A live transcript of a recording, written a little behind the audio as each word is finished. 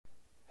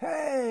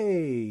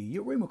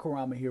Yurima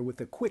Karama here with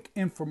a quick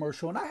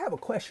infomercial, and I have a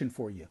question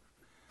for you.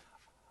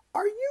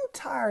 Are you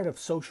tired of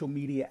social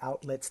media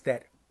outlets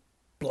that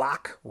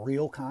block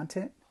real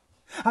content?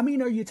 I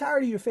mean, are you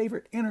tired of your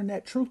favorite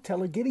internet truth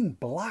teller getting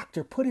blocked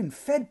or put in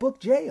Fedbook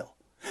jail?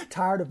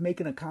 Tired of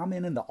making a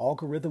comment and the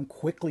algorithm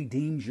quickly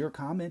deems your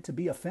comment to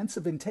be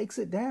offensive and takes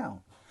it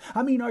down?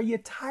 I mean, are you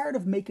tired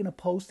of making a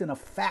post and a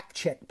fact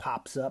check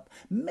pops up,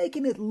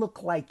 making it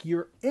look like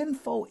your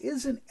info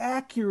isn't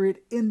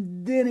accurate,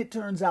 and then it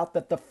turns out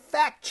that the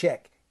fact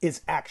check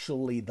is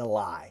actually the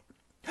lie?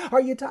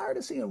 Are you tired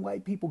of seeing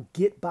white people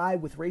get by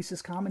with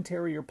racist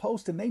commentary or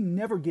posts and they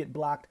never get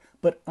blocked,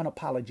 but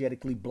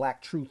unapologetically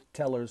black truth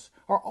tellers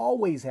are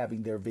always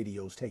having their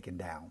videos taken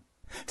down?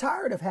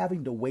 Tired of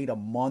having to wait a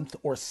month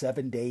or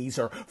 7 days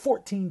or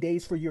 14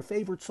 days for your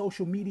favorite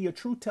social media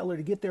truth teller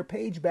to get their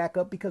page back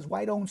up because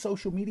white-owned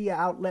social media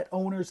outlet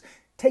owners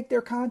take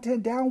their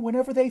content down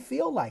whenever they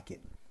feel like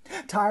it?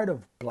 Tired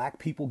of black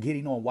people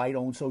getting on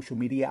white-owned social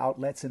media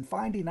outlets and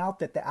finding out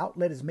that the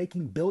outlet is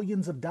making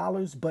billions of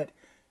dollars, but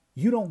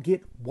you don't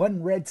get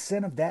 1 red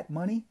cent of that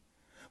money?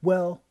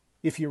 Well,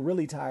 if you're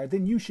really tired,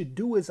 then you should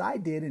do as I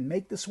did and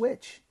make the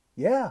switch.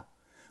 Yeah.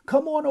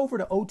 Come on over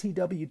to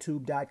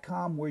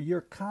otwtube.com where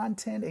your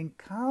content and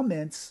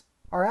comments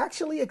are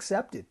actually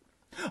accepted.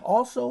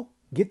 Also,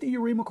 get the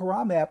Yurima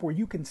Karama app where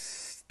you can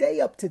stay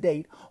up to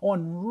date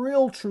on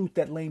real truth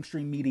that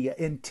lamestream media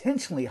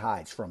intentionally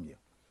hides from you.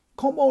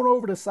 Come on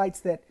over to sites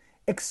that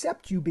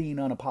accept you being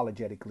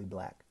unapologetically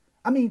black.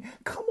 I mean,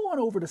 come on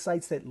over to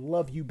sites that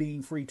love you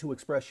being free to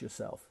express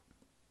yourself.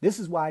 This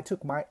is why I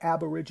took my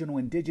Aboriginal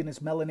Indigenous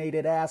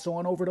melanated ass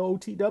on over to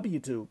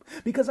OTWTube,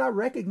 because I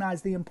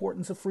recognize the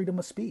importance of freedom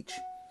of speech.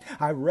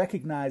 I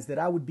recognize that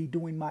I would be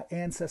doing my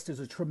ancestors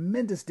a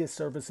tremendous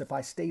disservice if I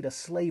stayed a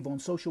slave on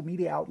social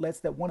media outlets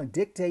that want to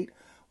dictate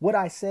what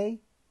I say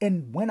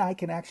and when I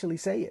can actually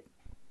say it.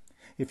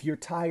 If you're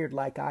tired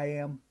like I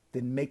am,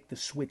 then make the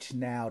switch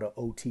now to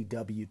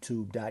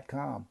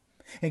otwtube.com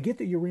and get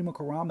the Yurima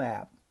Karama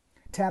app.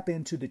 Tap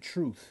into the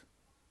truth,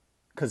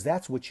 because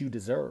that's what you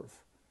deserve.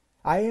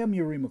 I am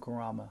Yurima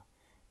Karama,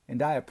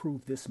 and I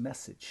approve this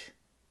message.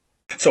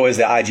 So as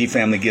the IG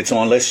family gets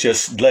on, let's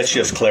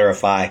just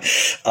clarify.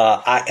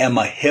 I'm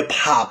a hip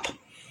hop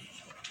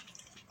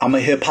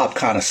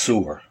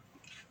connoisseur.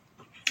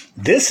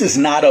 This is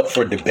not up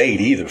for debate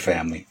either,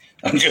 family.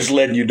 I'm just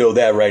letting you know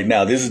that right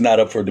now. This is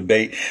not up for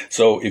debate.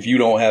 So if you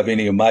don't have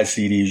any of my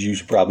CDs, you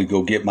should probably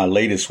go get my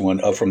latest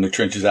one, Up From the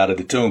Trenches Out of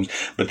the Tombs.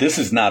 But this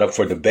is not up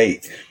for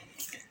debate.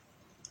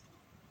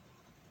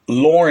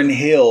 Lauryn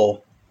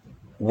Hill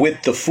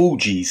with the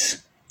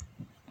Fugees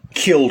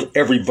killed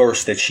every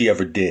verse that she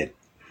ever did.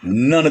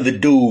 None of the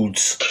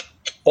dudes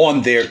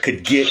on there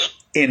could get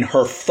in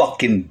her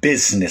fucking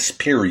business,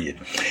 period.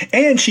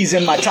 And she's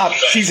in my top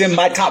 5. She's in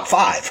my top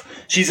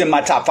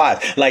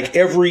 5. Like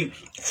every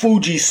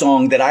Fugees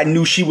song that I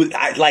knew she would,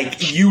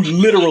 you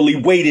literally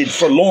waited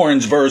for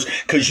Lauren's verse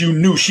because you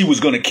knew she was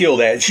going to kill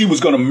that. She was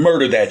going to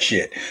murder that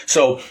shit.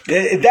 So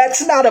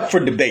that's not up for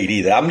debate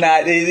either.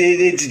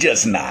 It's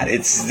just not.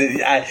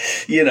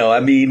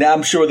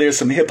 I'm sure there's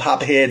some hip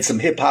hop heads, some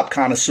hip hop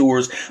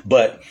connoisseurs,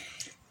 but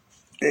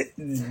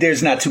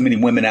there's not too many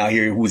women out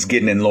here who's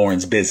getting in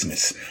Lauren's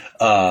business,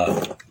 on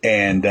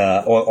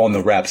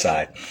the rap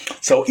side.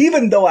 So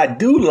even though I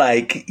did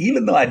like,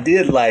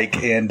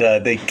 and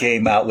they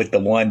came out with the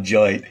one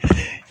joint,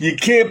 You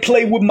Can't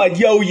Play With My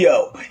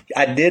Yo-Yo.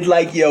 I did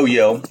like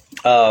Yo-Yo.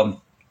 I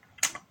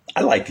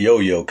liked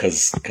Yo-Yo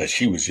because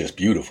she was just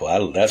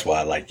beautiful. That's why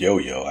I like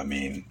Yo-Yo. I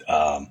mean,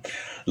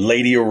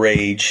 Lady of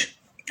Rage,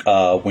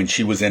 when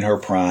she was in her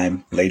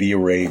prime, Lady of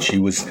Rage, she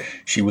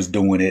was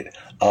doing it.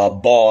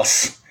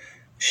 Boss,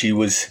 she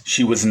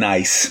was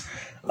nice.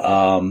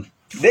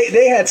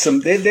 They had some,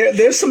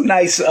 there's some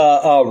nice,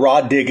 Raw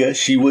Digger.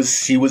 She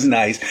was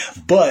nice.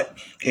 But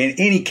in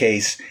any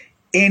case,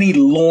 any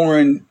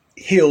Lauryn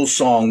Hill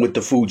song with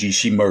the Fugees,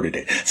 she murdered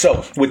it.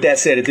 So with that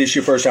said, if this is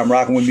your first time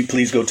rocking with me,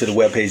 please go to the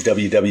webpage,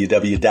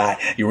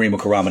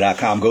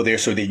 www.yurimakarama.com. Go there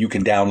so that you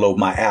can download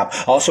my app.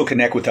 Also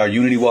connect with our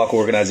Unity Walk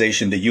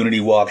organization, the Unity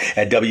Walk,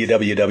 at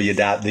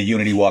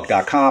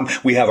www.theunitywalk.com.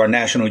 We have our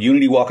National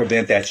Unity Walk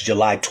event. That's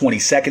July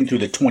 22nd through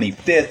the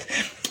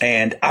 25th.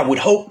 And I would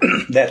hope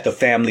that the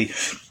family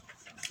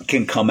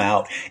can come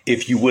out.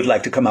 If you would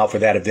like to come out for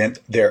that event,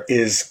 there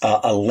is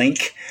a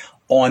link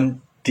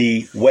on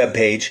the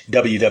webpage,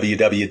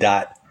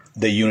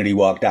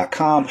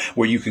 www.theunitywalk.com,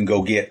 where you can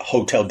go get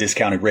hotel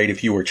discounted rate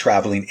if you are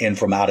traveling in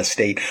from out of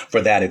state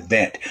for that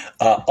event.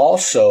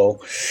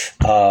 Also,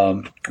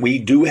 we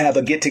do have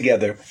a get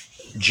together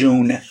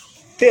June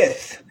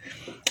 5th,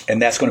 and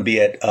that's going to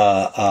be at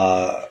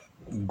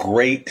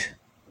Great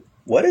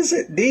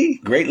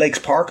Lakes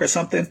Park or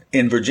something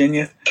in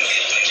Virginia.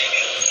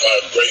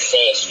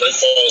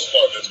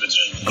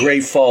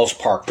 Great Falls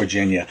Park,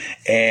 Virginia.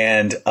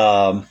 And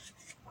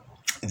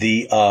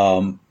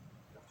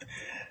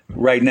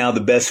right now,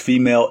 the best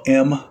female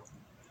M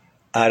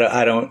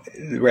I don't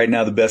right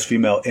now. The best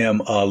female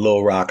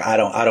Lil Rock. I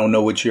don't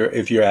know what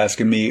if you're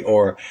asking me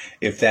or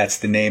if that's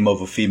the name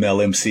of a female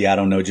MC. I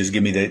don't know. Just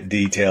give me the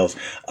details.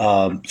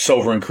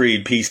 Sovereign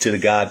Creed. Peace to the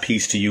God.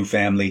 Peace to you,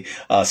 family.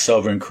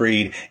 Sovereign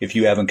Creed. If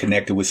you haven't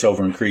connected with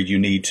Sovereign Creed, you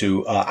need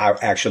to. I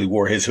actually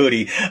wore his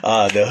hoodie,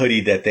 the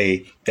hoodie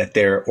that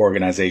their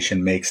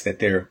organization makes, that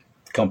their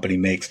company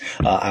makes.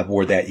 I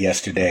wore that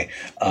yesterday,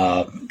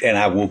 and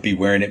I will be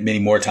wearing it many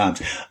more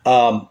times.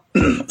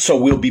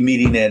 So we'll be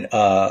meeting at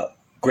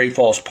Great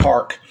Falls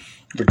Park,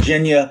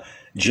 Virginia,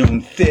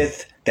 June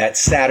 5th. That's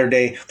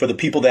Saturday. For the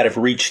people that have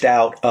reached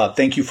out,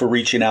 thank you for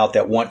reaching out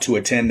that want to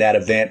attend that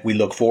event. We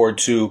look forward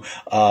to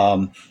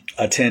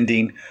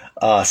attending.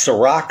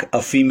 Ciroc,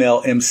 a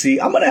female MC.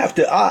 I'm gonna have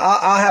to.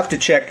 I'll have to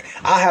check.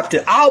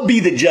 I'll be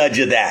the judge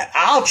of that.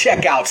 I'll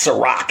check out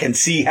Ciroc and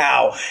see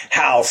how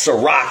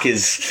Ciroc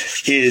is.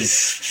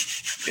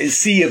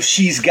 See if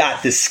she's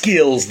got the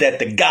skills that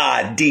the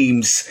God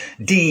deems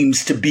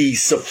to be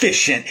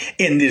sufficient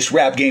in this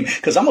rap game.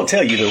 Because I'm gonna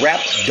tell you,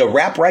 the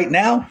rap right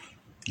now,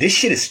 this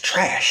shit is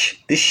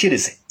trash. This shit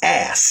is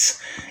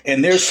ass.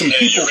 And there's some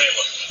people.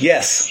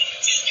 Yes.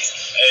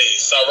 Hey,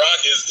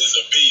 Ciroc is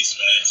a beast,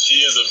 man. She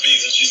is a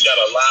beast, and she's got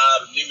a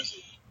lot of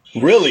music.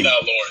 Really? She's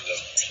not Lauren, though.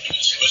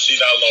 But she's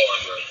not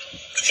Lauren, bro.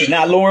 She's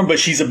not Lauren, but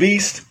she's a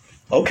beast.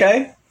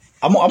 Okay,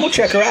 I'm gonna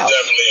check her out.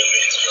 Definitely a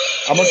beast, bro.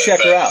 I'm gonna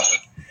check her out.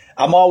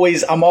 I'm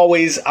always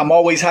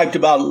hyped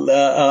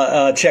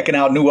about checking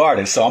out new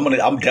artists, so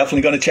I'm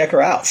definitely gonna check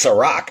her out.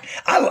 Ciroc.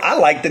 I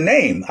like the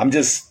name. I'm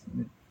just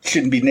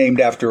shouldn't be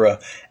named after a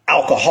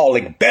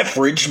alcoholic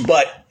beverage,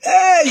 but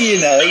you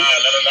know. Nah.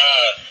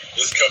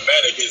 It's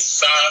comedic.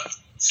 It's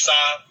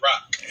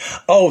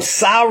Ciroc. Oh,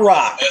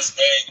 Ciroc.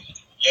 S-A.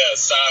 Yeah,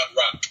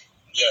 Ciroc.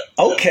 Yeah.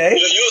 Okay.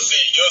 You'll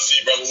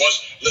see, brother.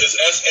 Once it's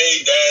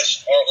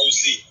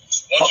S-A-R-O-C.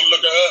 Once you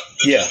look her up,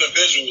 the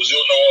visuals,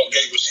 you'll know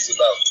okay what she's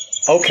about.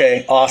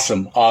 Okay,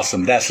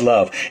 awesome. That's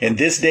love. In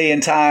this day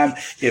and time,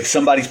 if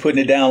somebody's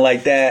putting it down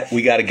like that,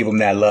 we got to give them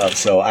that love.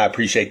 So I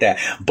appreciate that.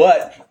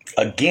 But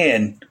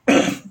again,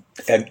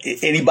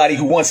 anybody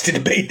who wants to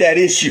debate that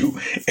issue,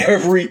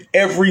 every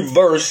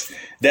verse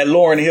that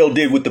Lauryn Hill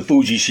did with the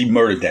Fugees, she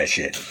murdered that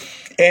shit.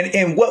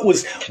 And what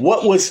was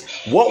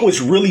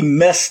really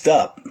messed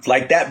up,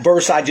 like that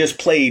verse I just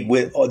played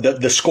with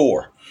the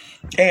score,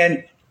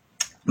 and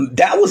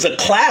that was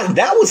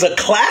a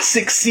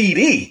classic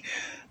CD.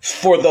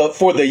 For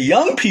the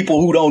young people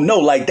who don't know,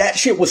 like that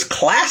shit was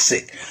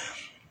classic.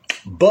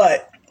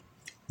 But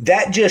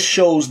that just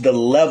shows the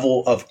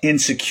level of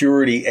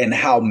insecurity and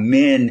how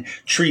men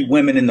treat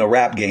women in the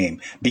rap game,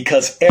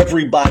 because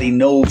everybody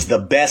knows the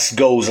best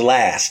goes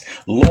last.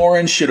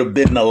 Lauren should have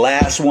been the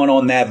last one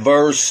on that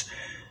verse.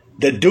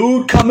 The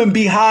dude coming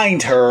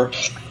behind her,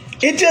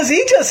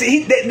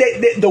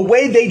 the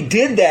way they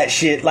did that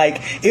shit,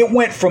 like it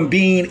went from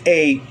being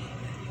a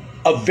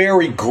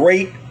very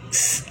great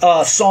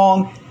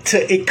song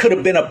to it could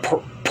have been a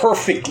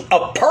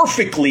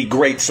perfectly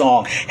great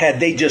song had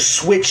they just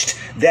switched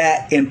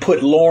that and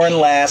put Lauren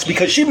last,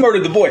 because she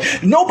murdered the boy.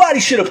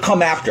 Nobody should have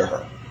come after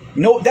her.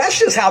 No, that's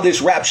just how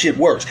this rap shit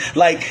works.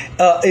 Like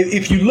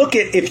if you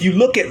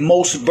look at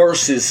most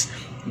verses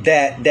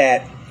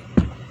that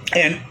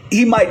and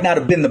he might not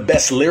have been the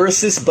best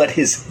lyricist, but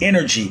his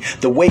energy,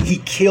 the way he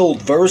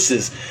killed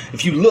verses.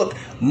 If you look,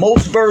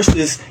 most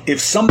verses, if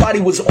somebody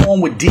was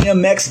on with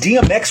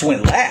DMX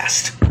went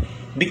last.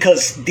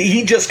 Because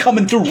he just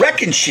coming through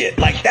wrecking shit.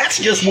 Like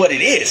that's just what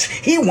it is.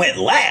 He went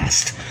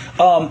last.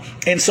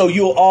 And so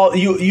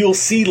you'll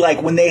see,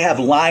 like when they have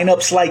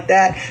lineups like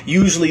that,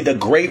 usually the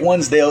great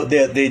ones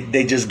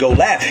they just go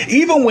last.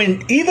 Even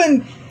when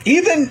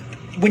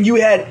you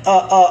had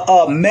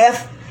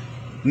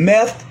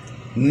Meth,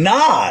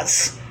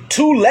 Nas,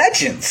 two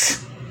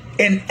legends,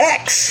 and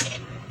X.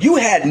 You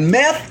had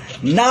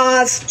Meth,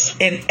 Nas,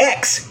 and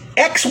X.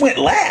 X went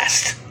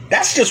last.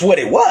 That's just what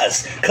it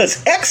was.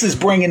 Because X is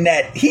bringing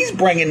that. He's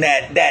bringing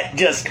that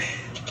just.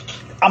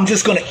 I'm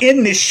just going to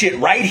end this shit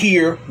right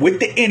here with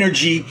the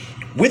energy,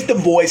 with the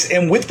voice,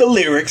 and with the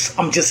lyrics.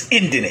 I'm just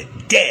ending it.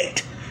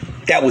 Dead.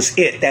 That was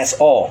it. That's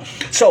all.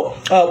 So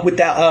with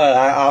that,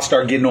 I'll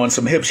start getting on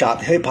some hip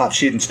hop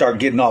shit and start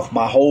getting off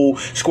my whole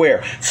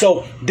square.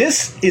 So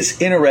this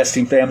is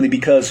interesting, family,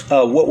 because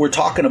what we're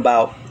talking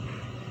about,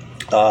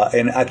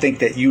 and I think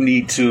that you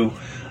need to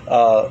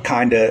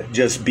kind of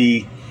just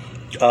be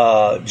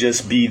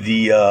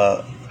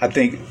the. I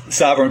think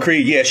Sovereign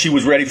Creed, yeah, she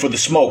was ready for the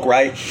smoke,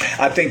 right?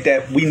 I think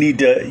that you need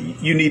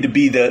to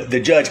be the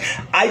judge.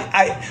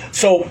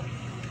 So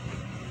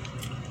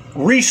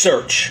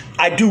research.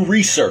 I do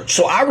research.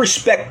 So I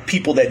respect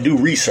people that do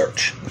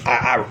research.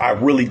 I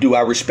really do.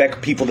 I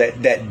respect people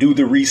that do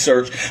the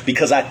research,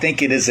 because I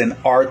think it is an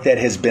art that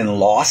has been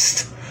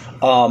lost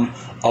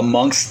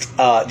amongst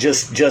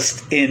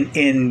just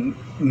in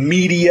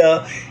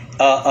media,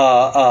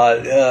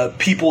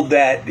 people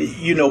that,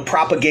 you know,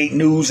 propagate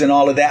news and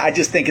all of that. I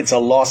just think it's a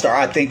lost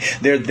art. I think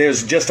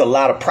there's just a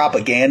lot of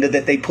propaganda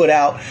that they put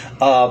out.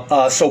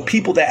 So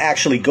people that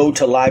actually go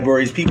to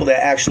libraries, people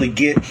that actually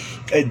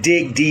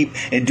dig deep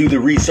and do the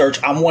research.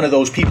 I'm one of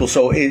those people.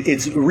 So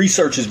it's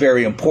research is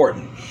very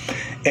important.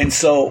 And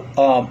so,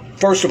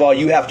 first of all,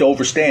 you have to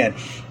understand,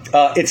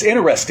 it's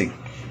interesting.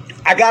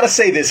 I got to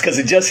say this because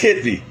it just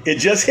hit me. It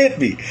just hit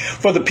me.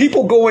 For the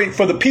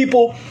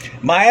people,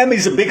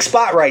 Miami's a big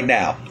spot right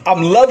now.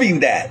 I'm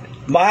loving that.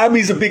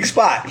 Miami's a big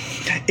spot.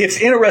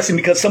 It's interesting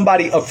because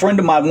a friend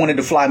of mine wanted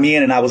to fly me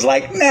in and I was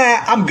like,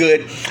 nah, I'm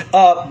good.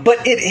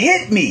 But it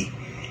hit me.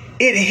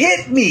 It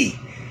hit me.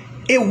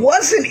 It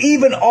wasn't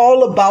even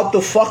all about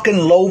the fucking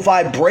low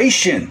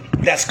vibration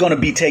that's going to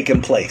be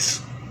taking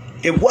place.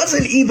 It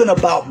wasn't even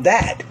about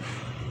that.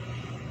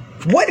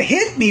 What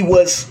hit me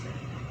was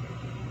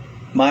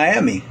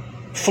Miami,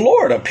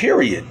 Florida,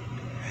 period.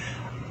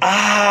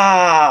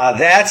 Ah,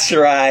 that's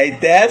right.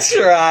 That's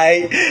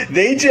right.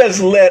 They just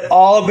let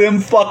all them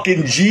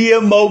fucking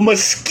GMO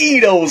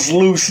mosquitoes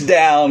loose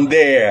down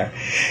there.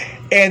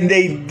 And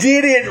they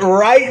did it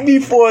right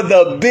before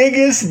the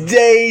biggest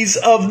days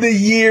of the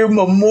year,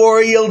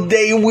 Memorial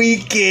Day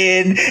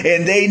weekend.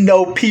 And they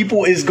know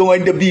people is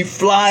going to be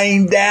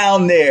flying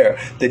down there.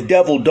 The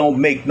devil don't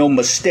make no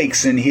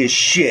mistakes in his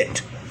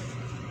shit.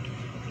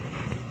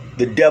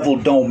 The devil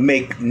don't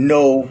make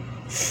no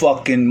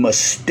fucking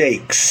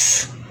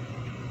mistakes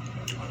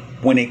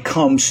when it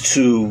comes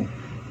to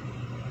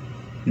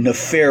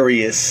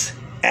nefarious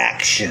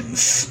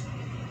actions.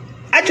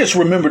 I just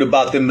remembered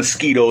about them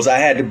mosquitoes. I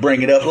had to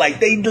bring it up. Like,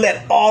 they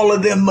let all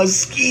of them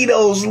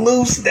mosquitoes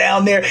loose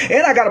down there.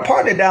 And I got a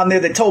partner down there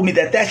that told me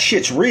that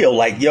shit's real.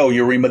 Like, yo,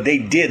 Urema, they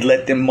did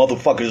let them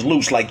motherfuckers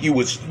loose. Like, you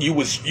was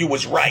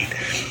right.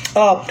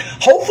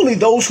 Hopefully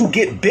those who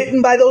get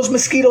bitten by those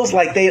mosquitoes,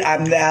 like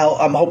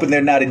I'm hoping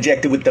they're not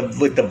injected with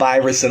the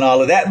virus and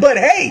all of that. But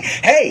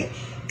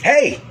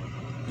hey,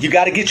 you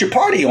got to get your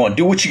party on.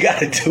 Do what you got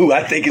to do.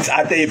 I think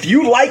if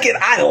you like it,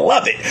 I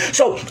love it.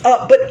 So,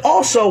 but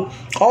also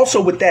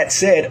with that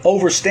said,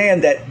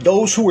 understand that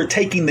those who are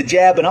taking the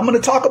jab, and I'm going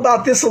to talk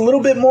about this a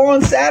little bit more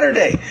on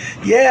Saturday.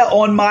 Yeah,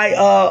 on my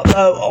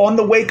on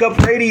the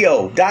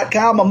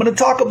wakeupradio.com, I'm going to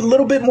talk a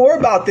little bit more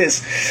about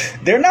this.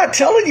 They're not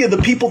telling you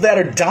the people that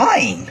are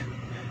dying.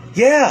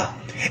 Yeah,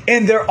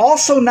 and they're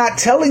also not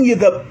telling you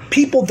the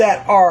people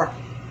that are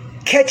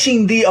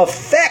catching the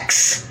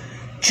effects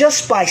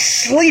just by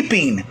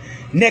sleeping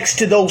next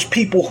to those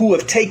people who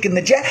have taken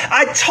the jab.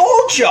 I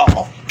told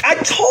y'all, I'm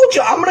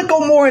going to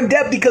go more in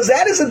depth because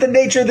that isn't the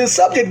nature of this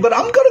subject, but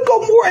I'm going to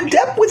go more in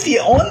depth with you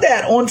on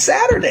that on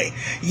Saturday.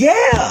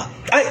 Yeah.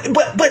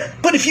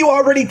 But if you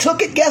already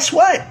took it, guess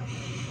what?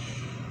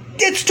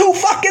 It's too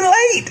fucking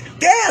late.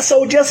 Yeah,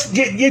 so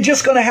you're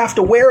just gonna have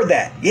to wear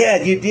that. Yeah,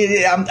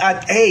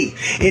 hey,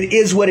 it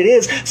is what it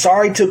is.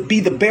 Sorry to be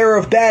the bearer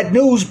of bad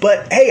news,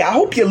 but hey, I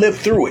hope you live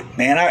through it,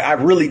 man. I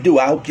really do.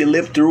 I hope you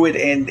live through it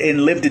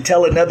and live to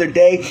tell another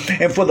day.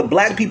 And for the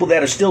black people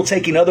that are still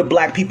taking other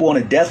black people on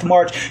a death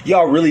march,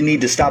 y'all really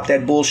need to stop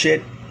that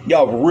bullshit.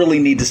 Y'all really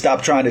need to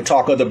stop trying to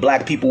talk other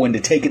black people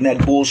into taking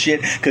that bullshit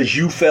because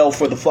you fell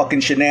for the fucking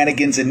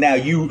shenanigans and now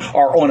you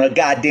are on a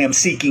goddamn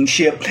sinking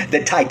ship.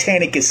 The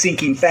Titanic is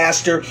sinking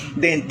faster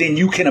than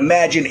you can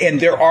imagine and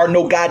there are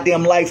no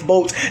goddamn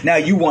lifeboats. Now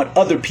you want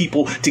other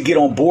people to get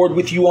on board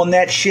with you on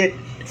that shit?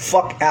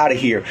 Fuck out of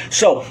here.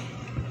 So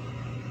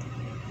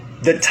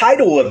the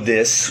title of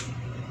this,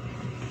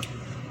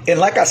 and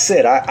like I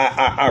said,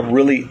 I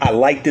really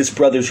like this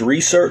brother's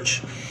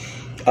research.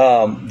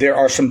 There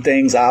are some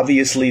things,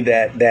 obviously,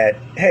 that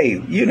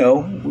hey, you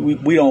know,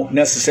 we don't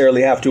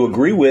necessarily have to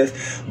agree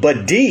with.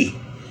 But the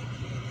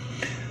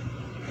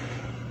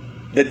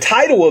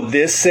title of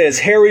this says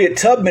Harriet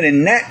Tubman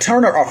and Nat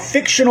Turner are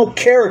fictional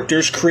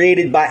characters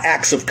created by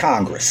acts of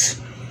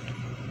Congress.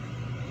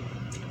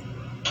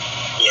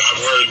 Yeah, I've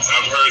heard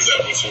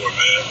that before,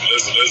 man.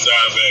 Let's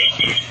dive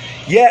in.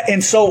 Yeah,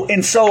 and so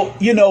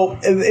you know,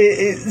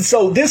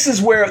 so this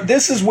is where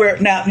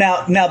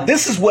now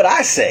this is what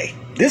I say.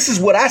 This is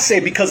what I say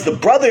because the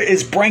brother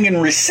is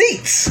bringing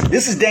receipts.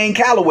 This is Dane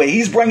Calloway.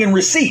 He's bringing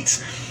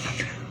receipts.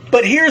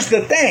 But here's the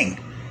thing.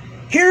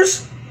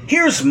 Here's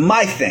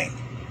my thing.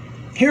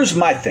 Here's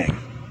my thing.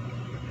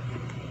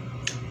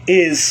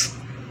 Is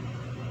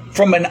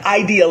from an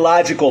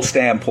ideological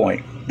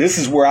standpoint, this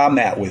is where I'm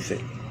at with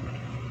it.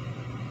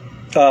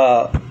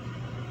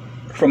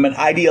 From an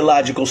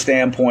ideological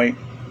standpoint,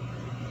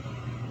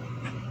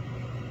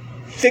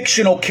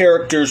 fictional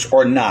characters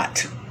or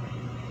not,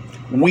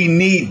 we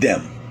need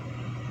them.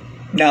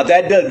 Now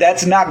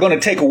that's not going to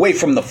take away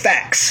from the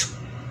facts.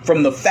 But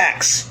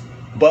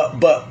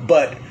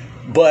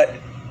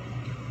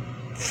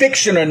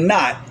fiction or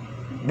not,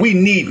 we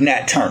need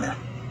Nat Turner.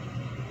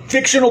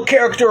 Fictional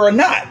character or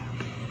not,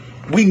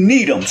 we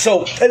need them.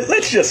 So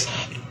let's just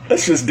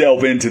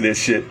delve into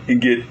this shit and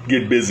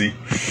get busy.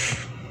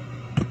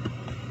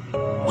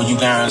 Well, you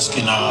guys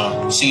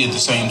can see at the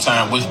same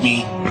time with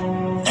me,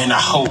 and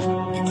I hope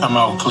it come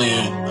out clear.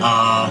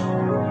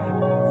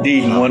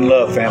 Indeed, one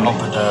love, family. I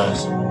hope it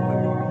does.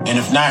 And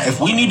if not,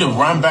 if we need to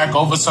run back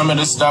over some of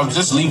this stuff,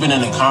 just leave it in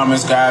the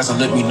comments, guys, and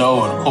let me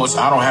know. And of course,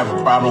 I don't have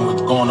a problem with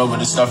going over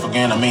this stuff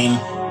again. I mean,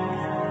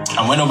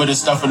 I went over this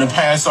stuff in the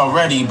past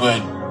already,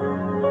 but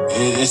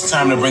it's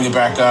time to bring it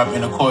back up.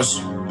 And of course,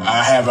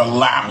 I have a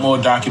lot more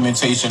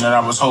documentation that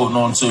I was holding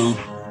on to.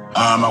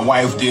 My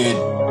wife did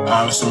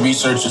some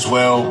research as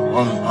well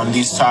on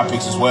these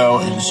topics as well,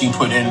 and she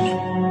put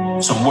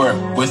in some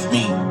work with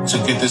me to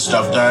get this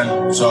stuff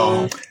done.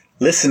 So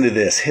listen to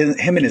this. Him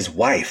and his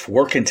wife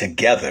working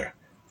together.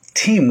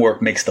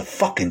 Teamwork makes the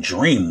fucking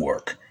dream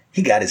work.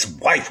 He got his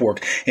wife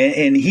work,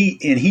 and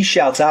he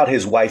shouts out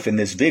his wife in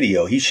this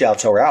video. He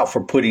shouts her out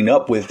for putting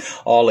up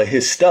with all of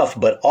his stuff,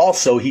 but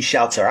also he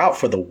shouts her out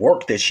for the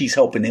work that she's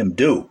helping him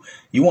do.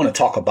 You want to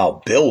talk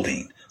about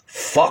building?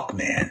 Fuck,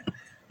 man.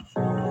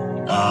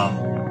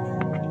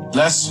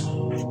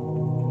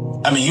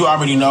 You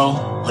already know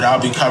what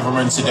I'll be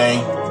covering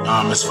today,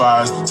 as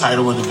far as the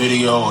title of the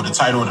video, or the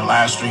title of the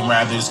live stream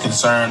rather, is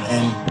concerned.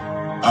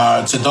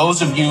 And to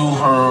those of you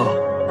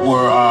who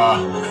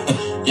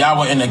y'all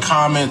were in the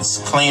comments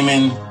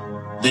claiming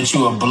that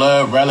you are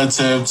blood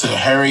relative to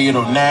Harriet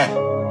or Nat,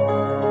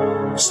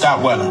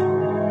 stop welling.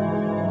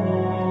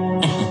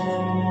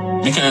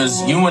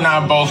 Because you and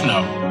I both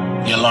know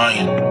you're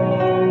lying.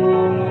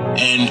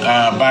 And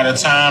by the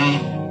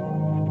time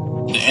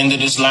the end of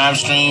this live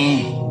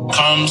stream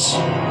comes,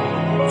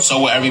 so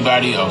will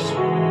everybody else.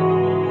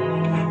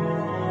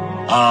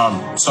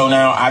 So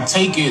now I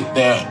take it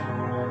that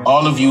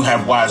all of you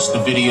have watched the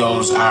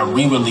videos I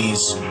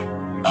re-released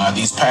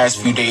these past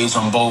few days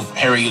on both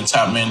Harriet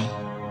Tubman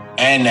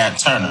and Nat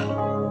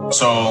Turner.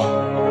 So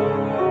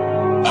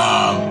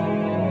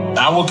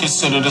I will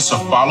consider this a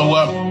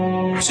follow-up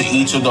to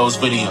each of those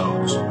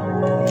videos.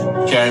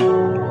 Okay?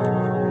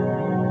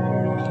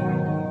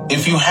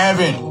 If you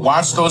haven't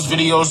watched those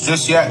videos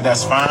just yet,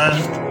 that's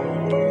fine.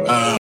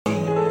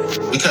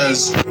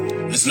 Because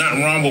it's not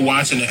wrong with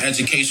watching an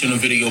educational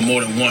video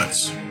more than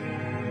once.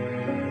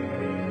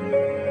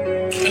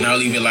 And I'll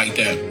leave it like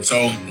that.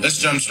 So let's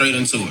jump straight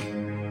into it.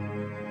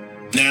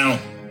 Now,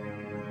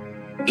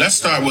 let's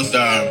start with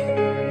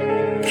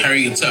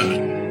Harriet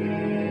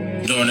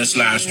Tubman during this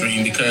live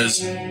stream,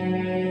 because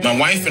my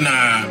wife and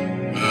I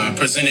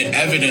presented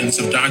evidence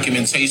of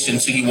documentation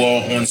to you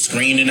all on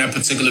screen in that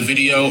particular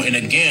video. And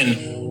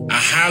again, I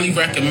highly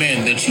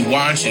recommend that you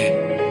watch it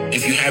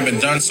if you haven't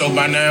done so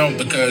by now,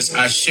 because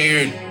I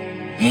shared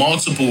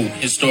multiple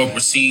historic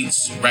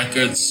receipts,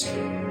 records,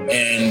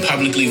 and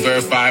publicly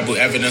verifiable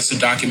evidence of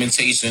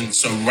documentation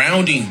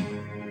surrounding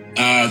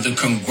the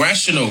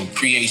congressional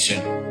creation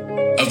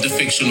of the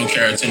fictional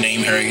character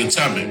named Harriet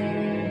Tubman.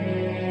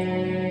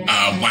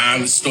 Why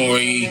the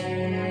story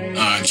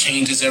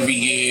changes every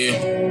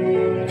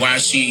year, why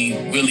she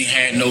really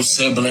had no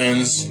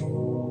siblings,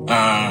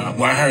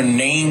 why her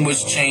name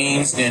was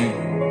changed,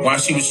 and why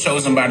she was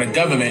chosen by the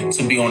government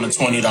to be on the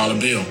 $20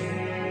 bill.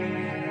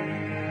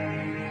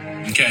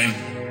 Okay?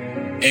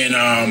 And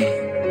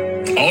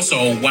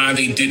also why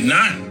they did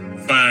not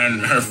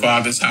find her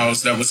father's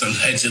house that was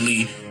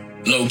allegedly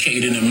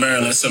located in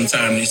Maryland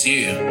sometime this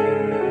year.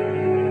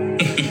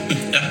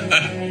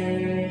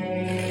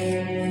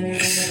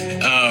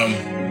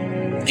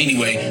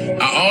 Anyway,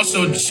 I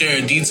also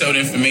shared detailed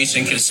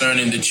information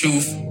concerning the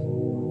truth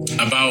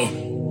about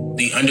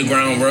the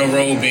Underground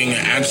Railroad being an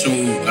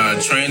actual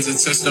transit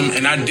system.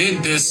 And I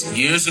did this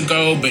years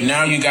ago, but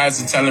now you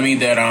guys are telling me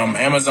that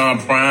Amazon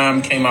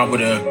Prime came out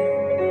with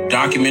a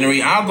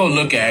documentary. I'll go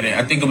look at it.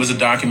 I think it was a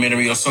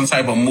documentary or some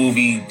type of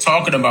movie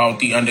talking about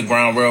the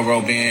Underground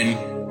Railroad being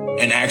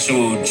an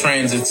actual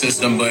transit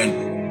system. But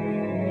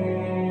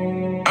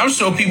I'm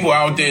sure people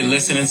out there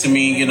listening to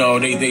me, you know,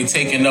 they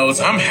taking notes.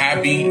 I'm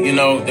happy, you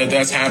know, that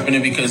that's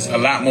happening, because a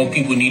lot more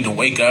people need to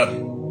wake up.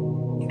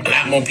 A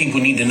lot more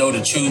people need to know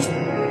the truth.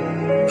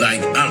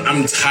 Like,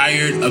 I'm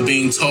tired of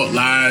being taught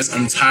lies.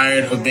 I'm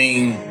tired of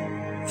being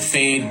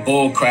fed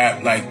bull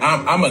crap. Like,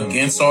 I'm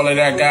against all of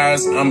that,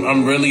 guys.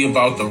 I'm really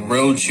about the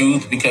real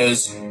truth,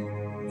 because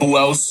who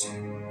else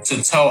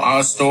to tell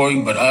our story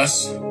but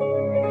us?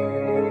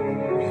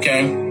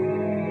 Okay?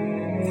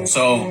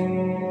 So,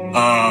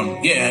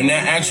 and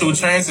that actual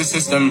transit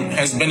system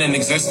has been in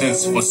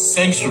existence for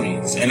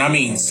centuries, and I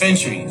mean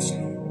centuries,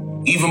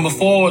 even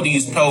before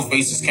these pale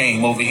faces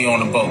came over here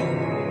on the boat.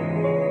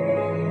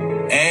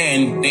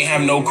 And they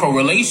have no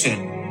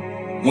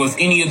correlation with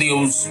any of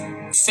those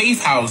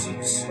safe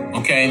houses,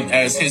 okay,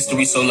 as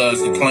history so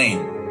loves to claim.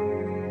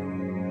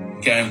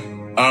 Okay.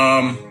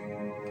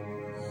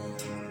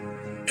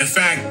 In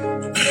fact,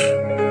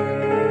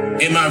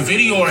 in my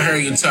video on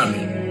Harriet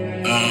Tubman,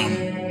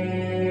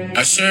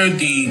 I shared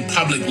the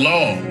public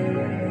law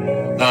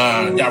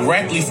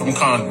directly from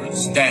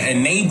Congress that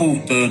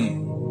enabled the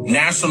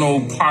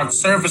National Park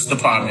Service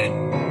Department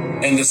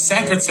and the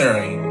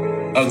Secretary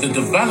of the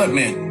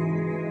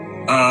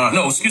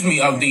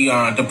of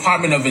the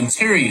Department of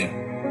Interior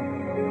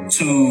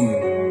to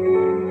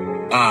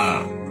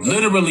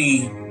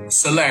literally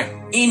select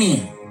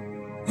any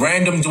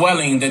random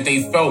dwelling that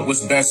they felt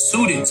was best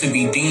suited to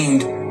be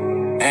deemed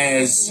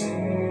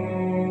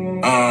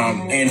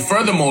and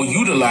furthermore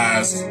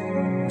utilized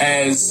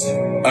as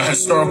a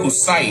historical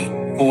site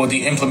for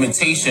the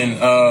implementation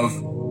of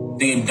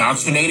the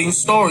indoctrinating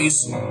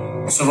stories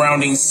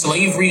surrounding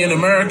slavery in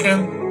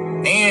America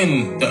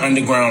and the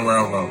Underground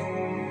Railroad.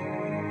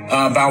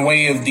 By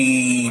way of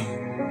the,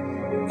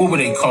 what were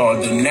they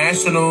called? The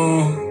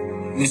National,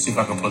 let me see if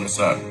I can pull this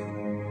up.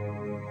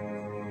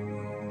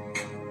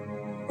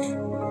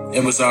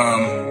 It was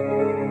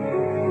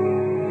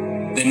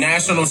the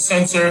National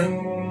Center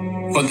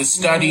for the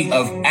Study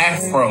of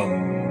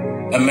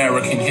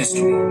Afro-American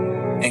History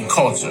and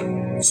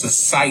Culture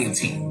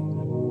Society.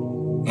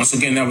 Once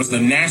again, that was the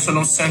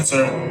National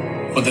Center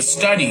for the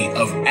Study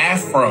of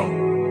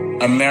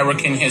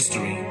Afro-American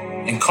History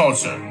and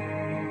Culture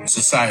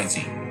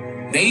Society.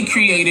 They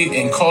created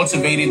and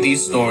cultivated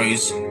these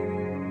stories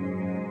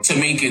to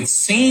make it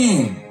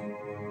seem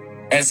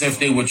as if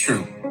they were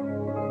true.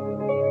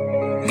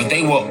 But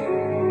they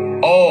were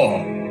all,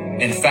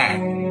 in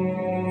fact,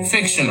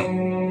 fictional.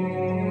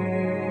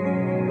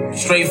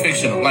 Straight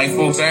fictional. Like,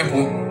 for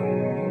example,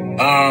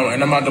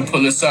 and I'm about to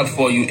pull this up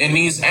for you. In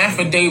these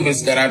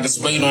affidavits that I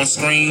displayed on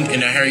screen in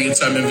the Harriet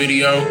Tubman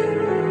video,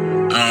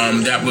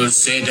 that was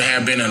said to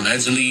have been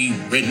allegedly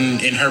written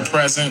in her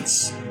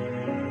presence,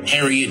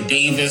 Harriet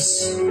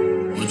Davis,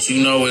 which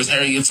you know as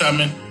Harriet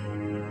Tubman.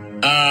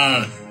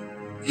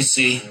 You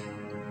see,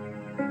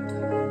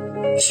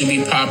 should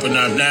be popping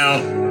up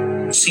now.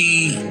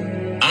 She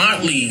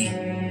oddly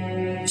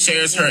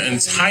shares her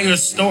entire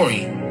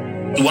story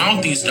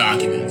throughout these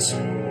documents.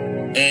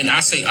 And I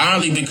say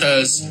oddly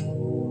because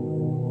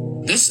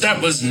this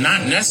step was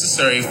not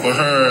necessary for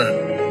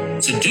her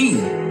to do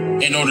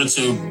in order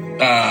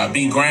to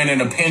be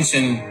granted a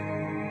pension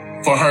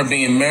for her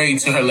being married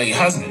to her late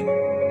husband.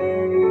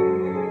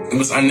 It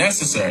was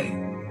unnecessary.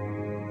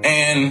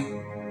 And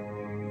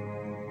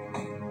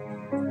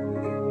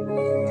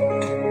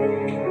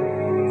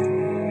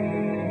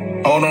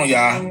hold on,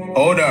 y'all.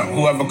 Hold up.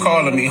 Whoever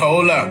calling me,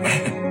 hold up.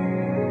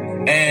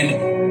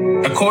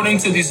 And according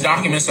to these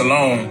documents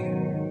alone,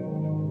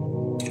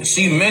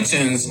 she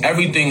mentions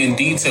everything in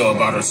detail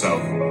about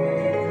herself.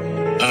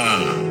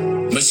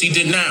 But she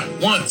did not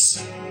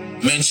once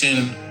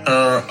mention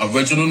her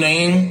original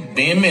name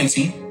being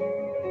Minty,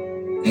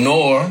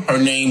 nor her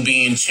name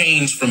being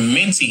changed from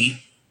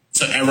Minty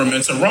to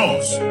Araminta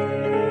Ross,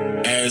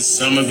 as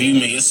some of you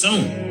may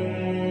assume.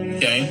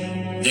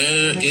 Okay?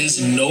 There is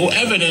no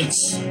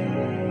evidence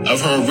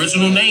of her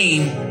original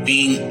name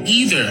being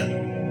either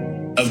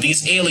of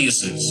these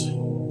aliases.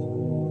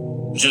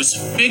 Just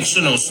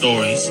fictional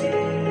stories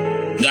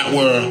that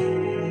were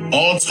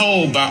all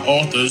told by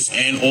authors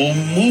and or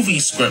movie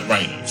script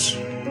writers.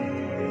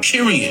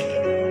 Period.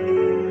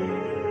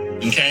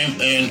 Okay?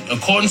 And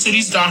according to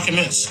these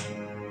documents,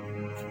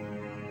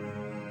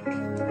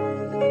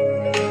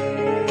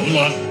 hold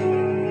on.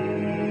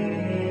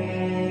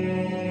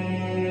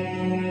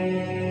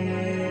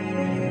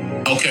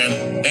 Okay,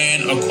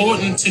 and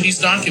according to these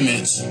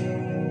documents,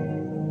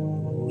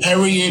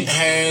 Harriet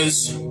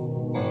has,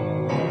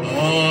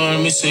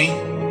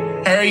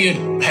 Harriet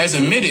has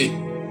admitted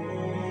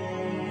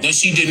that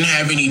she didn't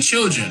have any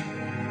children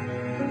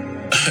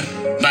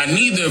by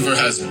neither of her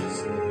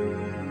husbands.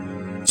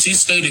 She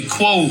stated,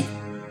 quote,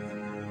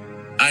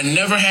 "I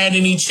never had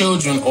any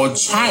children or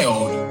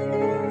child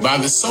by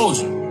the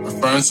soldier,"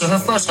 referring to her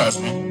first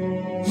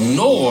husband,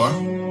 "nor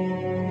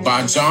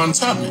by John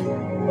Tubman."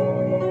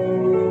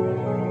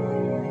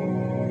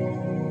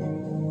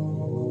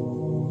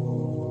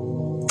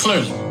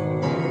 Clearly.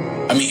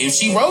 I mean, if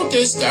she wrote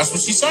this, that's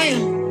what she's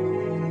saying.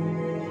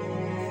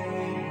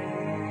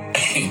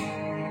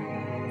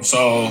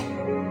 So,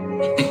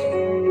 let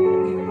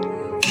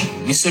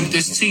me sip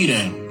this tea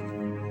then.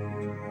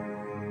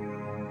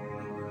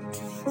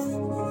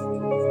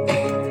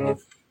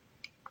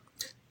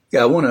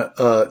 Yeah, I want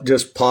to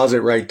just pause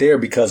it right there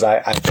because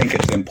I think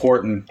it's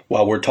important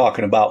while we're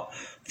talking about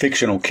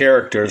fictional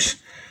characters.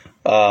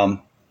 The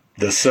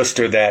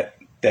sister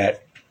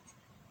that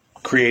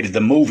created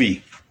the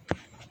movie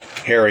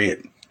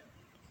Harriet.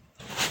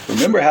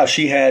 Remember how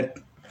she had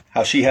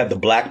the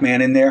black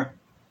man in there?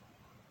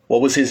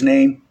 What was his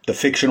name? The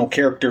fictional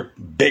character,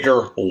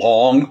 Bigger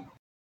Long.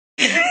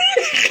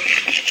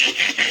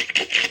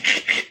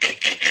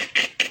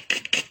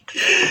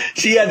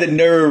 She had the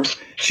nerve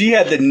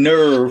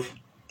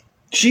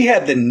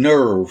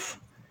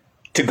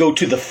to go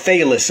to the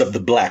phallus of the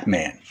black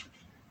man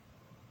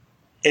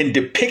and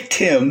depict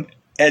him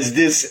as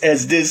this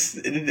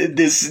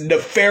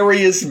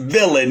nefarious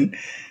villain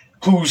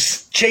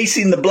who's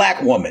chasing the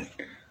black woman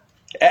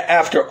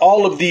after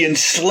all of the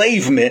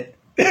enslavement,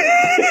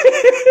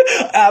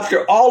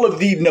 after all of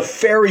the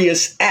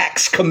nefarious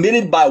acts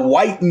committed by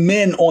white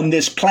men on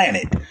this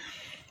planet.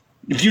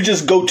 If you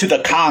just go to the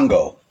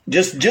Congo,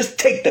 just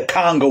take the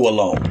Congo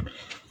alone.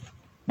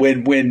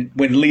 When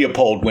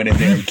Leopold went in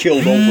there and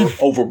killed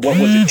over what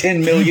was it,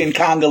 10 million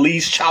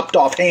Congolese, chopped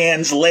off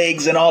hands,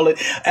 legs, and all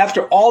that.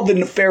 After all the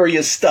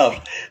nefarious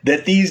stuff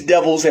that these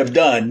devils have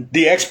done,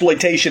 the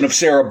exploitation of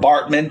Sarah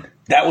Baartman,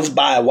 That was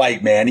by a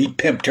white man. He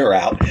pimped her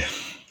out.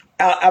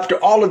 After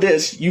all of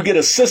this, you get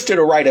a sister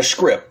to write a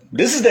script.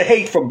 This is the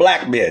hate for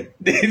black men.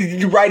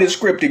 You write a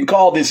script and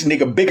call this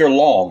nigga Bigger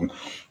Long.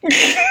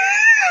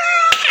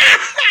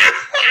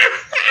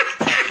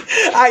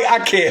 I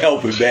can't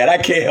help it, man. I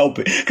can't help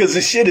it. Because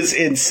the shit is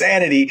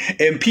insanity.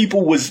 And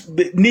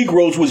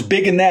Negroes was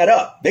bigging that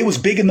up. They was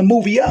bigging the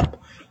movie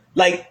up.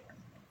 Like,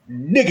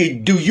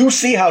 nigga, do you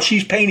see how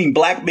she's painting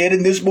black men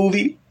in this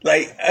movie?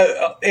 Like,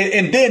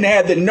 and then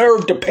had the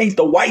nerve to paint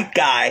the white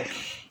guy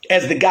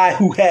as the guy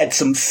who had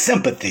some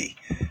sympathy,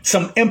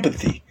 some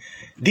empathy.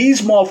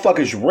 These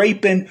motherfuckers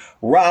raping,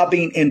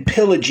 robbing, and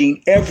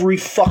pillaging every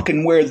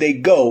fucking where they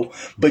go.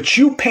 But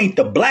you paint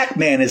the black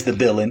man as the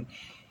villain,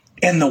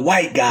 and the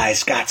white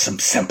guy's got some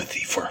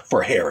sympathy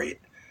for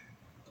Harriet.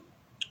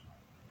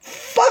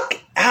 Fuck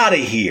out of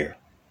here.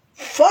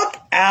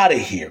 Fuck out of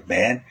here,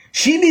 man.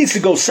 She needs to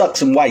go suck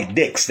some white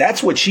dicks.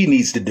 That's what she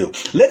needs to do.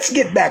 Let's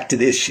get back to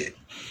this shit.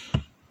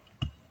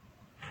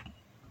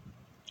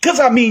 Because,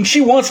 I mean,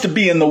 she wants to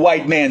be in the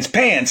white man's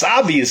pants,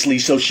 obviously,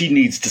 so she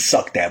needs to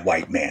suck that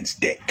white man's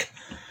dick.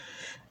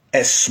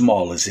 As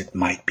small as it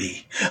might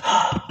be.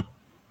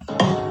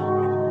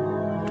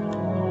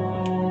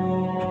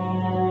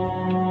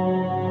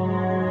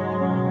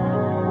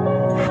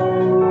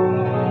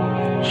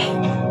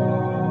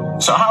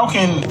 So how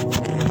can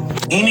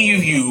any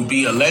of you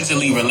be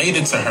allegedly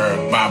related to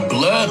her by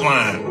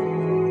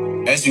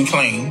bloodline, as you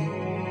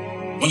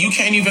claim, when you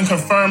can't even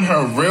confirm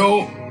her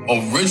real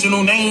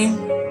original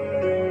name?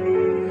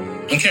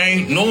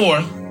 Okay,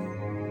 nor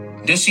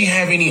does she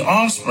have any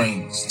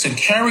offspring to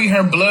carry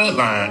her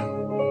bloodline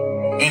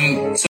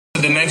into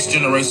the next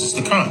generations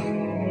to come.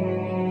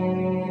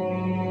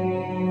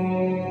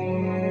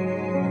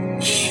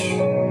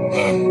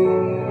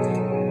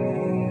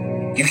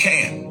 You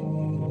can't.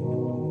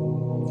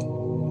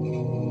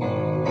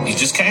 You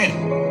just can't.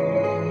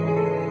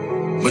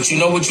 But you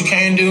know what you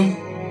can do?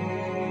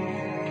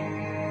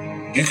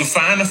 You can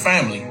find a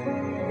family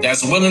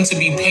that's willing to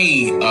be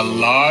paid a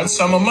large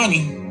sum of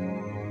money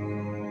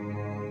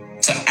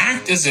to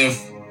act as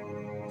if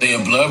they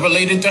are blood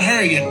related to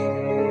Harriet.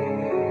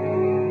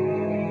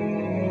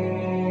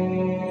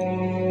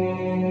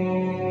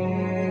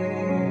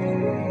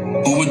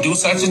 Who would do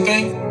such a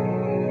thing?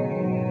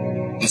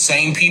 The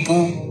same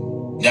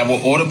people that were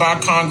ordered by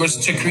Congress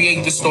to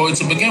create the story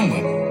to begin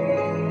with.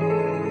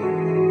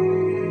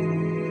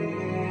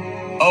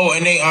 Oh,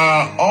 and they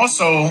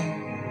also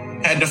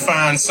had to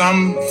find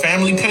some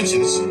family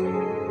pictures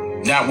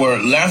that were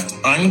left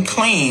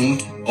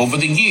unclaimed over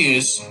the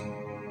years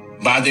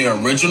by their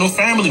original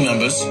family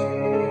members,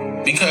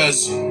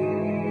 because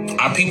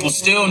our people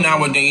still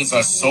nowadays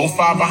are so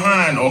far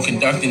behind on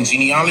conducting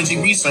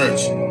genealogy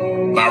research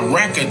by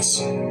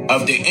records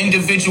of their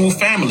individual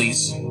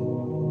families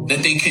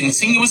that they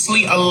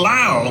continuously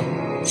allow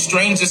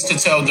strangers to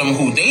tell them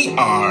who they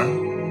are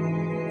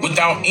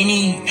without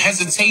any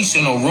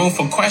hesitation or room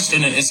for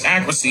questioning its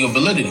accuracy or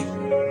validity.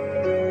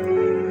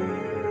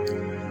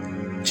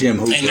 And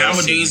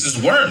nowadays it's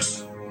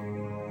worse,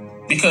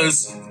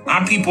 because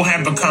our people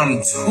have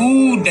become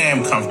too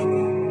damn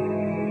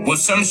comfortable with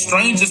some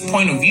stranger's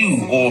point of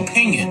view or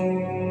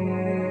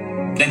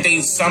opinion that they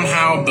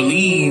somehow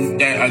believe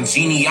that a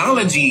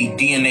genealogy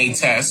DNA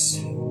test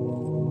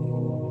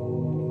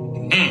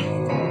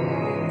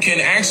can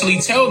actually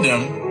tell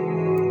them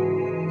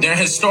their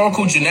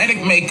historical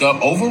genetic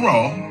makeup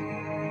overall,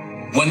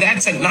 when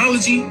that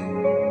technology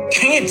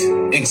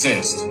can't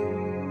exist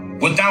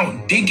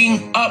without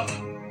digging up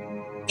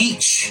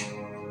each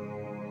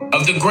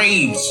of the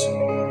graves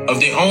of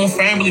their own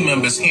family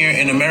members here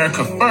in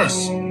America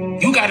first.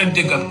 You got to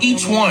dig up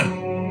each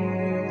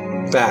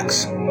one.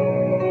 Facts.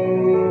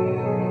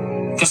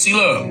 Because see,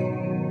 look,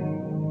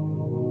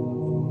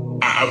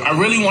 I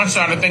really want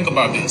y'all to think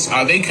about this.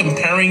 Are they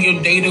comparing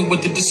your data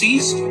with the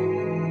deceased?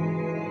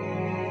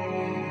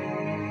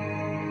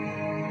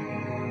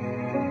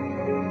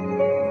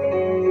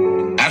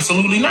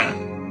 Absolutely not.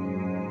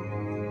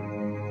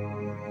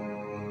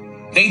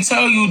 They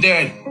tell you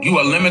that you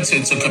are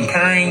limited to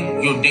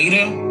comparing your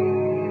data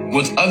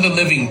with other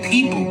living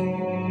people.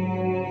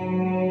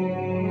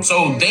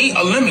 So they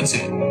are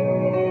limited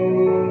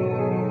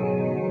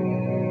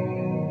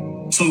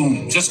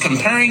to just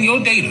comparing your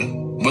data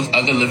with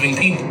other living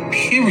people,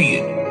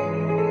 period.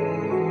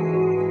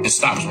 It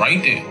stops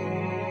right there.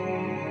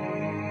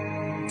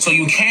 So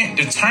you can't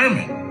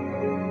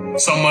determine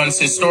someone's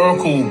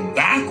historical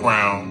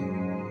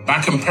background by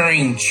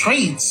comparing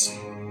traits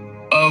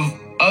of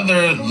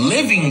other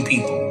living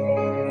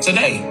people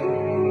today.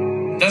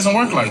 It doesn't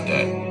work like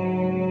that.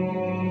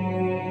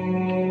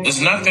 There's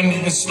nothing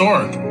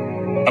historic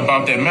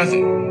about that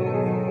method.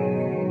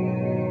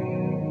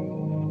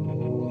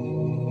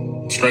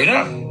 Straight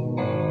up.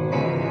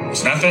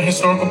 There's nothing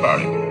historic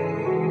about it.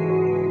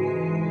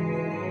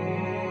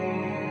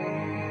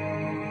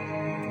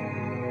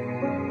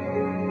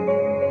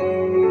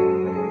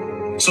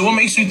 So what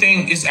makes you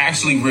think it's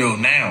actually real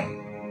now?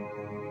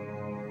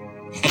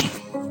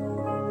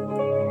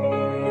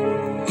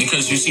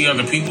 Because you see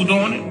other people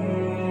doing it?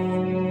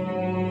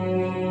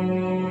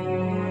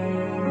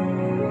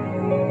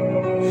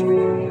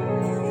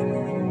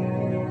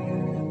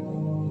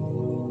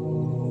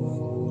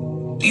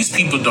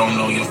 These people don't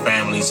know your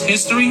family's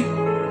history.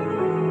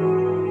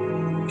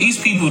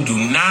 These people do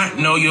not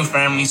know your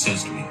family's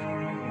history.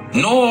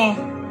 Nor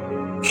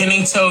can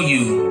they tell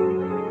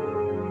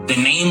you the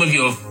name of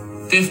your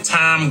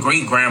fifth-time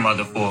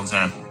great-grandmother, for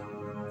example,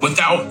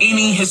 without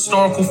any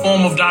historical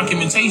form of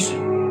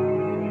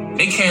documentation.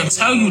 They can't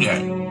tell you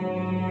that.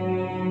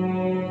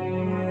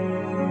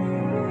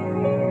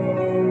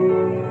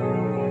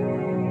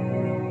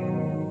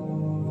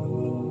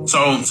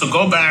 So to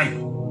go back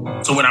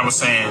to what I was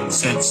saying,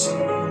 since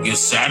you're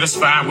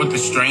satisfied with the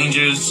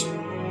stranger's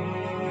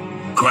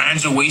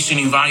graduation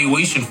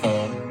evaluation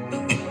form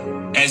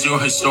as your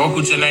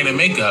historical genetic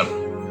makeup,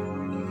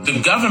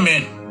 the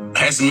government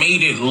has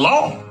made it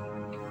law,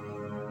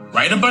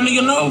 right up under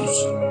your nose,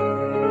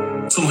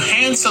 to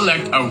hand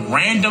select a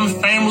random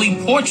family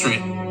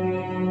portrait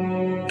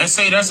and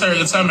say that's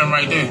Harriet Tubman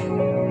right there.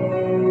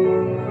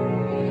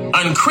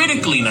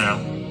 Uncritically now.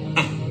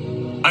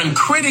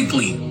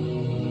 Uncritically.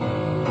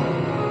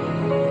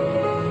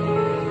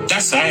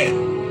 That's sad.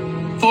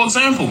 For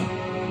example,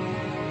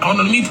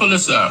 let me pull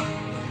this up.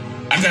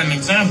 I got an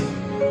example.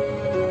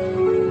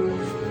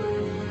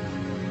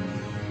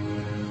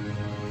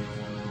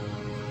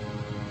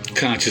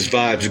 Conscious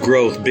vibes,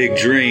 growth, big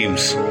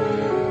dreams.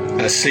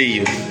 I see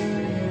you.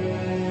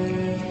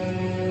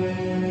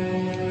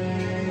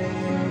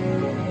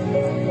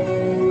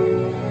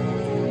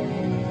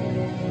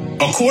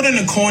 According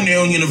to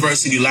Cornell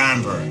University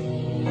Library,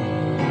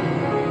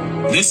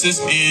 this is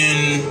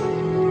in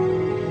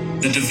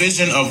the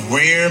Division of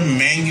Rare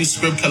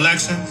Manuscript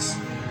Collections.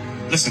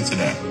 Listen to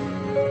that.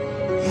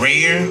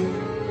 Rare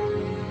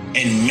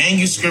and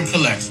Manuscript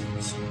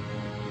Collections.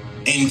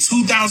 In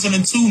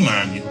 2002,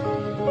 mind you,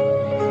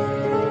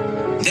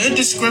 their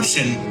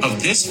description of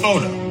this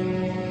photo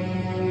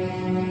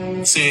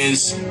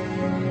says,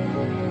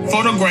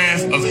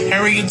 photograph of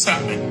Harriet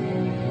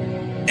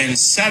Tubman and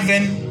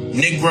 7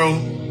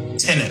 Negro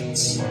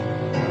tenants.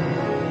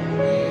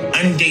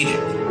 Undated.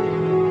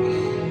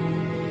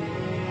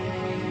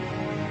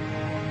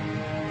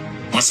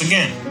 Once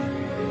again,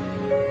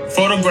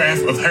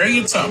 photograph of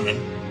Harriet Tubman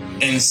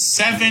and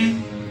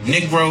 7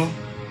 Negro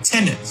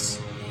tenants.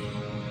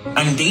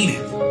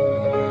 Undated.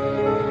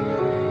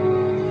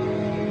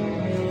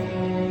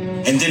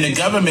 And then the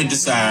government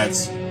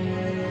decides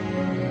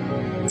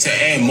to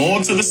add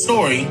more to the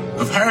story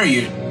of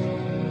Harriet,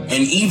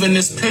 and even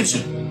this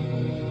picture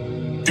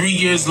 3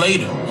 years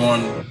later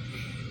on.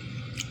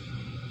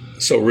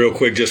 So real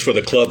quick, just for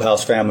the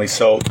Clubhouse family.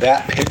 So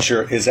that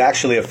picture is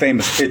actually a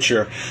famous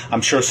picture.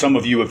 I'm sure some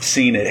of you have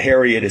seen it.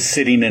 Harriet is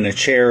sitting in a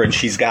chair and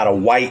she's got a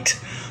white,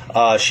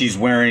 she's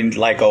wearing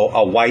like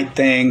a white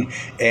thing,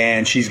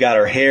 and she's got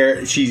her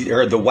hair,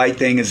 the white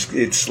thing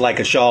it's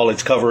like a shawl.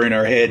 It's covering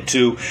her head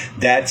too.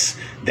 That's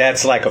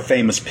like a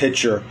famous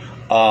picture,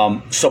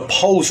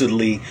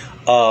 supposedly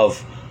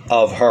of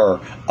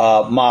her.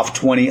 Moth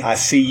 20, I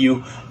see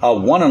you.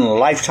 One in a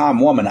lifetime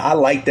woman. I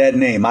like that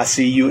name. I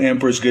see you,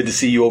 Empress. Good to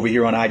see you over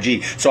here on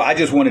IG. So I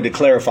just wanted to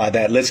clarify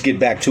that. Let's get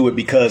back to it,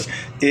 because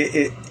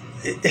there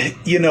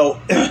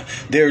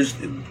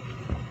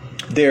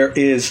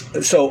is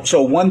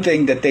so one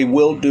thing that they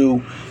will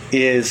do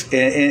is,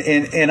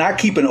 and I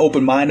keep an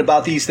open mind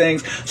about these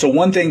things. So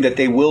one thing that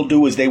they will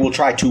do is they will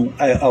try to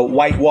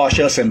whitewash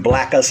us and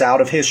black us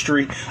out of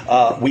history.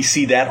 We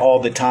see that all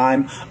the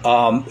time.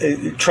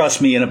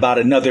 Trust me, in about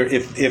another,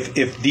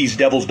 if these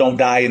devils don't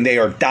die, and they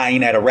are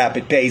dying at a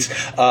rapid pace,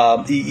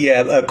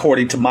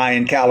 according to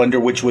Mayan calendar,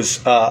 which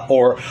was,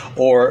 or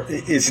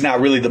it's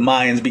not really the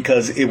Mayans,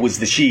 because it was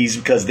the Shis,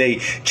 because they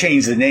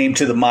changed the name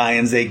to the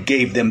Mayans. They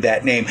gave them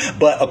that name.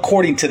 But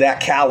according to that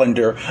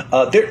calendar,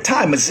 their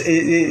time is,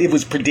 it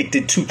was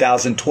predicted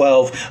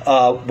 2012.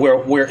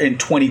 We're in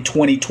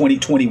 2020,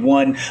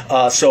 2021.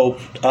 So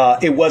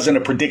it wasn't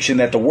a prediction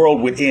that the world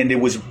would end. It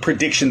was a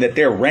prediction that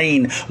their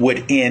reign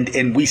would end,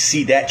 and we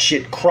see that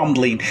shit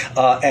crumbling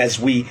as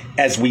we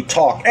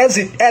talk, as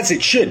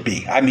it should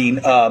be. I mean,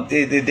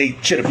 they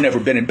should have never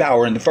been in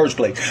power in the first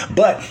place.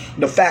 But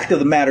the fact of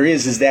the matter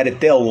is that if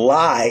they'll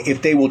lie,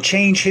 if they will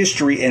change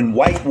history and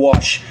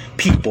whitewash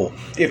people,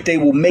 if they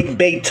will make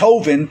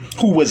Beethoven,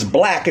 who was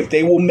black, if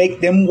they will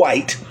make them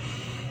white,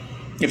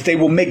 if they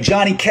will make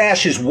Johnny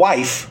Cash's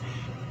wife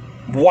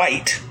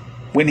white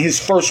when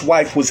his first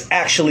wife was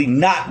actually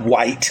not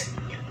white,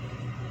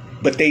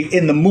 but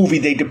in the movie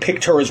they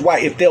depict her as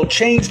white. If they'll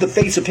change the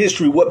face of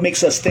history, what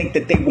makes us think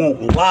that they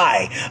won't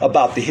lie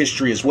about the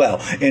history as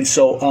well? And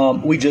so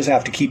we just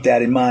have to keep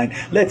that in mind.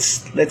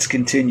 Let's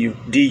continue.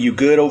 D, you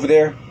good over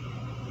there?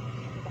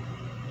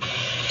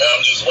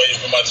 I'm just waiting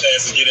for my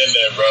chance to get in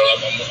there, bro.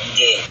 I'm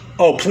good.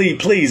 Oh,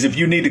 please, if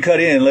you need to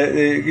cut in,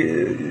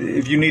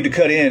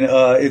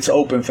 it's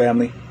open,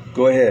 family.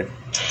 Go ahead.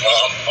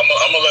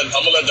 I'm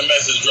gonna let the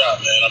message drop,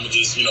 man. I'm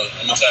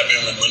gonna tap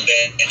in when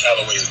Dan and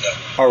Calloway is done.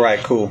 All right,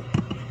 cool.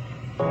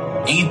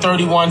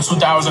 E31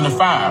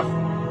 2005,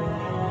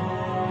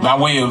 by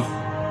way of,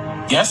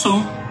 guess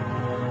who?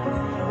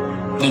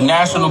 The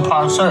National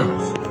Park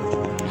Service,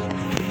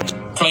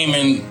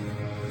 claiming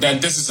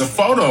that this is a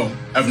photo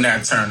of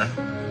Nat Turner,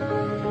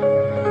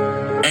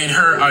 and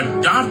her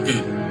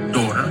adopted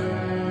daughter,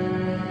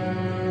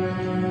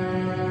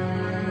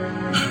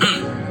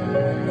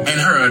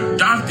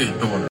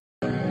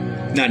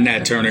 Not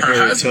Nat Turner, her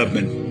Harriet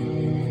husband,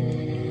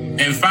 Tubman,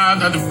 and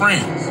 5 other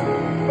friends.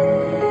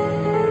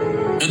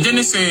 And then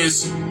it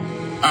says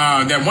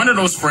that one of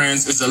those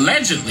friends is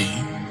allegedly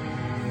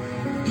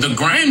the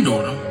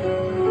granddaughter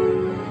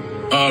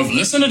of,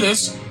 listen to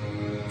this,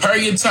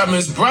 Harriet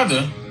Tubman's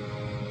brother,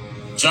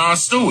 John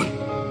Stewart.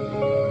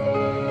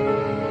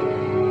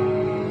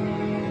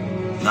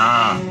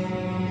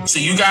 So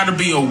you got to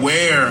be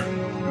aware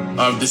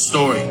of the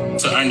story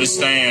to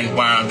understand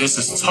why this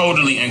is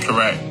totally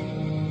incorrect.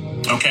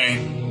 Okay?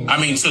 I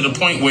mean, to the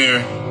point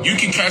where you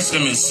can catch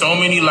them in so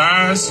many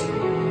lies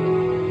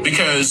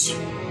because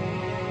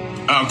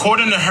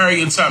according to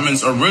Harriet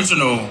Tubman's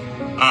original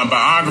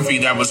biography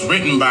that was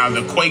written by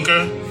the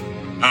Quaker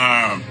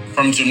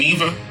from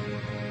Geneva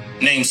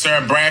named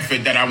Sarah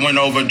Bradford that I went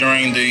over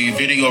during the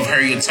video of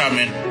Harriet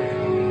Tubman,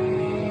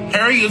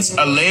 Harriet's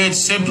alleged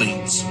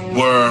siblings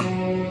were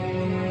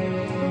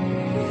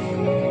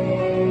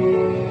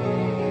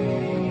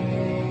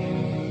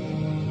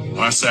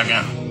one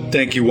second.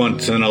 Thank you,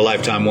 once in a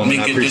lifetime woman.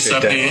 Let me get this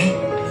up here.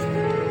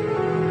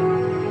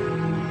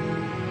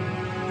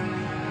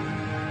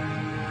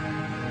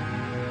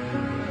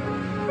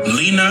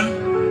 Lena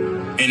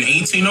in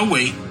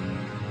 1808,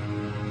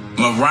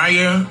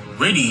 Mariah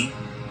Riddy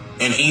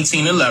in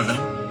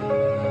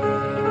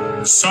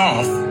 1811,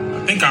 Soft,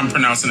 I think I'm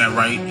pronouncing that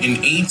right,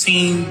 in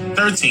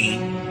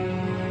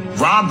 1813,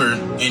 Robert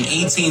in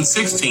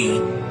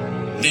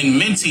 1816, then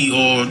Minty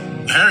or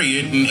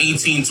Harriet in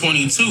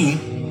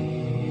 1822,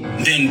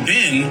 then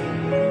Ben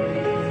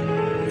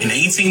in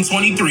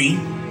 1823,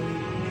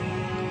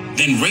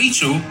 then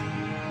Rachel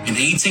in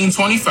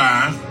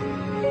 1825,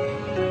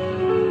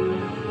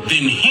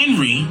 then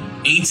Henry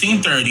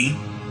 1830,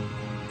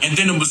 and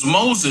then it was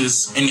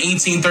Moses in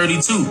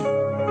 1832.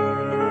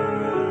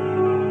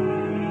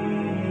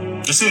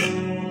 That's it.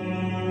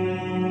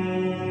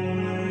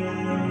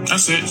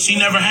 That's it. She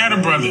never had a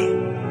brother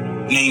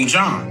named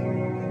John.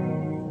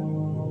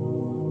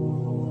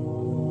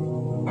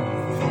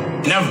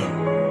 Never.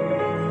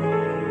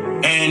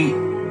 And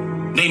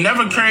they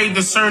never carried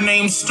the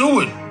surname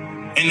Stewart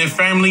in their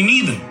family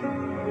neither.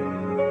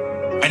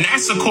 And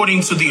that's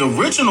according to the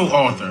original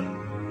author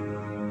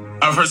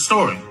of her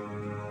story.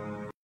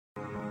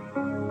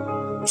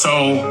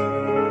 So,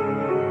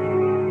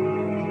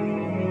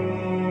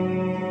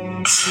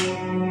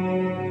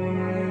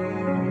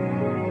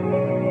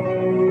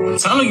 I'm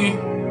telling you,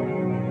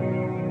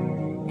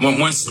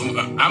 when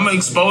I'm gonna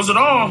expose it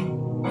all.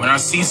 When I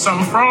see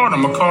something fraud,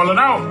 I'm gonna call it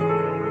out.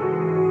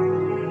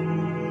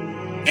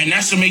 And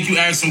that should make you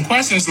ask some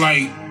questions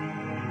like,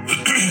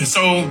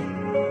 so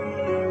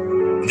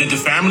did the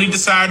family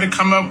decide to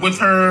come up with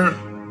her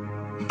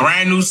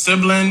brand new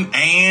sibling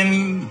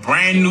and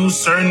brand new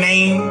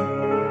surname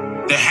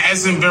that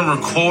hasn't been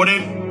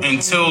recorded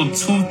until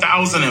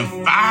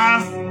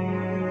 2005?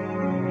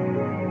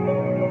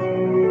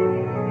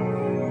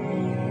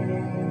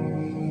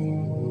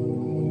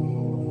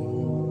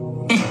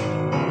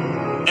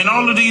 And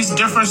all of these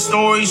different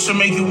stories should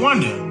make you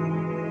wonder,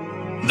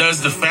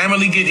 does the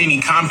family get any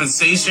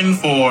compensation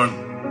for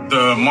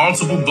the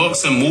multiple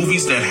books and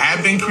movies that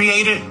have been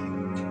created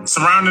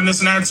surrounding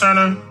this Nat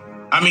Turner?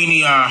 I mean,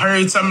 the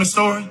Harriet Tubman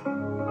story?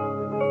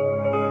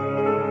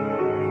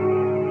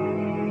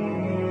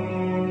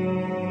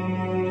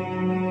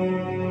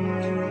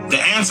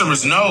 The answer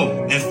is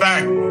no. In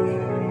fact,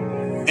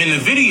 in the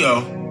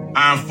video,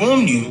 I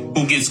informed you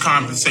who gets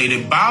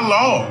compensated by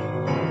law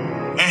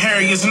in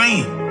Harriet's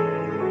name.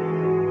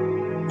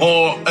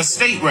 Or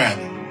estate,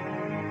 rather.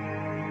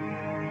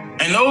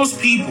 And those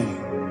people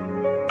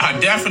are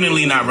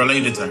definitely not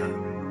related to her.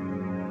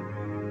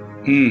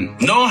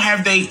 Nor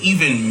have they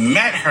even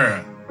met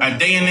her a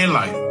day in their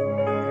life.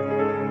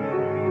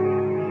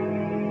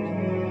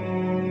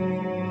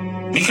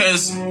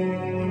 Because,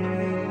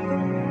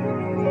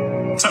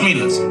 tell me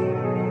this.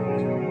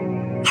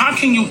 How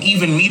can you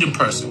even meet a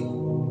person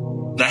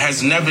that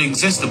has never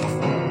existed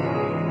before?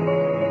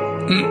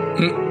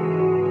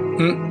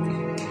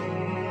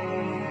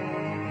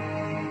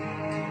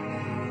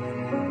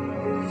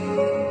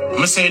 I'm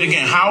going to say it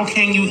again. How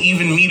can you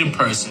even meet a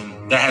person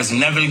that has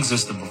never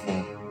existed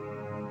before?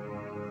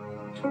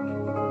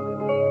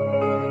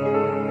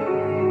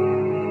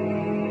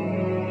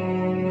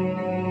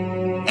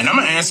 And I'm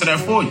going to answer that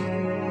for you.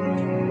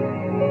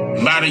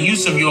 By the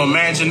use of your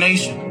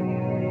imagination.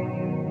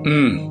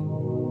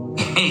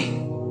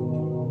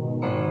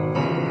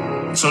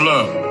 So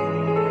look.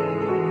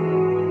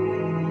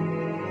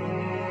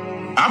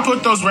 I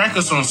put those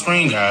records on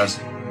screen, guys.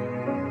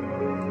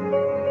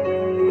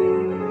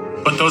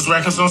 Put those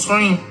records on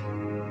screen.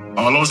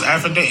 All those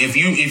affidavits.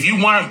 If you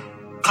want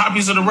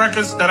copies of the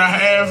records that I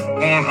have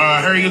on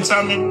Harriet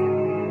Tubman,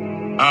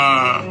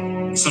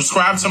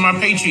 subscribe to my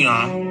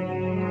Patreon.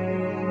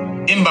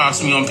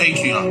 Inbox me on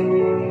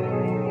Patreon.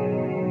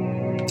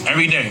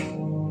 Every day.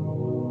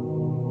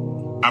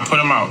 I put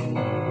them out.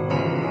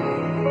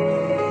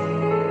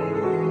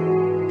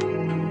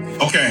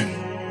 Okay.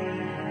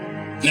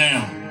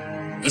 Now,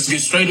 let's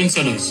get straight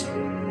into this.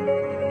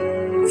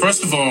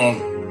 First of all,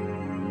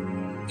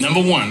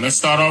 number one, let's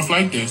start off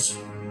like this.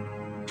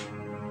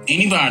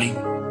 Anybody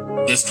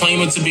that's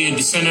claiming to be a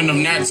descendant of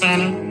Nat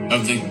Turner,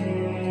 of the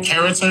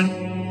character,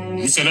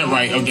 you said that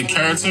right, of the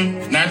character,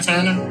 Nat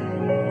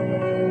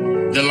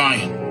Turner, they're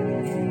lying.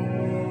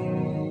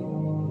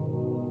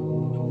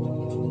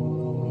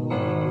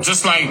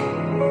 Just like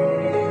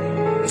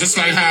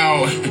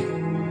how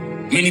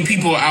many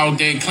people out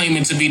there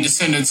claiming to be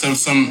descendants of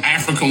some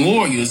African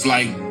warriors,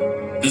 like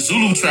the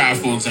Zulu tribe,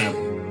 for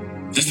example,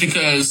 just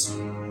because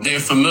they're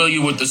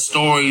familiar with the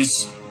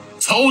stories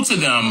told to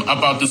them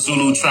about the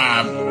Zulu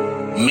tribe,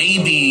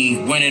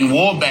 maybe winning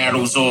war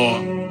battles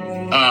or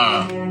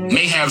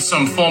may have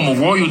some form of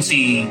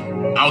royalty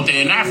out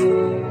there in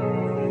Africa.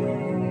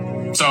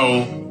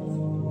 So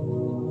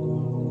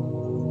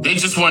they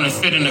just want to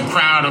fit in a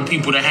crowd of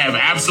people that have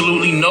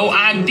absolutely no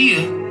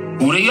idea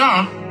who they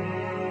are.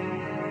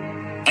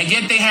 And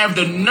yet they have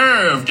the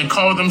nerve to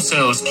call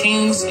themselves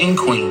kings and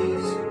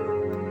queens.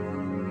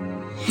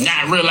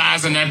 Not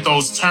realizing that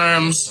those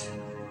terms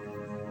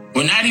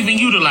were not even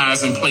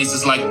utilized in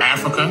places like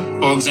Africa,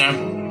 for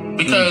example,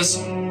 because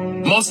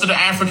most of the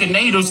African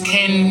natives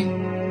can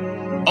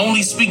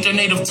only speak their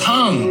native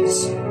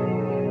tongues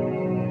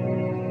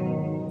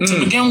to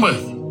begin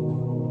with.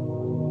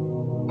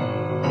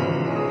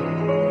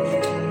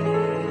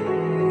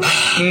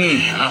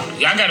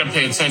 Y'all gotta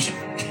pay attention.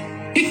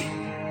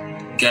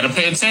 Gotta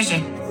pay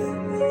attention.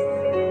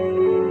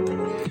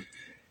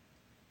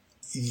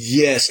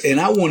 Yes, and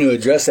I want to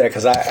address that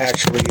because I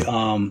actually,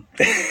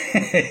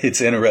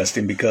 it's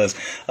interesting because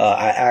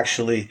I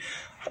actually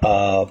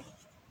got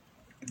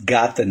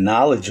the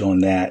knowledge on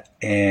that.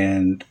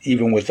 And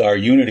even with our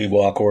Unity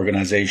Walk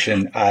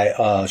organization,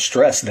 I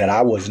stressed that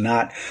I was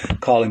not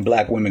calling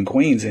black women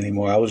queens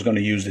anymore. I was going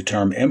to use the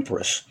term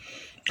empress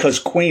because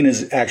queen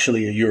is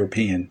actually a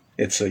European.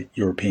 It's a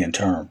European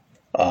term.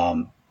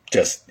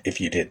 Just if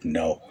you didn't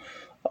know.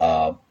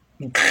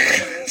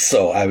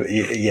 So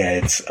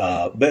it's,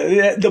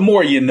 but the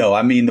more you know,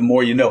 the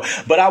more you know,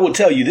 but I will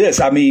tell you this,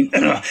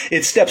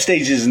 it's step,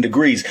 stages, and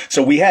degrees.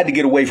 So we had to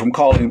get away from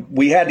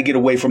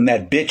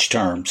that bitch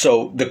term.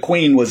 So the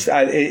queen was,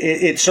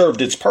 it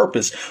served its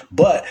purpose.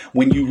 But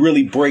when you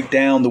really break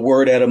down the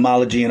word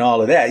etymology and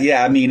all of that,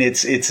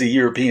 it's a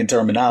European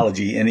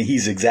terminology, and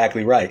he's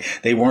exactly right.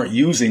 They weren't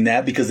using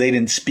that because they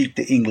didn't speak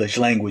the English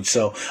language.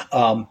 So,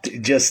 I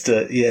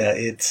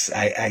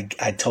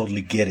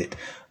totally get it.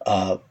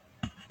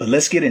 But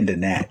let's get into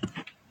Nat.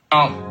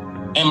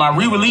 In my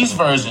re-release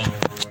version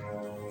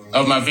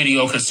of my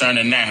video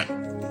concerning Nat,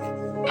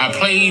 I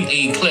played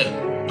a clip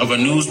of a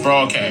news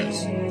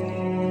broadcast.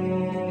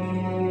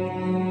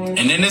 And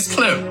in this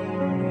clip,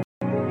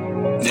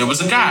 there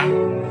was a guy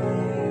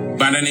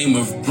by the name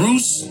of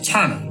Bruce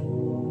Turner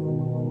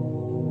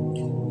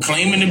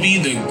claiming to be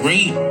the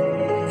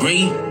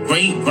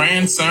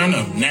great-great-great-grandson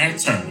of Nat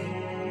Turner.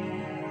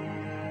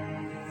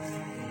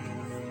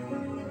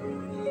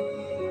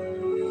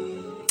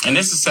 And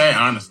this is sad,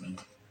 honestly.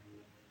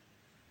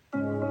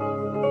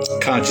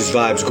 Conscious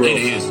vibes growth.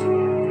 It is.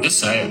 It's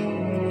sad.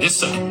 It's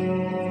sad.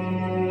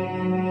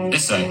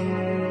 It's sad.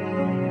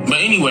 But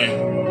anyway,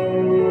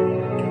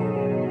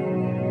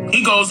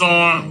 he goes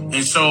on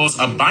and shows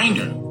a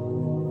binder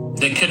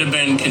that could have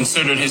been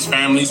considered his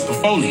family's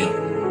portfolio.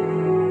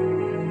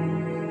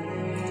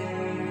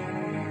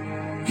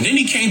 And then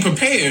he came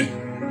prepared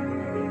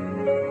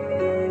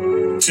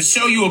to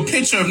show you a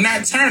picture of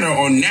Nat Turner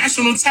on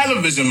national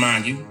television,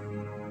 mind you.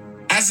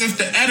 As if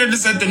the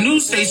editors at the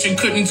news station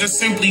couldn't just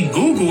simply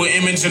Google an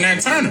image of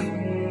Nat Turner.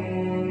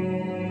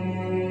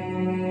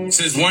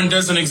 Since one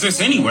doesn't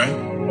exist anyway.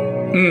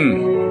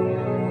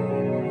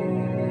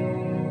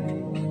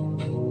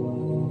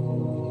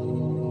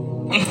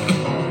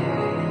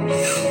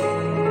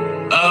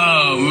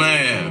 Oh,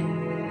 man.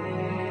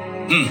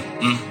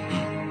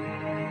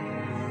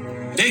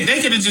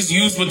 They could have just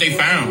used what they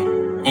found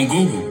on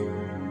Google.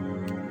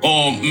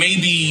 Or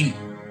maybe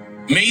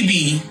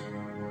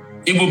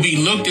it would be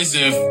looked as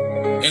if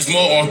it's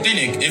more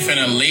authentic if an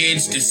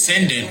alleged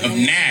descendant of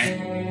Nat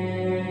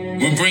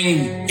would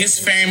bring his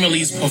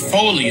family's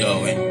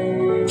portfolio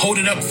and hold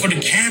it up for the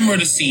camera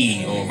to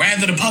see, or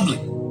rather the public.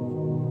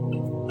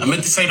 I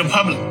meant to say the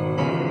public.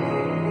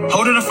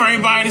 Hold it up for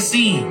everybody to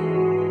see.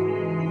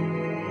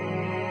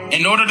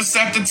 In order to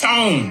set the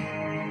tone.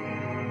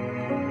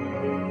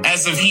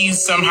 As if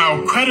he's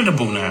somehow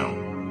creditable now.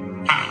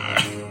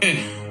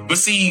 But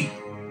see,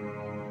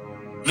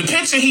 the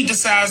picture he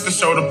decides to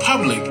show the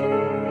public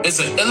is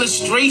an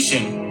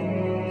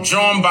illustration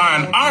drawn by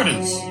an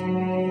artist,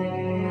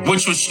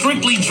 which was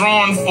strictly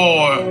drawn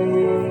for,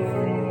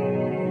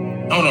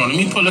 hold on, let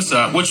me pull this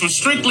up, which was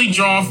strictly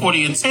drawn for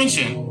the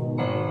attention,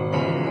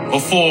 or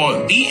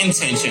for the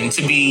intention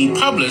to be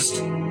published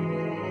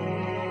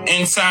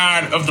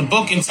inside of the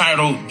book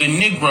entitled The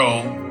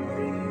Negro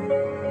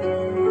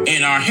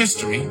in Our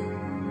History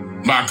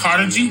by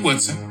Carter G.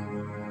 Woodson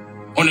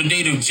on the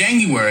date of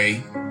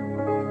January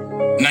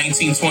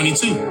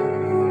 1922.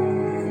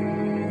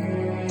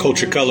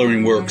 Culture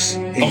coloring works.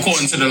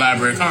 According to the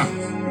Library of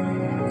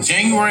Congress.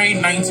 January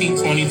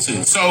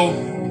 1922. So,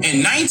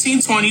 in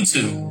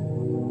 1922,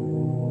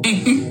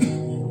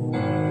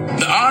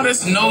 the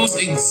artist knows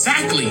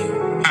exactly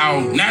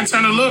how Nat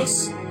Turner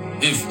looks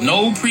if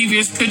no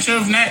previous picture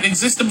of Nat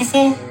existed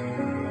before?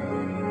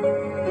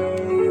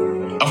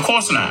 Of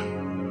course not.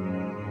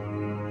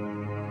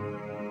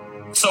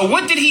 So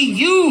what did he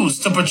use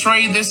to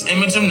portray this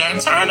image of Nat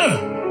Turner?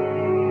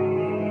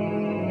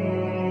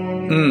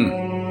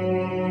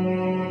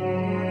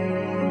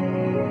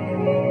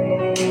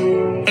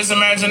 His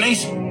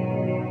imagination.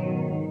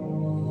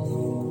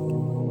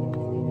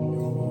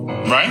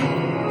 Right?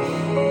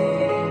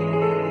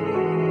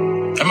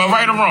 Am I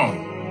right or wrong?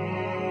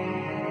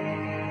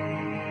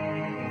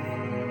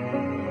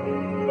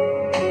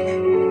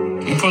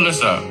 Let me pull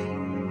this up.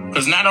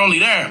 Because not only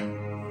that,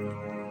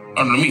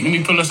 let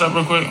me pull this up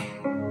real quick.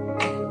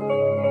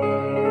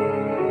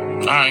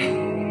 Alright.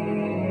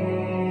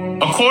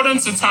 According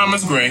to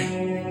Thomas Gray,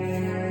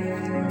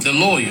 the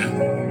lawyer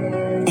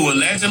who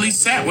allegedly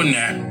sat with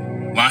Nat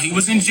while he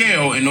was in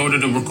jail in order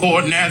to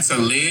record Nat's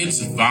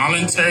alleged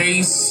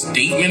voluntary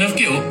statement of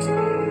guilt,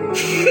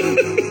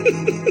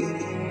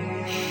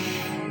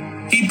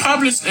 he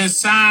published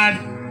inside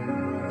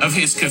of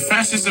his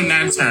Confessions of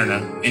Nat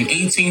Turner in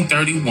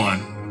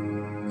 1831,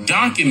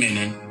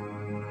 documenting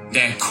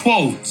that,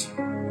 quote,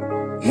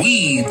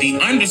 "We, the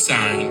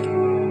undersigned,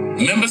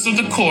 members of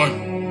the court,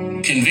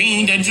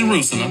 convened at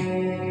Jerusalem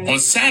on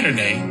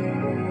Saturday,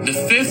 the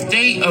 5th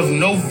day of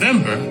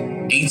November,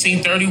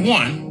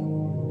 1831,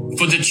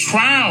 for the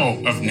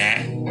trial of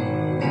Nat,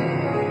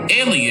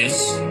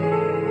 alias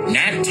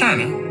Nat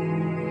Turner,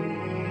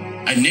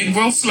 a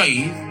Negro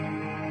slave,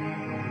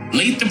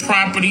 late the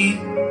property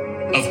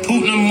of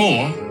Putnam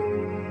Moore,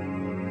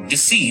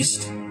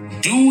 deceased,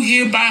 do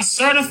hereby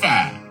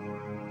certify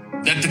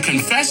that the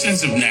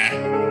Confessions of Nat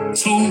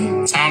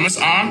to Thomas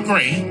R.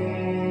 Gray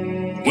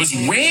was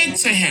read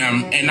to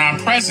him in our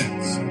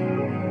presence."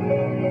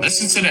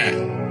 Listen to that.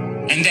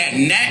 And that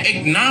Nat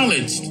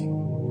acknowledged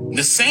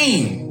the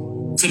same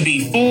to be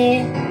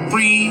full,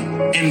 free,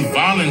 and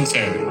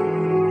voluntary.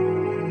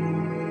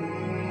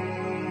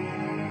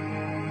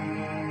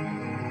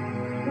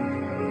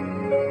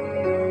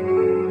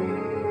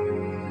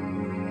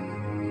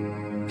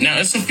 Now,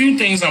 it's a few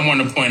things I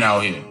want to point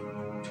out here.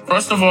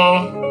 First of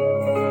all,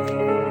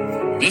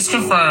 this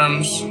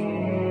confirms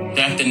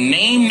that the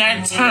name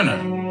Nat Turner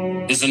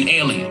is an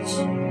alias.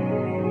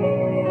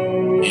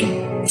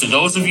 And to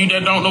those of you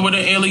that don't know what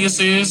an alias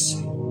is,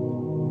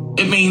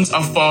 it means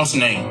a false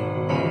name.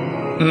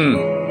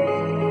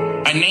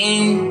 A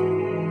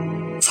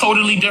name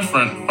totally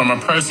different from a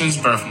person's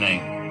birth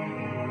name.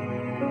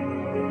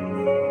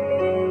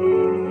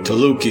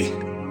 Taluki.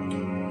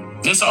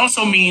 This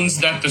also means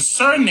that the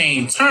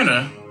surname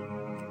Turner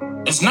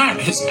is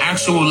not his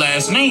actual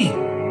last name.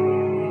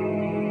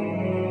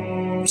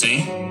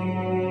 See?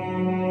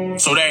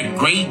 So that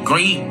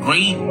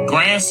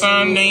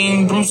great-great-great-grandson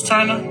named Bruce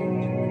Turner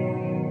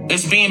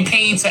is being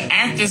paid to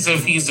act as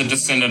if he's a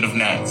descendant of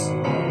Nats,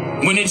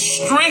 when it's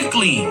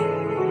strictly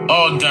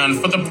all done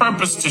for the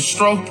purpose to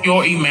stroke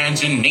your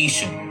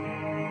imagination.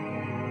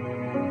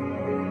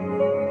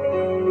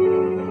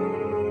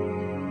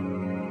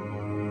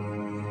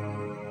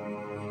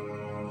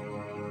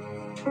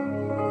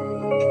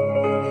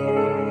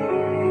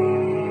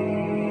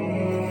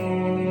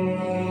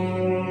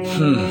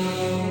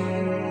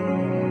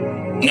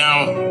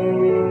 Now,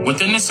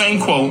 within the same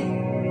quote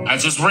I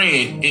just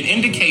read, it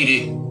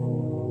indicated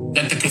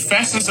that the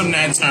Confessions of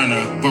Nat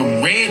Turner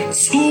were read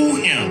to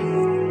him,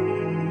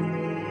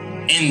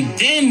 and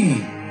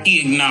then he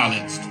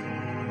acknowledged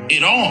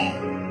it all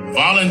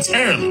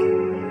voluntarily.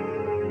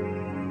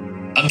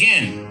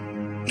 Again,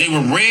 they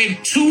were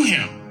read to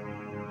him,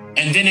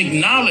 and then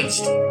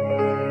acknowledged,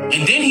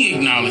 and then he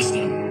acknowledged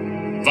them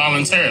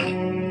voluntarily.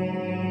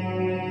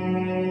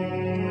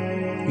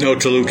 No,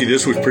 Taluki,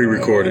 this was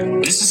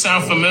pre-recorded. This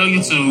sounds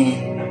familiar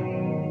to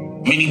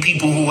many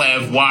people who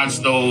have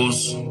watched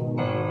those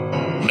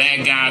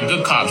bad guy,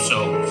 good cop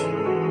shows,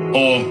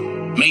 or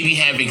maybe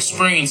have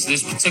experienced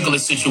this particular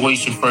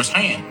situation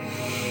firsthand.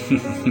 I'm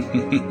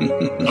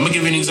gonna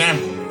give you an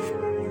example.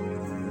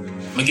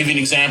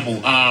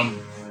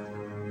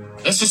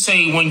 Let's just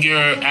say when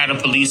you're at a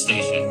police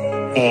station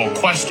for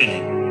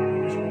questioning,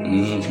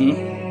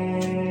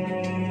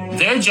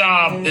 their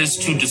job is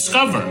to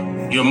discover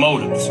your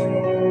motives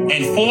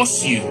and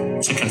force you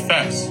to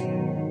confess.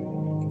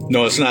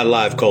 No, it's not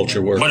live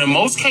culture work. But in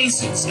most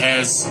cases,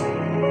 as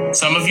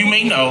some of you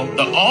may know,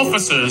 the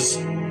officers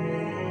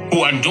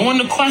who are doing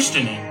the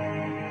questioning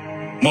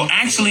will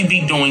actually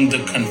be doing the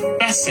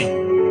confessing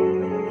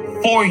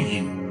for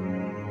you.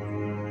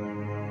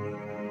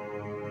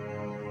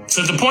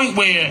 To the point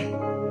where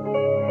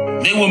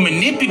they will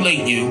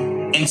manipulate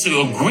you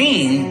into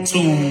agreeing to,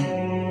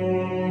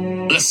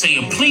 let's say,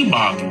 a plea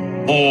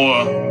bargain,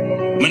 or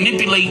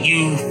manipulate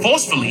you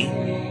forcefully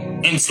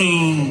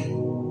into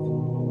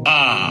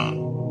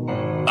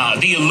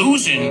the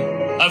illusion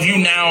of you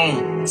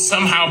now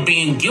somehow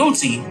being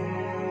guilty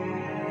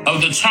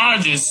of the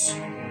charges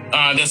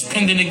that's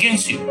pending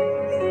against you.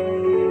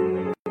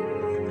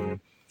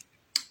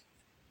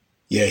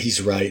 Yeah,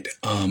 he's right.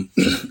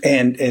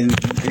 And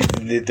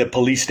the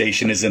police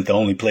station isn't the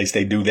only place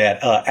they do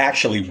that.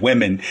 Actually,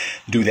 women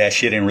do that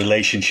shit in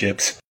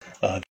relationships.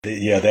 They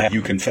have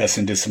you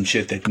confessing to some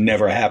shit that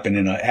never happened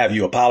and have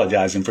you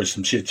apologizing for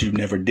some shit you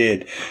never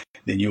did.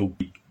 Then you'll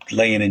be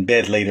laying in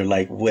bed later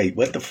like, wait,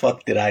 what the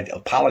fuck did I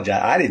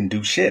apologize? I didn't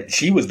do shit.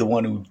 She was the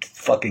one who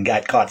fucking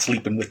got caught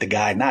sleeping with the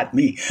guy, not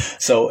me.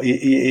 So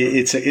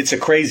it's a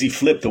crazy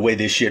flip the way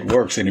this shit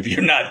works. And if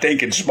you're not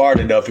thinking smart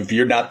enough, if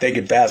you're not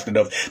thinking fast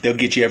enough, they'll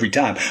get you every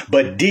time.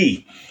 But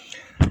D,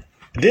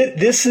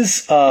 this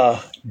is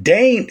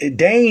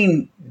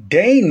Dane,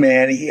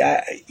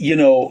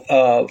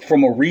 man,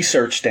 from a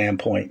research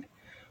standpoint,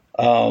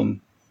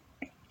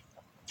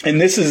 and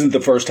this isn't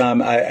the first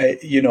time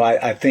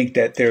I think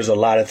that there's a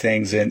lot of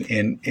things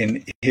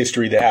in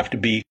history that have to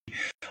be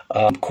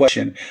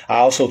questioned. I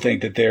also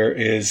think that there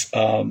is,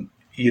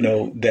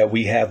 that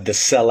we have the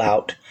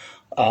sellout.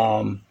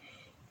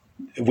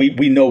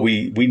 We know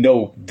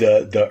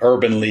the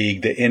Urban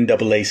League, the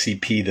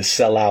NAACP, the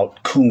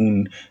sellout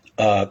coon,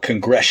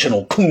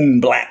 congressional coon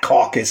black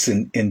caucus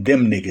and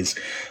them niggas.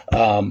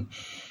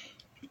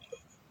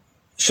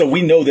 So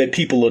we know that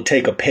people will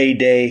take a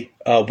payday.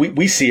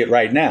 We see it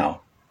right now.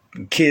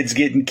 Kids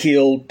getting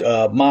killed,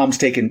 moms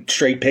taking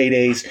straight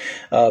paydays,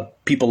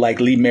 people like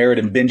Lee Merritt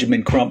and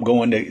Benjamin Crump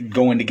going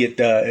to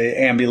get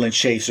ambulance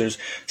chasers,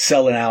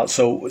 selling out.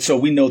 So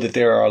we know that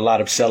there are a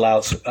lot of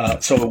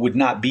sellouts. So it would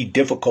not be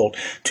difficult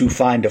to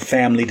find a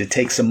family to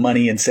take some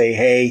money and say,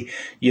 hey,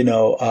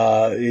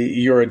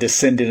 you're a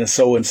descendant of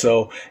so and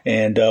so,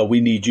 and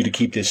we need you to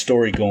keep this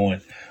story going.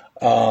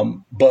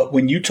 But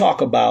when we're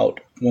talking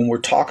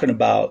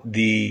about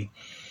the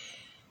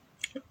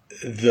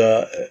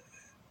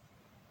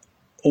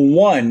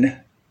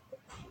one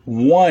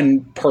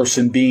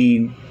person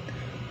being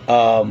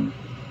the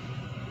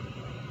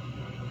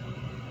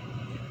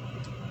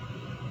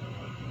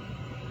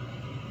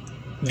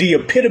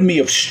epitome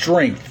of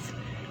strength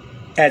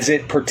as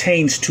it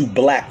pertains to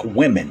black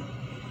women,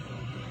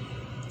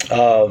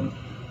 and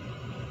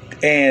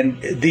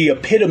the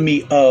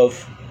epitome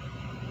of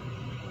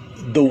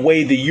the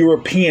way the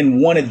European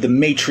wanted the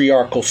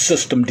matriarchal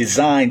system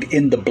designed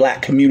in the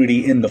black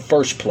community in the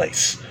first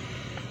place.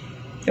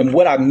 And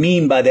what I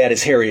mean by that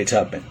is Harriet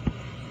Tubman.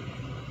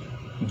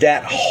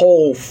 That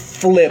whole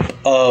flip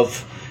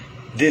of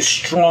this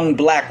strong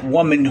black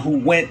woman who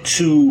went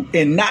to,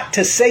 and not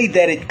to say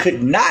that it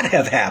could not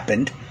have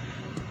happened,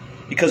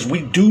 because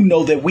we do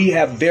know that we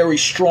have very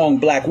strong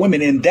black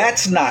women, and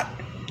that's not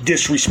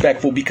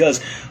disrespectful,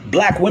 because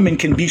black women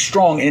can be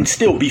strong and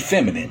still be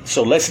feminine.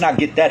 So let's not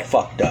get that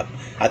fucked up.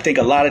 I think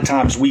a lot of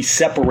times we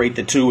separate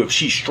the two. If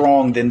she's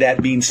strong, then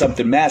that means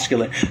something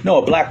masculine. No,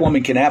 a black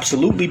woman can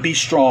absolutely be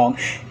strong,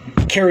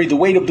 carry the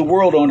weight of the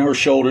world on her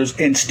shoulders,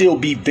 and still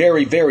be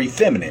very, very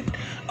feminine.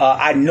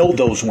 I know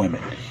those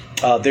women.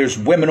 There's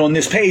women on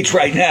this page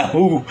right now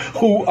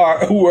who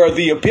are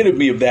the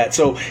epitome of that.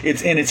 So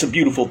it's a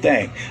beautiful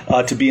thing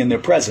to be in their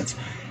presence.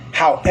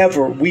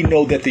 However, we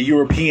know that the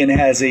European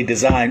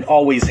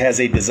always has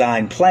a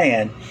design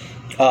plan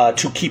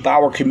to keep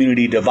our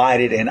community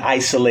divided and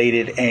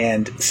isolated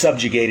and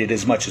subjugated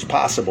as much as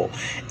possible.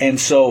 And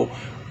so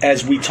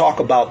as we talk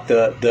about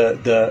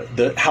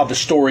the how the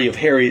story of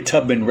Harriet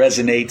Tubman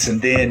resonates,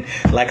 and then,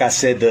 like I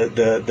said, the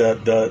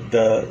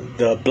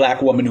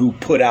black woman who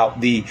put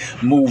out the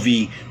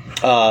movie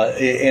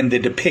and the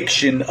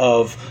depiction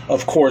of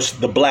course,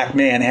 the black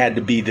man had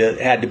to be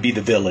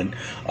the villain,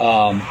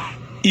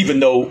 even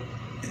though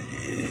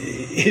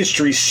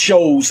history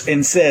shows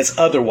and says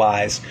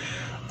otherwise.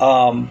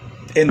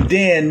 And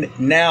then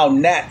now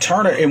Nat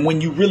Turner, and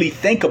when you really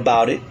think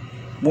about it,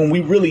 when we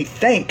really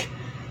think,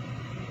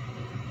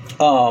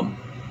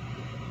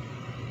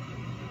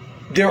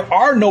 there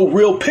are no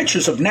real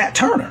pictures of Nat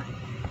Turner.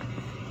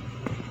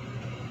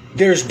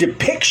 There's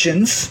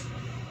depictions.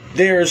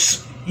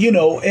 There's,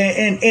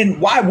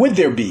 and why would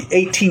there be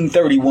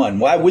 1831?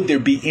 Why would there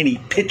be any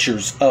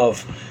pictures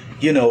of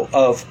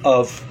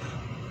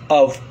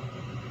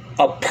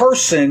a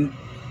person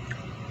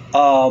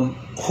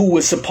who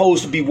was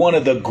supposed to be one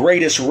of the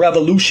greatest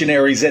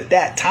revolutionaries at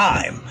that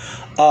time,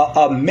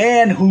 a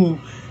man who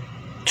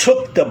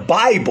took the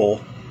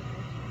Bible,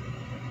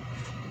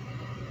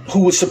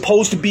 who was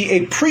supposed to be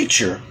a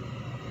preacher,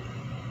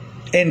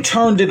 and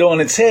turned it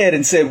on its head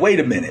and said, wait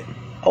a minute,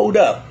 hold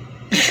up.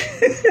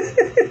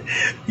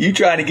 You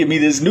trying to give me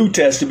this New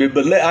Testament,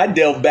 but I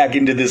delved back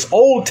into this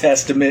Old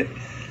Testament.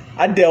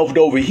 I delved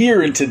over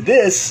here into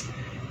this,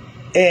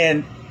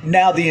 and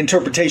now the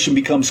interpretation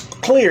becomes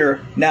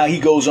clear. Now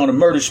he goes on a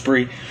murder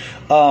spree.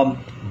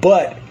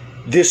 But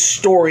this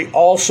story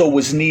also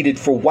was needed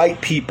for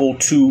white people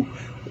to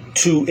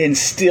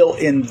instill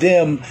in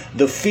them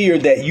the fear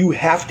that you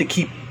have to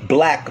keep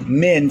black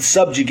men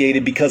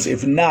subjugated, because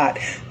if not,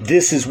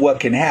 this is what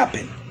can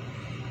happen.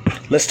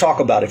 Let's talk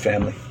about it,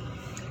 family.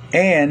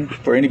 And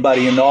for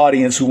anybody in the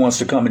audience who wants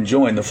to come and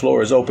join, the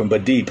floor is open.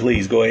 But D,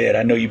 please go ahead.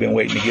 I know you've been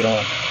waiting to get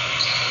on.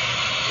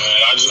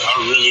 I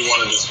really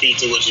wanted to speak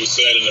to what you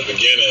said in the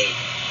beginning,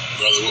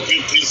 brother. Well,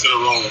 peace to the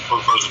room,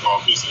 first of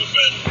all, peace to the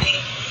family,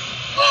 man.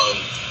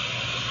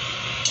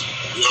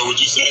 What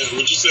you said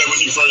when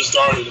you first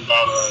started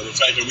about the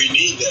fact that we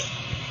need that.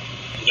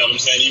 You know what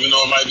I'm saying? Even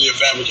though it might be a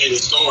fabricated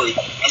story.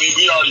 I mean,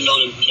 we already know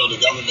that the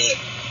government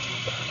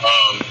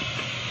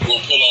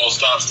will pull all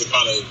stops to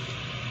kind of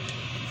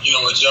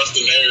adjust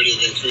the narrative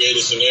and create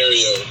a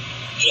scenario.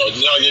 Like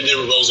they did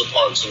with Rosa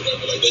Parks or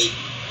whatever. Like they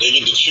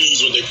get to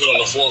choose what they put on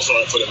the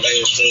forefront for the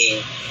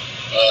mainstream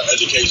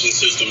education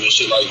system and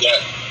shit like that,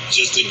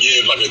 just to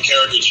give like a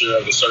caricature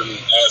of a certain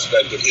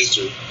aspect of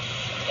history.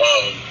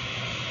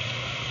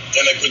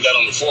 And they put that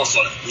on the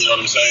forefront. You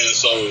know what I'm saying? And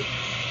so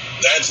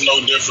that's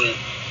no different.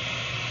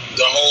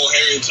 The whole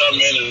Harriet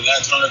Tubman and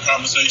Nat Turner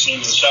conversation,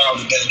 and shout out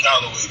to Dan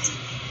Calloway, because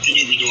he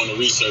knew be doing the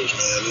research,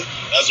 man.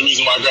 That's the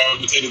reason why I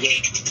gravitated to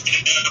him.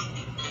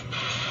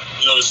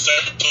 The same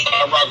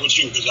I rock with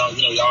you, because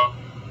y'all.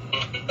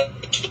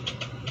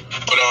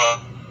 But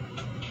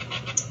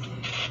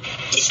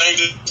the same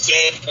thing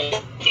said for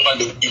like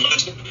the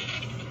mentioned.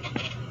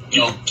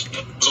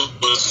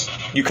 Was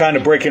you kind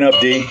of breaking up,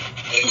 D.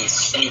 In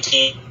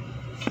 17.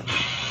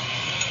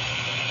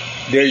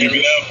 There you go.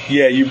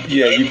 Yeah,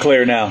 you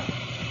clear now.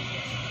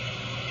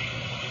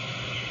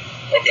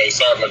 Okay,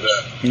 sorry about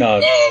that. No.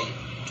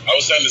 I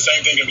was saying the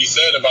same thing can be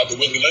said about the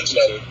Willie Lynch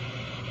letter.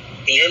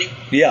 Can you hear me?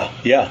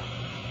 Yeah.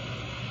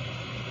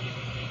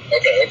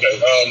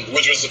 Okay.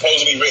 Which was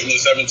supposedly written in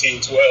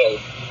 1712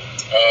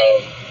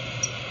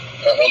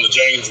 on the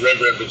James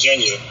River in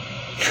Virginia.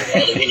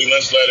 The Willie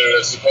Lynch letter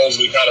that's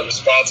supposedly kind of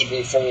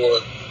responsible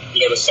for,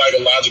 the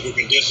psychological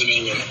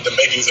conditioning and the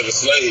makings of a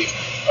slave,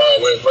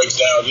 where it breaks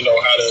down,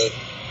 how to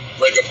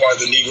break apart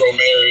the Negro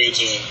marriage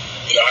and,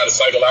 how to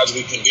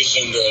psychologically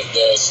condition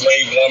the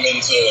slave woman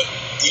to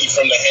eat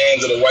from the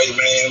hands of the white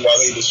man while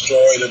they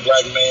destroy the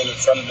black man in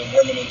front of the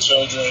women and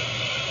children,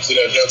 so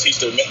that they'll teach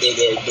their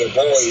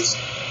boys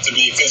to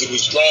be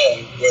physically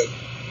strong, but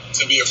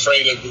to be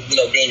afraid of,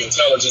 being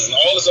intelligent and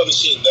all this other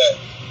shit that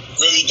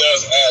really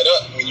does add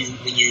up when you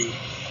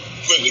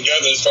put it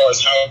together as far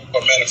as how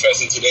it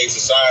manifests in today's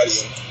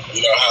society and,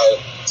 how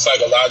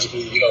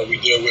psychologically, we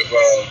deal with,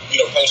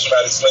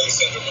 post-traumatic slave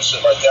syndrome and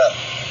shit like that.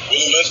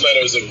 Willie Lynch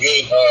letter is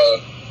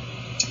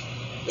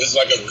it's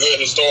like a good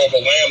historical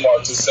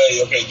landmark to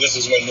say, okay, this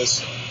is when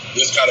this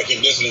kind of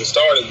conditioning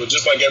started. But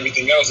just like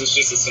everything else, it's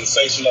just a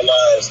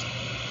sensationalized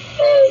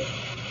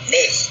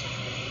myth,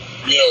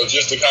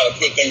 just to kind of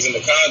put things into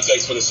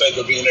context for the sake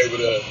of being able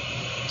to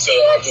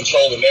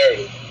control the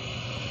narrative.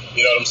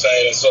 You know what I'm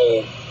saying? And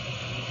so,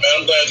 man,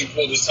 I'm glad you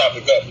pulled this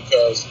topic up,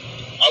 because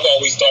I've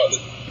always thought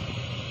that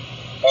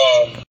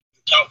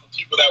count the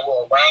people that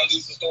were around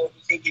these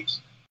historical figures.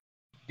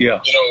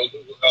 Yeah.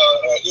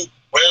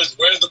 Where's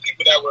the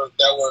people that were on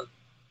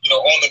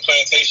the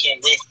plantation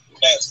with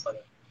Nat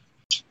Turner?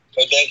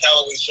 And Dan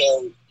Calloway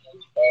showed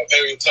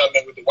Harriet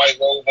Tubman with the white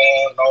robe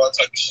on and all that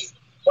type of shit.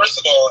 First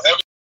of all,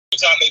 every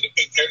time they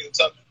depict Harriet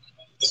Tubman,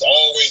 it's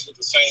always with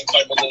the same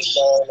type of little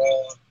shawl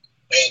on,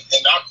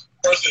 and I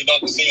personally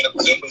don't be seeing a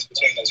resemblance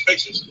between those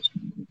pictures.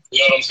 You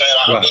know what I'm saying?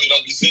 I really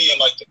don't be seeing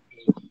like the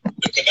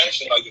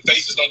connection. Like the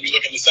faces don't be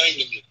looking the same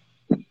to me.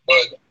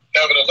 But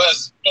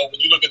nevertheless, when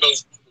you look at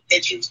those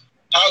pictures,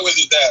 how is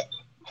it that,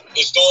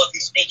 historically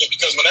speaking,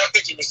 because when that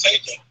picture was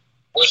taken,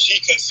 was she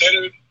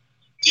considered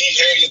the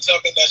Harriet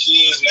Tubman that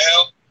she is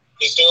now,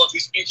 historically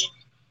speaking?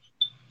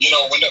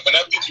 When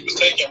that picture was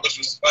taken, which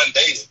was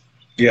undated,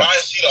 why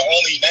is she the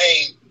only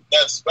name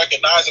that's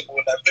recognizable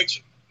in that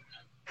picture?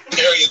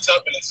 Harriet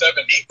Tubman and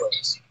 7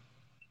 Negroes.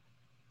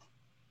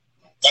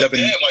 So the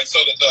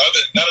other,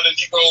 none of the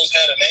Negroes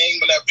had a name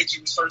when that picture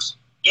was first.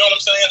 You know what I'm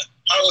saying?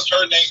 How was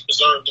her name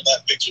preserved in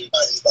that picture,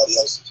 not anybody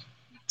else's?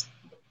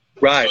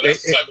 Right. So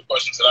that's the type of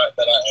questions that I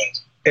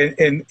asked.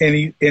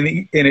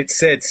 And it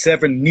said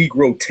 7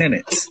 Negro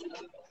tenants,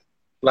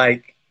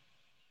 like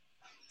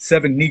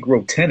 7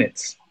 Negro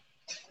tenants.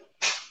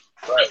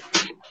 Right.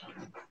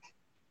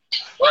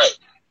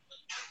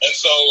 And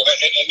so,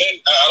 and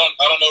then I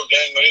don't know if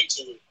Gang went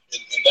into it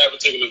in that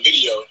particular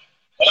video,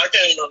 and I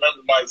can't even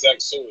remember my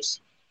exact source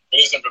for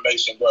this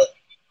information, but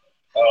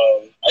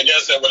I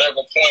guess at whatever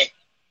point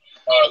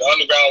the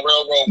Underground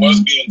Railroad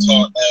was being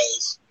taught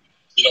as,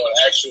 an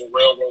actual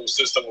railroad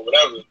system or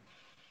whatever,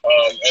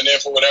 and then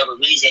for whatever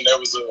reason there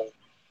was a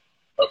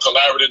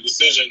collaborative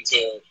decision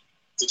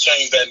to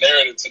change that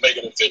narrative to make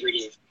it a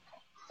figurative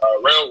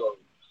railroad.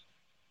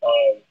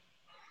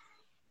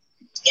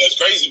 And it's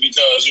crazy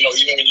because,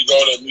 even when you go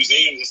to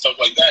museums and stuff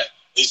like that,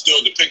 they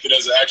still depict it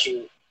as an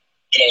actual,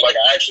 like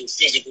an actual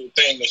physical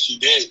thing that she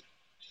did,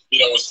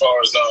 as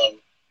far as,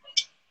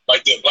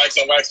 like the Blacks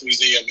and Wax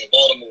Museum in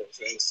Baltimore,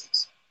 for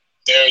instance.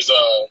 There's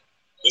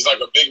like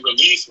a big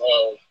relief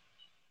of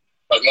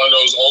like one of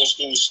those old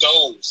school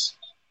stoves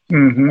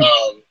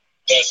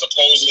that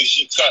supposedly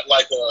she cut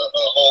like a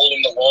hole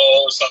in the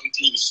wall or something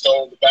to the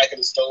stove, the back of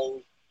the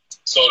stove.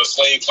 So the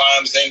slave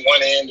climbs in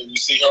one end and you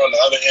see her on the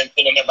other end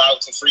pulling him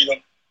out to freedom.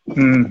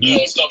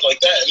 Stuff like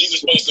that. And these are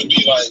supposed to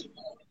be like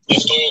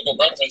historical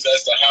reference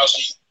as to how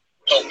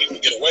help people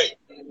get away.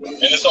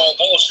 And it's all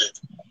bullshit.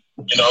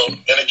 You know, and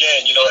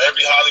again, you know,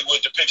 every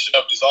Hollywood depiction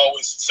of it is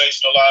always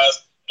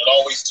sensationalized and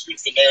always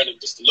tweaks the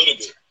narrative just a little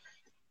bit.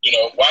 You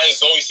know, why is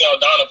Zoe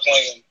Saldana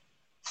playing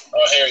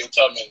Harriet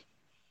Tubman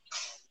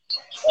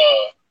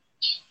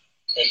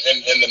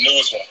in the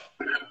newest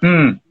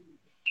one?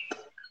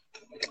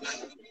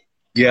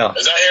 Yeah.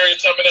 Is that Harriet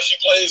Tubman that she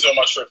plays, or am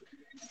I tripping?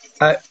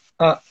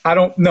 I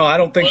don't know. I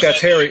don't think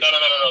that's Harriet. No.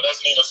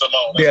 That's Nina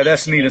Simone.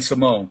 That's Nina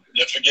Simone.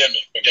 Yeah, forgive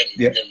me.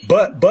 Yeah,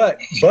 but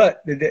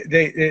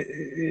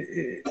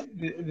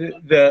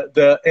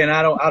and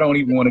I don't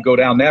even want to go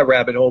down that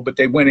rabbit hole. But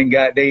they went and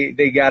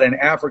they got an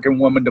African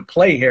woman to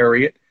play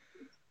Harriet,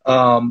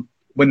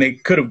 when they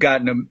could have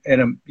gotten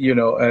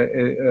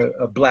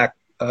a black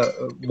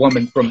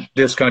woman from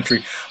this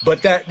country.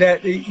 But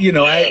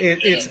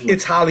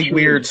it's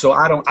Hollywood, so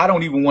I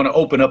don't even want to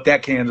open up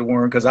that can of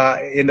worms, because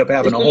I end up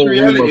having a whole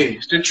reality.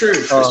 It's the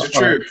truth. It's the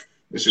truth.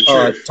 It's the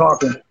truth.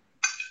 Talking.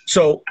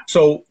 So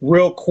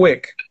real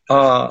quick,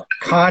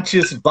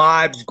 Conscious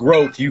Vibes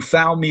Growth. You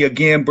found me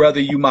again, brother.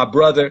 You my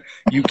brother.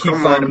 You keep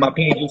finding my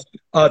pages.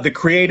 The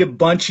Creative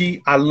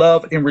Bunchy. I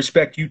love and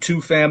respect you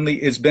too, family.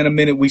 It's been a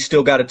minute. We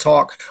still got to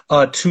talk.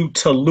 To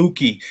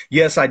Taluki.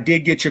 Yes, I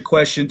did get your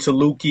question,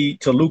 Taluki.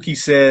 Taluki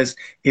says,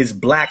 is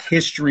Black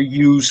history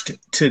used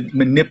to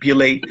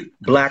manipulate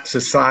Black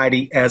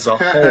society as a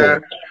whole?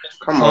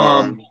 Come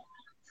on.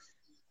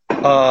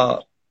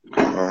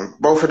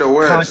 Both of the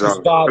words.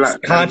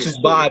 Conscious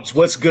Vibes.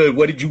 What's good?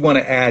 What did you want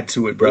to add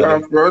to it,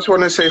 brother? Well, I just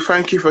want to say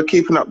thank you for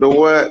keeping up the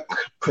work.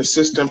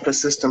 Persistent. I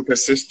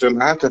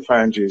had to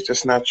find you. It's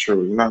just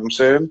natural. You know what I'm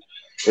saying?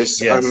 It's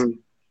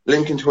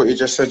linking to what you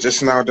just said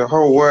just now. The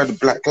whole word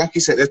Black, like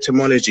you said,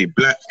 etymology,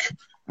 Black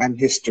and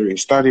history.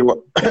 Study what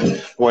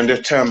when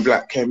the term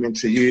Black came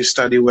into use.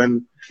 Study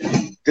when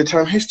the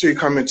term history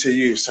come into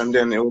use, and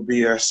then it will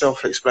be a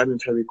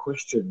self-explanatory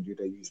question: do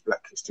they use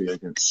Black history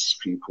against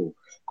people?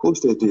 Of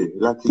course they do.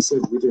 Like you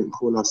said, we didn't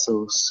call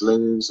ourselves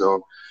slaves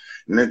or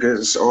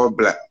niggers or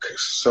black.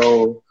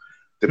 So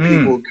the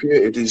people who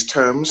created these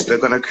terms, they're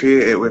going to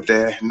create it with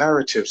their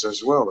narratives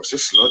as well. It's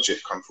just logic,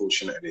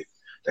 unfortunately.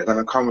 They're going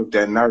to come with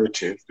their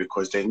narrative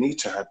because they need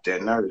to have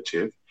their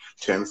narrative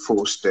to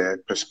enforce their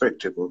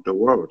perspective of the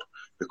world,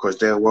 because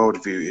their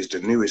worldview is the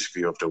newest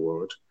view of the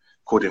world.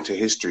 According to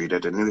history,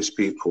 they're the newest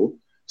people,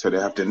 so they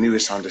have the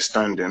newest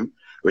understanding,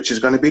 which is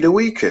going to be the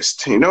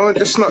weakest. You know,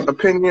 it's not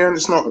opinion,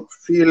 it's not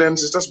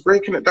feelings, it's just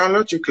breaking it down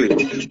logically.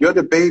 You're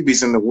the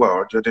babies in the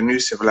world, you're the new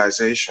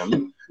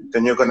civilization,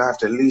 then you're going to have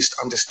the least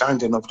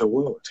understanding of the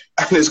world.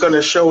 And it's going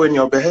to show in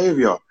your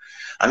behavior.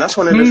 And that's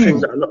one of the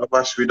things that a lot of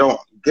us, we don't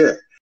get.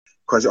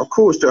 Because, of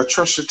course, the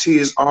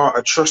atrocities are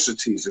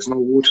atrocities. There's no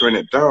watering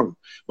it down.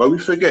 But we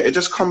forget, it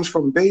just comes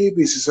from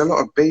babies. It's a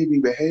lot of baby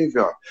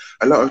behavior.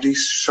 A lot of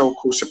these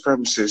so-called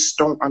supremacists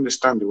don't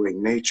understand the way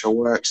nature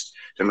works.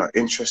 They're not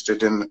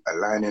interested in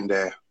aligning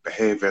their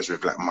behaviors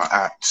with, like, my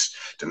acts,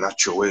 the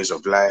natural ways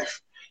of life.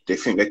 They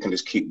think they can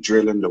just keep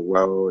drilling the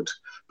world,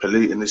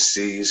 polluting the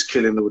seas,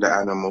 killing all the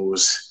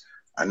animals,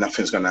 and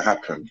nothing's going to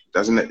happen.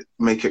 Doesn't it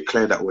make it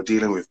clear that we're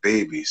dealing with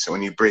babies? So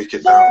when you break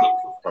it down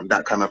from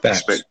that kind of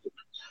perspective,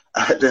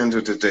 at the end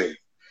of the day.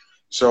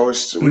 So we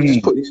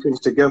just put these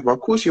things together. Of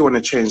course you want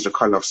to change the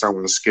colour of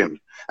someone's skin,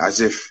 as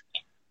if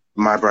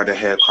my brother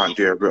here can't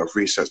do a bit of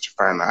research to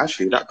find out,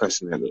 actually, that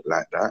person didn't look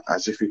like that.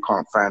 As if we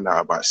can't find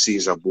out about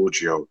Caesar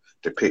Borgia,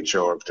 the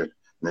picture of the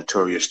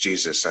notorious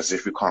Jesus, as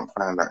if we can't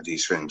find out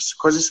these things.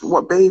 Because it's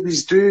what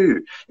babies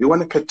do. You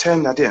want to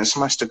pretend I didn't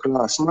smash the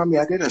glass. Mommy,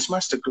 I didn't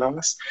smash the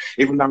glass.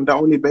 Even though I'm the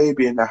only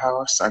baby in the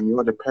house and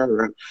you're the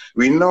parent.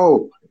 We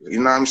know. You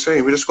know what I'm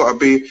saying? We just got to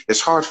be, it's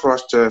hard for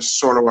us to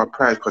swallow our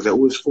pride because they're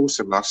always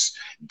forcing us.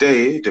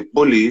 They, the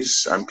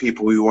bullies and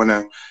people who want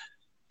to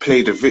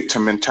play the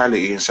victim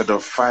mentality instead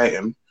of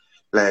fighting,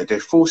 like they're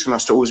forcing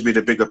us to always be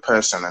the bigger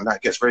person, and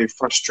that gets very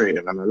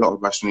frustrating, and a lot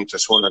of us need to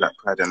swallow that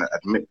pride and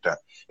admit that.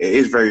 It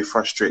is very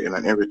frustrating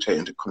and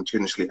irritating to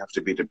continuously have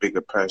to be the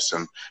bigger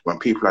person when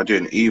people are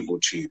doing evil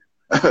to you,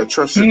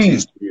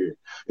 atrocities to you.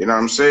 You know what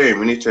I'm saying?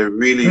 We need to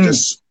really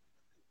just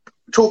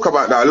talk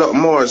about that a lot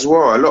more as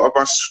well. A lot of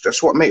us,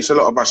 that's what makes a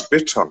lot of us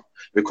bitter,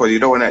 because you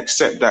don't want to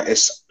accept that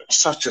it's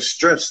such a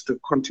stress to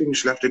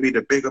continuously have to be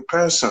the bigger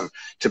person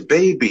to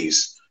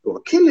babies who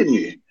are killing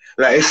you.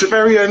 Like, it's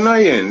very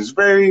annoying. It's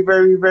very,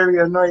 very, very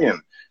annoying.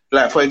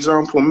 Like, for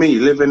example, me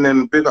living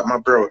in, big up my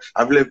bro,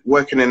 I've lived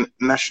working in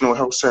National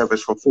Health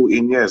Service for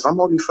 14 years. I'm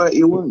only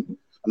 31,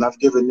 and I've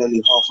given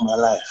nearly half my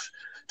life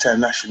to a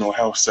National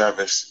Health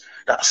Service.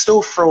 That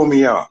still throw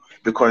me out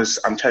because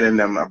I'm telling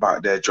them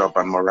about their job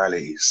and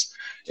moralities.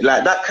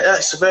 Like,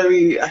 that's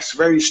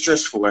very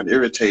stressful and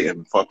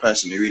irritating for a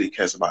person who really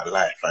cares about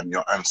life and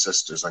your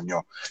ancestors and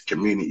your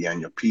community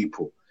and your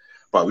people.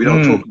 But we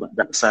don't talk about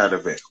that side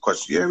of it,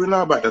 because, yeah, we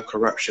know about the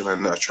corruption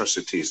and the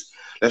atrocities.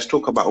 Let's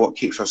talk about what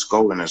keeps us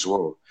going as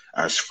well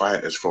as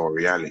fighters for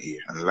reality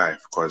and life.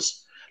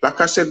 Because,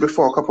 like I said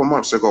before, a couple of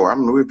months ago,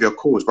 I'm with your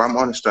cause, but I'm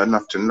honest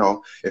enough to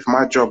know if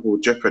my job will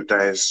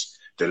jeopardize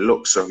the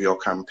looks of your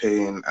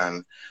campaign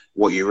and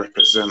what you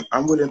represent,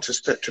 I'm willing to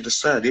step to the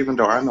side, even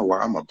though I know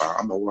what I'm about.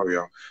 I'm a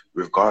warrior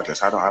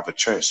regardless. I don't have a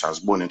choice. I was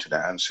born into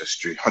that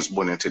ancestry. I was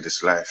born into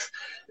this life.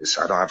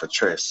 I don't have a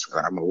choice.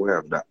 I'm aware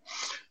of that.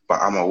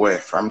 But I'm aware,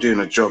 if I'm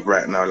doing a job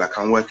right now, like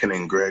I'm working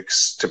in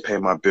Greg's to pay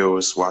my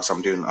bills whilst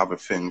I'm doing other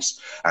things,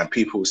 and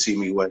people see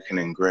me working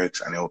in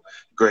Greg's, and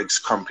Greg's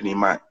company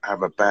might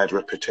have a bad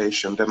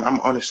reputation, then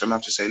I'm honest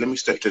enough to say, let me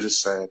step to the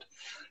side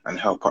and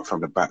help up from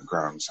the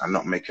backgrounds and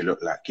not make it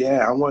look like,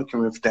 yeah, I'm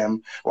working with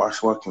them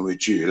whilst working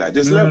with you. Like,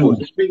 there's levels.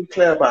 Just being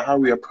clear about how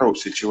we approach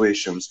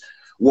situations,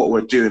 what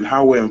we're doing,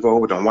 how we're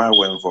involved, and why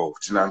we're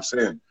involved. You know what I'm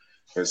saying?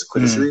 Because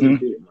it's really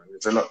deep, man.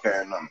 There's a lot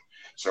going on.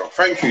 So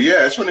thank you. Yeah,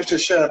 I just wanted to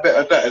share a bit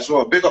of that as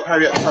well. Big up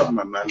Harriet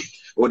Tubman, man.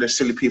 All the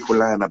silly people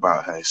lying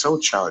about her. It's so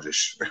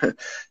childish.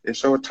 It's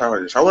so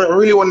childish. I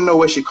really want to know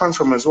where she comes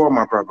from as well,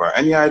 my brother.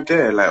 Any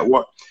idea, like,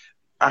 what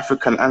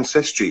African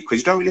ancestry? Because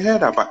you don't really hear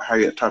that about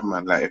Harriet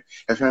Tubman. Like,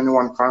 if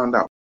anyone found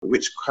out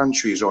which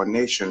countries or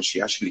nations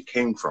she actually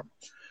came from.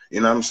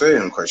 You know what I'm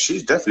saying? Because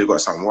she's definitely got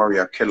some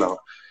warrior, killer,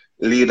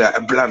 leader,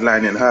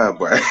 bloodline in her.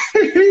 But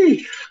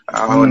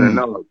I want to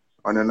know.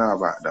 I want to know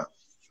about that.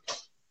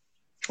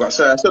 But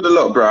so I said a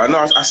lot, bro. I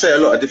know I say a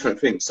lot of different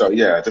things. So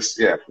yeah,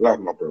 love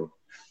my bro.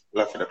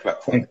 Love for the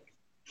platform.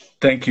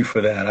 Thank you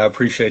for that. I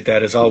appreciate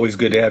that. It's always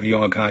good to have you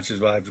on Conscious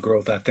Vibes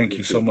Growth. I thank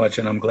you so much,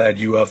 and I'm glad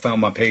you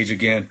found my page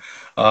again.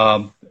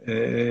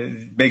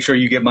 Make sure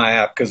you get my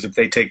app, because if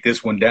they take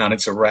this one down,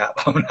 it's a wrap.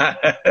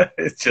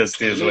 It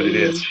just is what it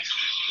is.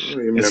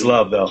 It's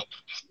love, though.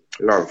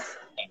 Love.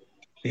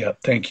 Yeah,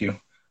 thank you.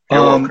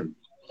 You're welcome.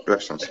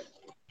 Blessings.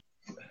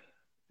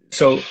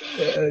 So,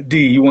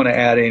 D, you want to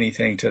add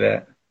anything to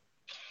that?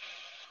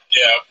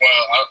 Yeah,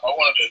 well, I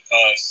wanted to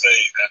say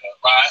that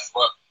I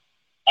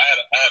had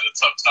a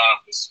tough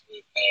time with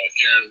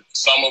hearing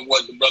some of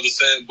what the brother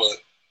said,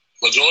 but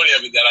majority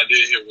of it that I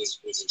did hear was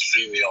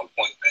extremely on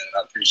point, man.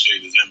 And I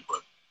appreciate his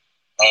input.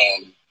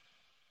 I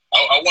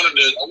wanted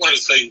to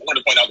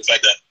point out the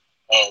fact that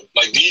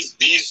like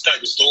these type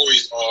of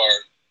stories are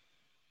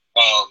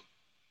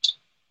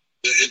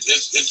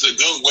it's a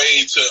good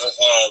way to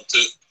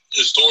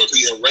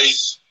historically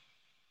erase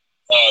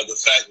the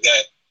fact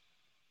that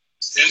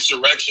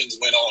insurrections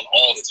went on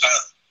all the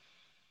time.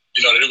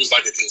 You know, that it was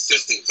like a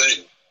consistent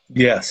thing.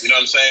 Yes. You know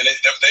what I'm saying?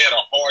 They had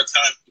a hard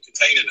time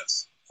containing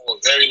us for a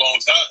very long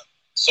time.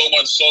 So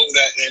much so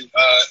that in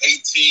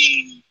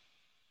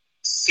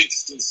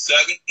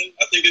 1867,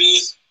 I think it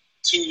is,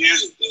 2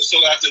 years or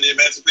so after the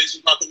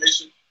Emancipation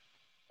Proclamation.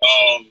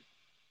 No,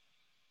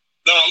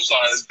 I'm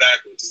sorry, it's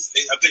backwards.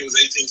 I think it was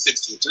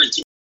 1863,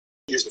 2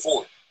 years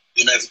before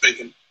the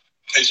Emancipation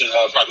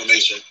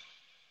Proclamation.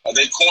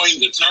 They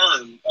coined the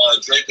term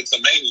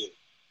Drapetomania.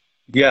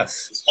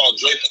 Yes. It's called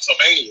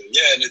Drapetomania.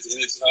 Yeah, and it's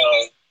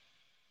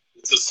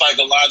a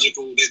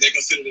psychological, they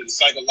considered it a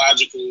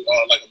psychological,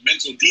 like a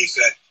mental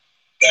defect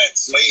that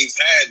slaves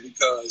had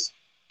because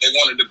they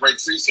wanted to break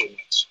free so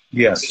much.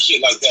 Yes. And shit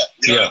like that.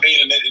 You know what I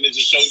mean? And it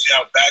just shows you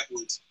how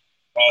backwards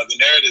the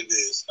narrative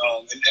is.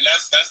 And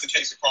that's the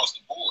case across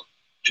the board.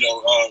 You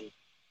know,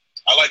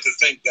 I like to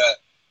think that,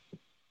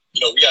 you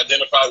know, we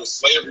identify with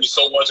slavery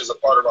so much as a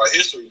part of our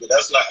history, but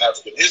that's not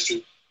African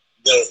history.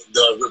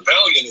 The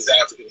rebellion is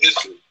African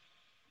history.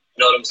 You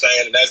know what I'm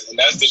saying? And that's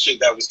the shit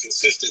that was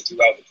consistent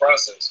throughout the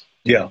process.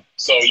 Yeah.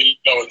 So, you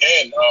know,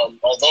 again,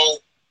 although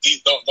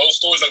those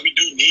stories, like, we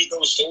do need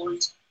those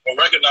stories, but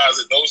recognize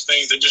that those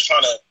things, they're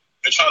trying to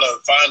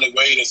find a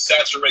way to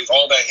saturate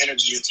all that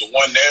energy into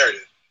one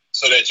narrative,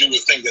 so that you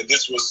would think that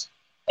this was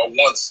a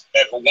once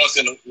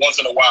in a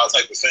while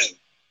type of thing.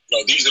 You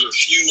know, these are the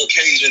few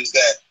occasions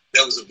that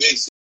there was a big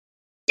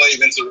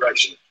slave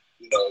insurrection.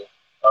 You know,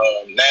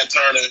 Nat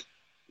Turner,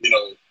 you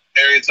know,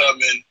 Harriet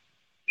Tubman.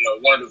 You know,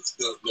 one of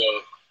the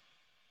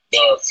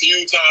few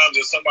times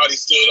that somebody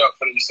stood up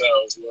for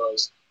themselves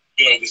was,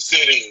 you know, the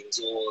sit-ins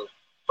or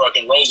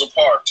fucking Rosa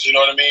Parks. You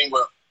know what I mean?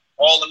 But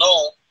all in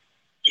all,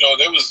 you know,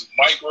 there was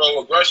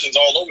microaggressions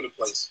all over the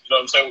place. You know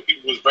what I'm saying? When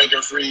people was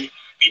breaking free,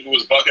 people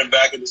was bucking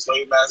back into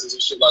slave masters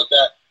and shit like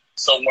that.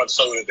 So much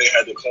so that they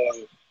had to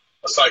coin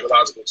a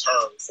psychological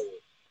term for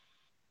it.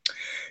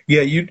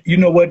 Yeah, you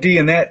know what, D,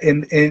 and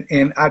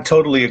I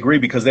totally agree,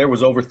 because there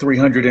was over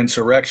 300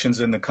 insurrections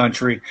in the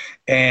country,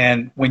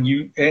 and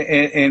when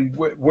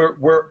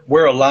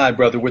we're alive,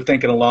 brother. We're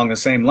thinking along the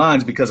same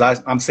lines, because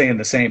I'm saying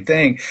the same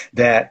thing,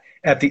 that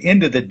at the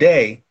end of the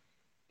day,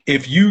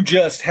 if you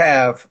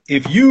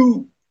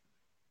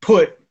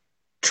put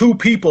two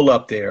people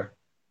up there,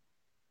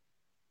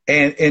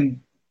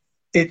 and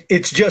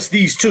it's just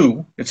these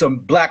two, it's a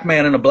black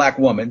man and a black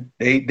woman,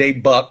 they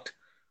bucked,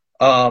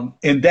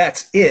 and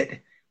that's it.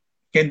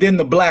 And then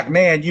the black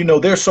man, you know,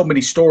 there's so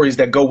many stories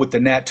that go with the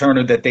Nat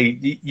Turner that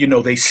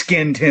they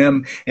skinned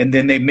him, and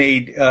then they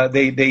made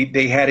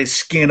they had his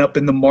skin up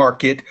in the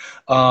market,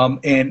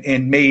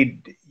 and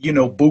made,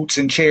 boots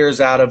and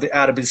chairs out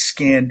of his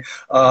skin,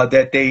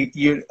 that they,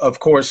 of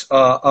course,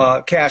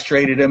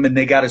 castrated him, and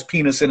they got his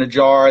penis in a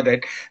jar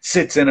that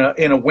sits in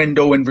a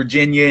window in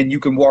Virginia, and you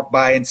can walk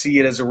by and see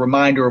it as a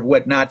reminder of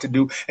what not to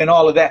do and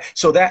all of that.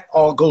 So that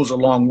all goes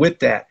along with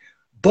that.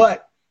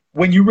 But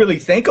when you really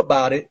think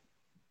about it,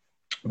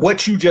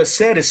 what you just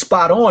said is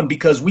spot on,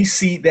 because we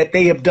see that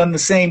they have done the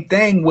same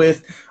thing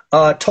with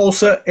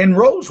Tulsa and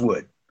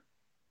Rosewood.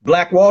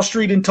 Black Wall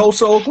Street in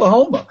Tulsa,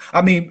 Oklahoma.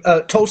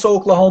 Tulsa,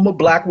 Oklahoma,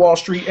 Black Wall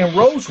Street, and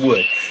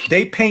Rosewood.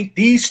 They paint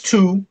these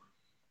two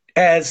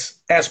as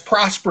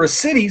prosperous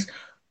cities,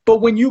 but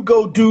when you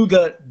go do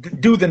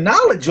the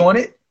knowledge on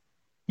it,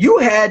 you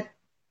had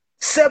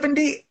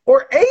 70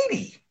 or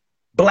 80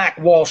 Black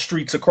Wall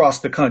Streets across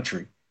the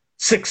country.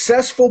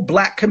 Successful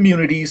Black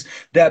communities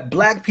that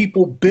Black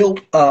people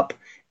built up,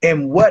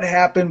 and what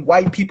happened?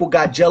 White people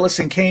got jealous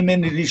and came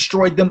in and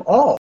destroyed them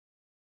all.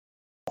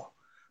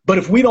 But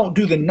if we don't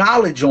do the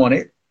knowledge on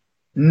it,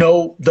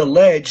 know the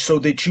ledge so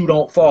that you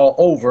don't fall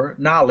over,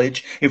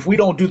 knowledge. If we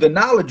don't do the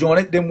knowledge on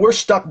it, then we're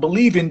stuck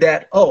believing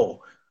that,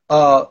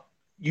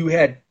 you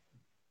had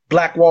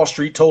Black Wall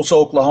Street, Tulsa,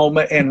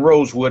 Oklahoma, and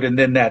Rosewood, and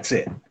then that's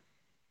it.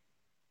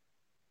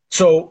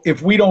 So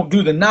if we don't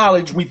do the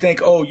knowledge, we think,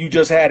 you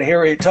just had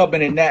Harriet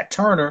Tubman and Nat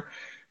Turner,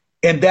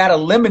 and that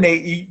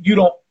you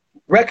don't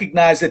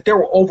recognize that there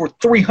were over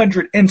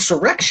 300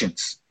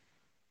 insurrections.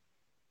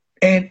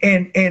 And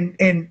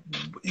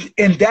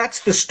that's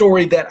the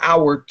story that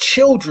our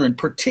children,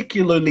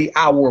 particularly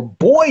our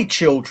boy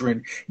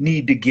children,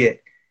 need to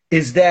get,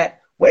 is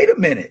that, wait a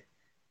minute,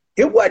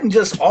 it wasn't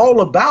just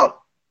all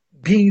about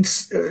being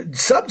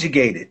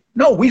subjugated.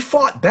 No, we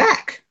fought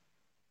back.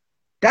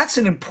 That's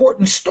an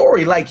important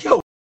story. Like,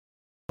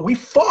 we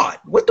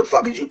fought. What the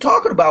fuck is you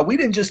talking about? We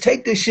didn't just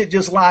take this shit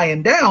just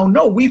lying down.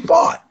 No, we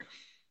fought.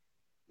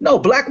 No,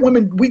 Black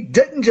women, we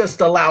didn't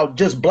just allow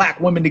just Black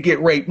women to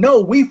get raped.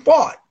 No, we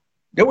fought.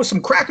 There were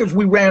some crackers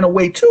we ran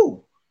away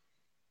to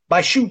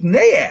by shooting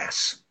their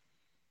ass.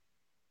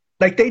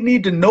 Like, they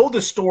need to know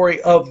the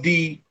story of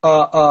the,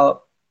 who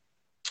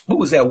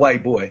was that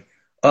white boy?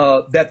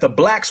 That the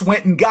Blacks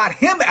went and got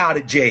him out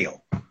of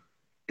jail.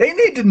 They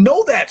need to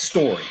know that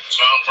story.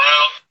 John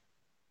Brown?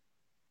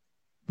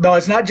 No,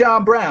 it's not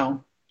John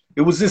Brown.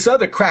 It was this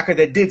other cracker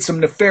that did some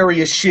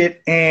nefarious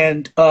shit,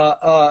 and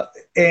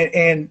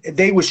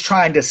they was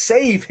trying to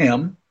save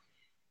him.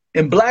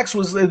 And brothers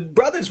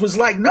was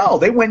like, no,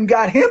 they went and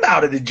got him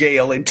out of the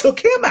jail and took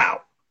him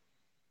out.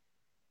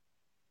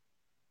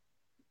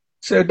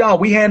 Said, no,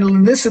 we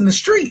handling this in the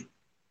street.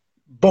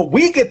 But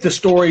we get the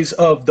stories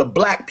of the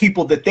Black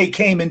people that they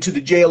came into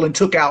the jail and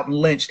took out and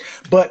lynched,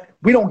 but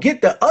we don't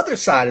get the other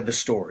side of the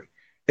story.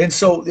 And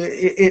so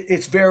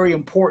it's very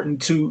important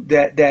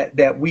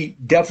that we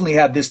definitely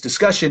have this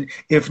discussion,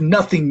 if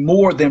nothing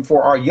more than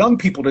for our young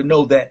people to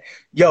know that,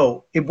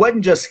 it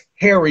wasn't just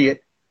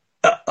Harriet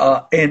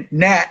and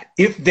Nat,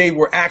 if they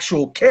were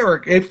actual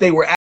character, if they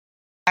were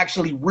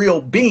actually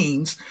real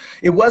beings.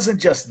 It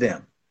wasn't just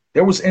them.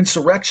 There was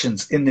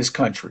insurrections in this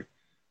country.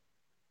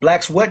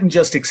 Blacks wasn't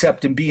just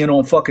accepting being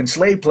on fucking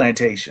slave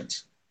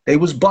plantations. They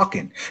was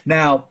bucking.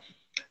 Now,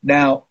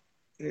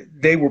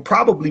 they were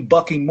probably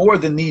bucking more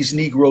than these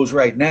Negroes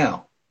right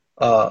now,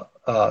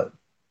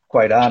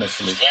 quite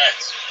honestly.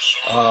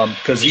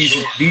 Because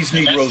these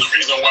Negroes. That's the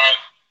reason why.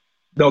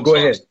 No, go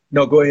ahead.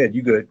 No, go ahead.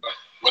 You good.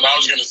 What I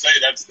was going to say,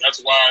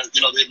 that's why, the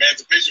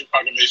Emancipation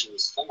Proclamation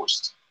was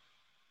forced.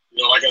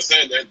 Like I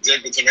said, that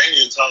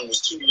Jeffersonian term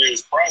was 2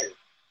 years prior.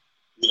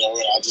 And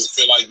I just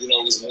feel like,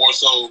 it was more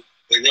so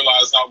they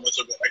realized how much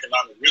of an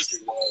economic risk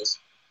it was,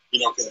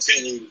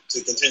 continue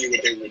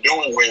what they were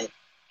doing when,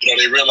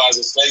 they realized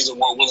that slaves were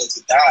more willing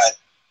to die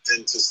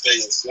than to stay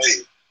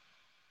enslaved.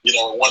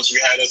 Once you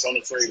had us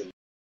unafraid of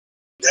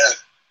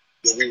death,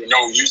 then we were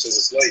no use as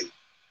a slave.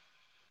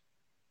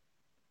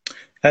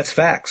 That's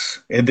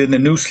facts. And then the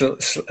new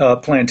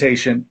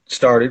plantation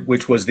started,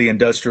 which was the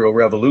Industrial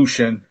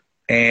Revolution,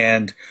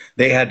 and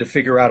they had to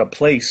figure out a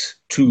place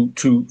to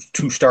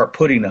start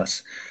putting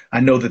us. I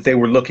know that they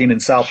were looking in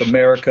South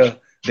America.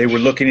 They were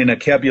looking in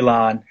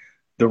Akebulon.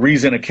 The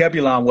reason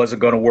Akebulon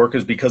wasn't going to work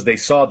is because they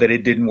saw that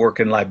it didn't work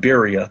in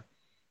Liberia.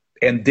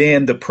 And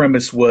then the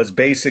premise was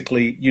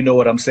basically, you know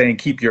what I'm saying,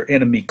 keep your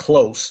enemy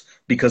close,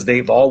 because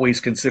they've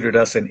always considered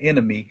us an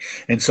enemy.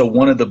 And so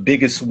one of the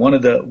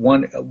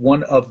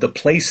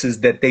places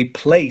that they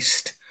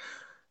placed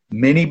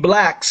many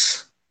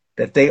Blacks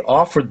that they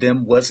offered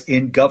them was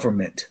in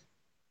government.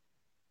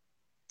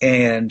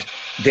 And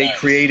they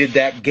created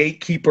that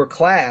gatekeeper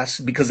class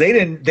because they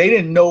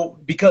didn't know,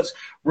 because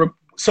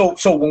so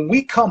when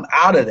we come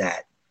out of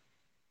that,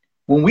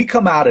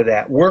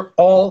 we're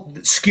all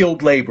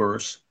skilled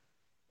laborers.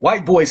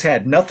 White boys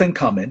had nothing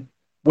coming,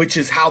 which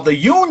is how the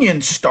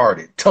union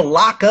started, to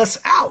lock us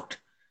out,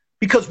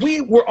 because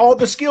we were all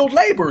the skilled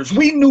laborers.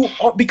 We knew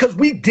because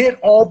we did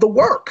all the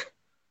work.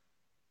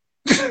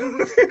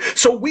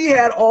 So we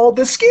had all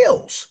the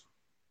skills.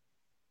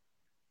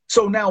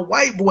 So now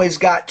white boys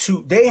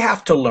they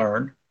have to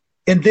learn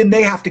And then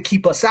they have to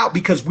keep us out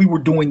because we were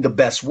doing the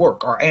best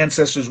work. Our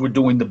ancestors were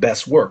doing the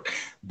best work.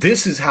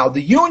 This is how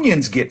the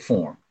unions get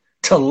formed,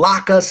 to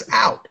lock us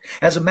out.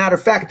 As a matter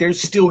of fact,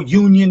 there's still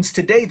unions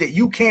today that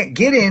you can't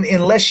get in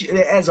unless you,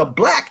 as a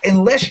black,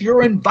 unless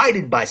you're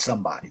invited by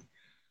somebody,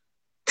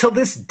 till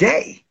this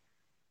day.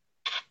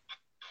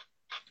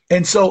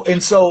 And so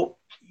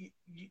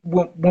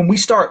when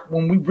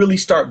we really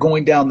start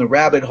going down the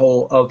rabbit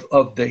hole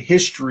of the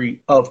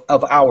history of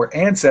our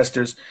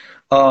ancestors,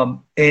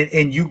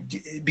 and you,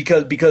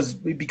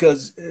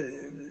 because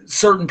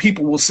certain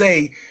people will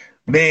say,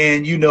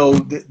 man, you know,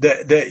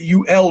 that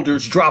you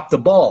elders dropped the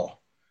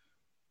ball.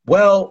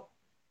 Well,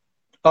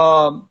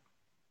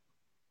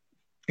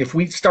 if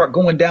we start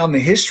going down the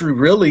history,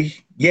 really,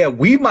 yeah,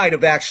 we might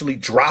have actually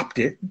dropped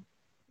it.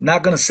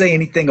 Not going to say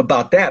anything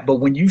about that. But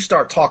when you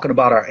start talking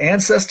about our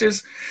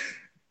ancestors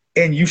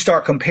and you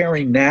start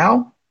comparing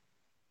now,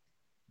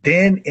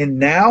 then and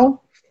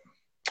now,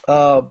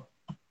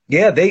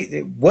 yeah,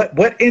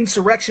 what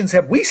insurrections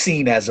have we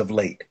seen as of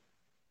late?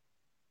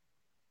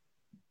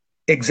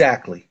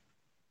 Exactly.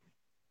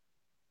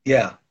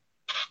 Yeah.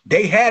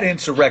 They had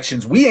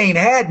insurrections. We ain't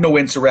had no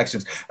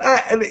insurrections.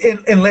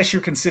 Unless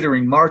you're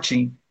considering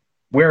marching,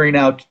 wearing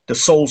out the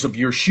soles of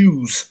your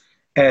shoes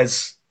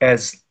as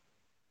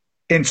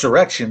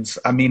insurrections.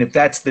 I mean, if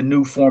that's the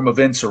new form of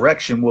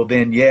insurrection, well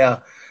then, yeah,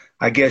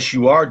 I guess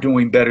you are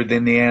doing better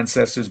than the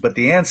ancestors. But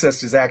the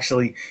ancestors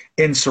actually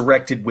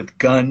insurrected with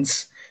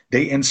guns.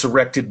 They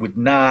insurrected with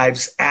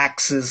knives,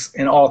 axes,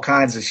 and all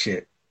kinds of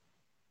shit.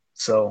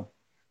 So.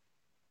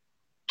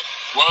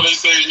 Well, they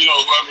say, you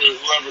know,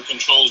 whoever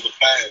controls the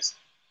past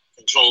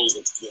controls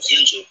the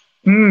future.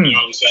 Mm. You know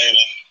what I'm saying?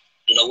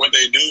 You know, what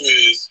they do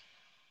is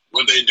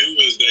they,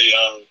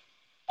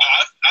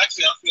 I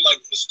feel like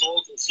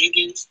historical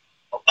figures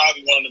are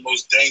probably one of the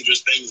most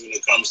dangerous things when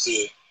it comes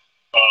to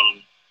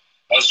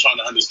us trying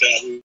to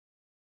understand who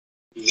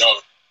we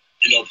are.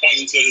 You know,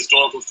 pointing to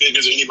historical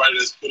figures, or anybody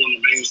that's put on the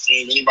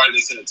mainstream, anybody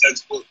that's in a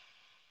textbook,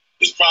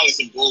 it's probably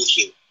some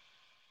bullshit.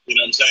 You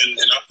know what I'm saying?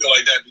 And I feel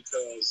like that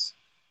because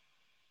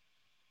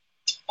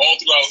all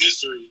throughout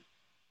history,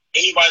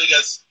 anybody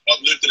that's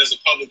uplifted as a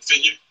public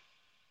figure,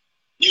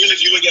 even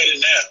if you look at it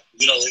now,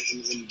 you know,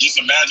 and just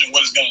imagine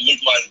what it's going to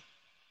look like,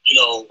 you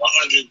know,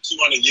 100,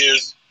 200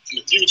 years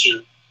in the future,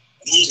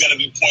 and who's going to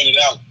be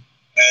pointed out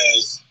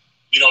as,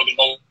 you know, the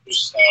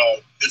most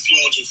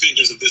influential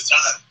figures of this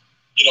time.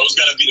 You know, it's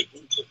going to be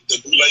the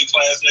boule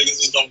class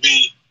niggas. It's going to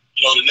be,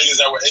 you know, the niggas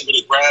that were able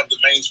to grab the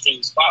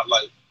mainstream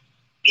spotlight,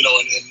 you know,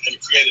 and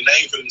create a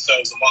name for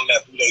themselves among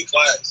that boule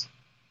class.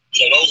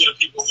 You know, those are the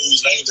people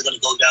whose names are going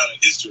to go down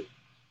in history.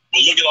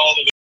 But look at all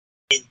of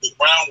the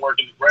groundwork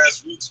and the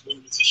grassroots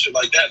movements and shit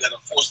like that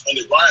are forced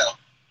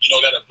underground, you know,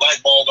 that are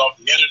blackballed off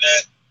the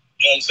internet,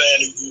 you know what I'm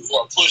saying, who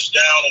are pushed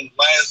down on the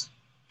last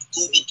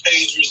Google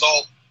page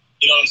result,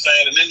 you know what I'm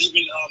saying? And then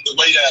even the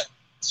way that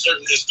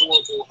certain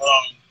historical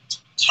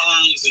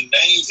terms and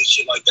names and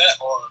shit like that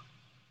are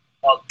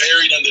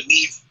buried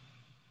underneath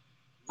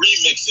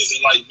remixes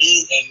and like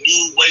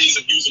new ways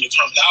of using the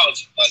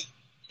terminology. Like,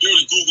 you were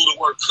to Google the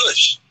word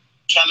Kush,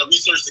 trying to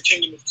research the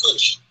kingdom of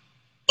Kush,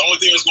 the only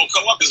thing that's going to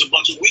come up is a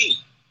bunch of weed.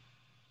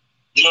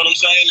 You know what I'm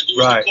saying? If you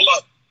were to pull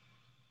up,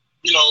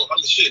 you know, I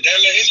mean, shit, damn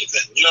near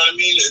anything. You know what I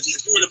mean? If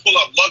you were to pull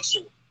up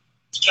Luxor,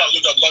 try to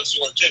look up Luxor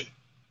and Kemet,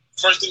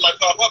 first thing might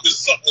pop up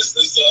is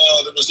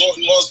the resort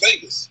in Las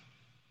Vegas.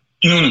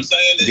 You know what I'm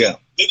saying? Yeah.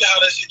 Look at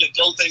how that shit can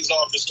throw things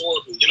off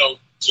historically. You know,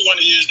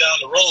 200 years down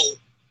the road,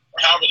 or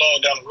however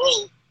long down the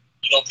road,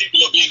 you know,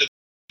 people will be in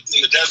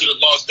the desert of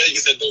Las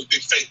Vegas at those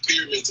big fake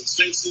pyramids and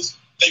sphinxes,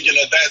 thinking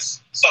that that's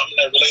something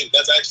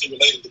that's actually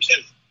related to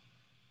Kemet.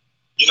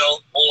 You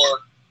know, or,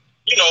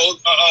 you know,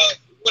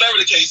 whatever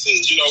the case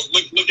is, you know,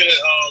 look at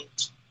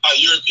how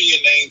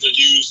European names are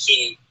used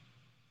to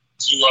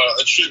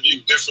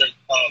attribute different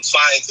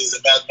sciences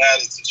and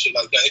mathematics and shit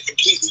like that. It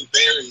completely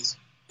varies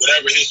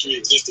whatever history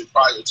existed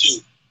prior to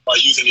by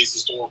using these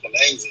historical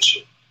names and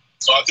shit.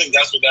 So I think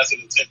that's what that's an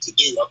attempt to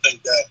do. I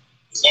think that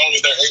as long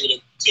as they're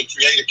able to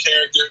create a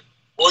character,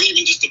 or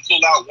even just to pull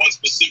out one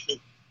specific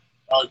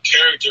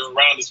character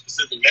around a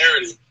specific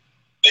narrative,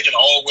 they can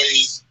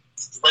always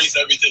erase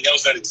everything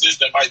else that exists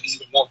that might be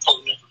even more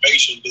potent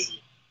information than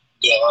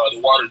the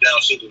watered down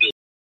shit that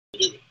they're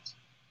giving us.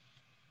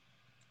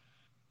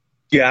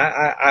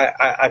 Yeah,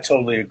 I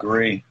totally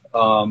agree.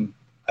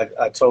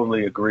 I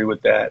totally agree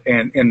with that.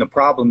 And the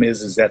problem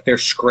is that they're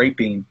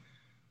scraping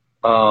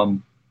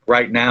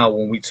right now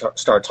when we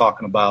start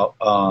talking about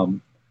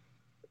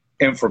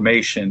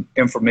information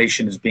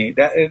is being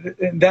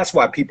and that's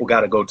why people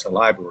got to go to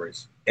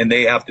libraries, and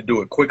they have to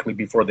do it quickly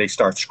before they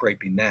start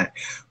scraping that.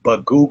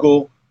 But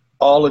Google,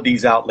 all of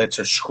these outlets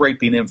are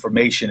scraping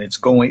information.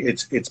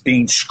 It's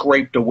being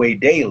scraped away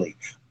daily.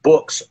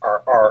 Books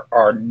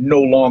are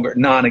no longer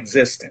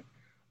non-existent.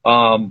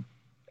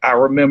 I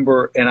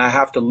remember, and I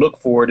have to look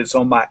for it. It's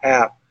on my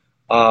app.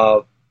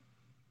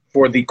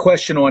 For the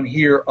question on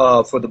here,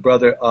 for the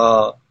brother,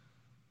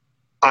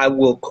 I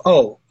will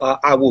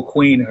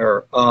queen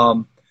her.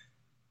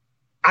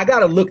 I got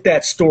to look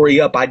that story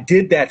up. I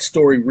did that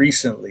story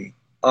recently.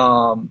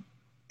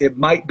 It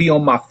might be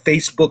on my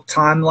Facebook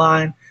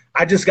timeline.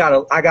 I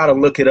gotta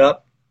look it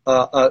up. Here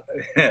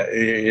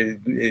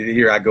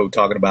I go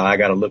talking about, I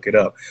gotta look it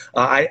up.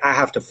 I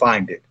have to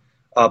find it.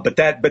 But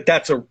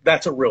that's a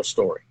real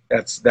story.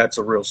 That's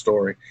a real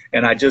story.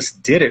 And I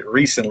just did it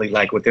recently,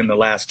 like within the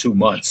last 2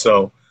 months.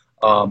 So,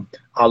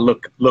 I'll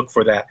look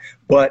for that.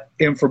 But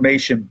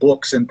information,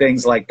 books and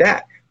things like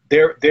that,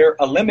 they're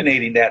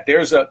eliminating that.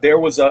 There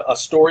was a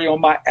story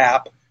on my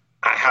app.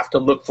 I have to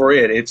look for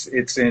it. It's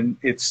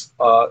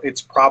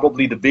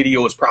probably, the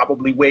video is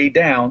probably way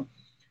down,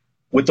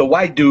 with a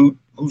white dude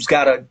who's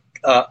got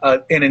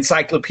an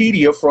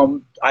encyclopedia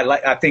from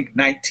I think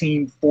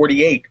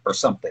 1948 or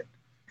something.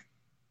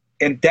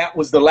 And that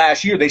was the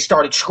last year they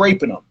started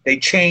scraping them. They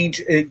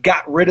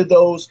got rid of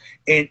those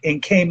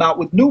and came out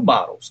with new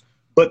models.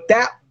 But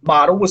that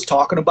model was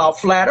talking about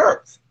flat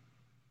Earth.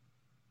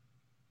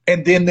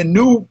 And then the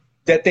new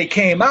that they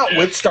came out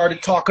with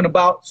started talking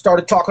about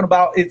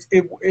it's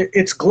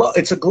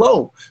a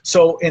globe.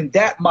 So in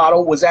that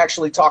model was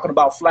actually talking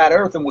about flat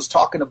Earth and was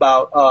talking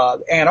about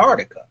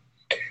Antarctica.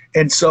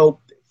 And so,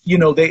 you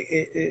know,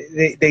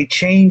 they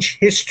change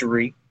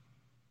history.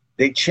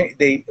 They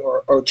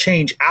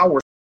change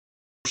our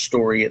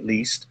story, at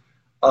least,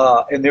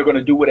 and they're going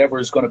to do whatever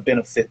is going to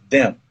benefit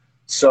them.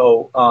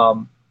 So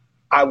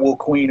I will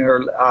queen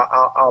her.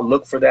 I'll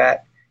look for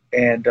that,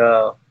 and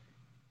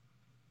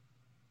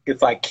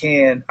if I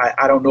can,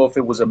 I don't know if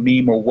it was a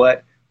meme or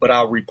what, but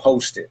I'll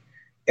repost it.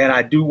 And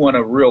I do want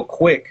to real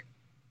quick.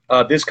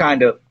 This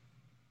kind of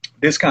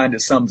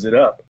sums it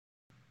up.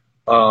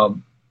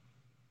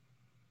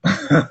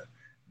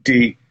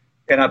 D,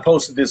 and I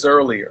posted this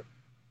earlier.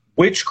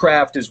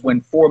 Witchcraft is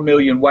when 4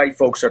 million white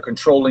folks are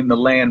controlling the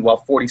land while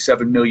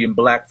 47 million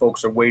black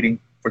folks are waiting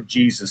for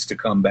Jesus to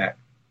come back.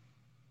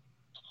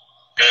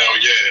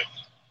 Hell yeah.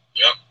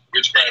 Yep.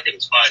 Witchcraft at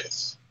its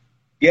finest.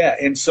 Yeah,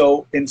 and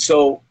so,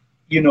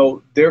 you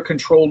know, they're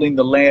controlling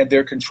the land,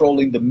 they're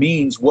controlling the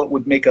means. What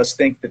would make us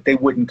think that they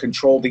wouldn't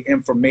control the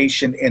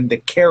information and the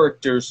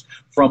characters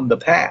from the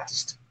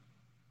past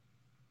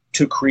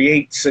to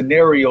create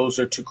scenarios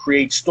or to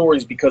create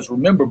stories? Because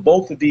remember,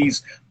 both of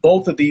these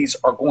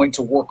are going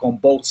to work on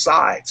both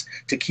sides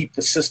to keep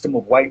the system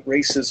of white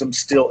racism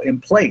still in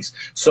place.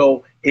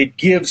 So it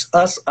gives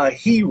us a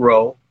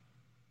hero,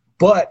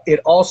 but it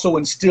also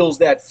instills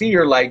that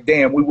fear, like,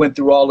 damn, we went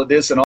through all of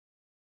this and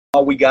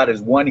all we got is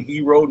one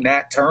hero,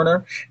 Nat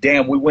Turner.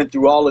 Damn, we went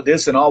through all of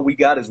this and all we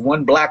got is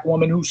one black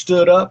woman who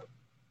stood up.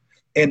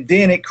 And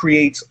then it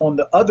creates, on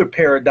the other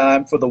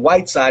paradigm for the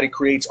white side, it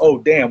creates, oh,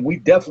 damn, we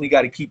definitely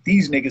got to keep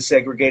these niggas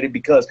segregated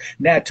because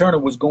Nat Turner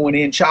was going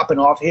in, chopping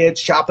off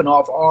heads, chopping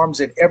off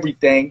arms and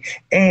everything.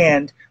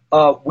 And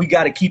we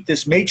got to keep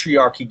this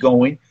matriarchy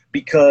going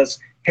because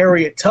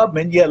Harriet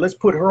Tubman, yeah, let's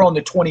put her on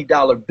the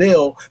 $20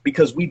 bill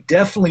because we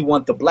definitely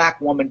want the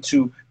black woman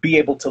to be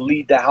able to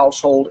lead the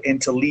household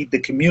and to lead the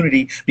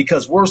community,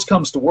 because worse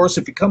comes to worse,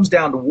 if it comes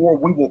down to war,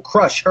 we will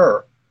crush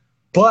her.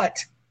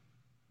 But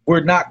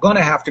we're not going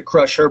to have to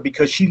crush her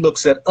because she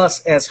looks at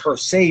us as her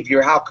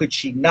savior. How could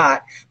she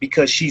not?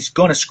 Because she's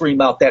going to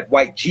scream out that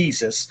white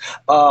Jesus.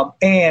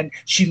 And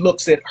she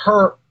looks at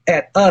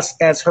us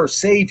as her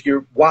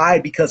savior. Why?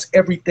 Because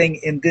everything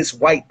in this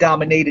white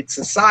dominated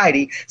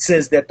society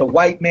says that the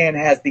white man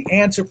has the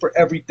answer for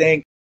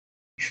everything.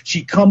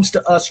 She comes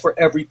to us for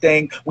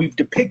everything. We've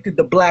depicted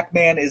the black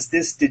man as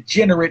this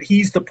degenerate.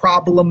 He's the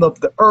problem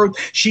of the earth.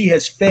 She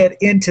has fed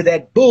into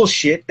that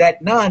bullshit,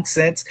 that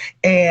nonsense.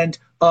 And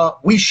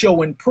we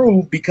show and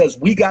prove because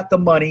we got the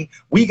money,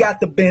 we got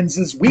the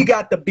Benzes, we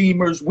got the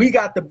Beamers, we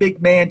got the big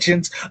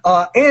mansions,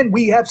 and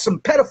we have some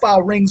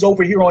pedophile rings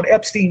over here on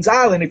Epstein's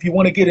Island if you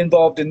want to get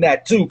involved in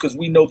that too, because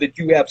we know that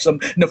you have some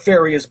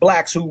nefarious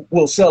blacks who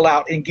will sell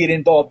out and get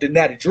involved in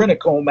that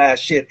adrenochrome ass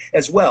shit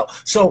as well.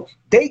 So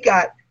they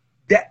got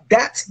that.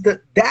 That's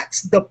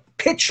the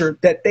picture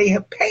that they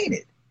have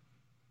painted,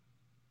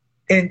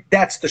 and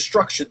that's the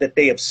structure that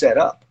they have set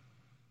up,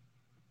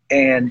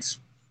 and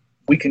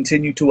we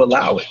continue to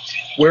allow it.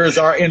 Where is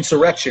our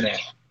insurrection at?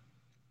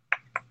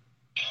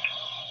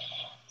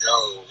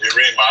 Yo,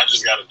 Rima, I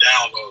just got a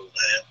download,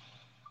 man.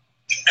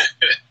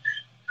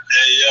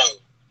 Hey, yo,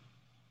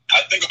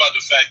 I think about the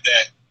fact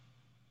that,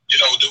 you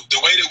know, the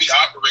way that we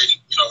operate,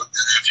 you know,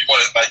 if you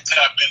want to like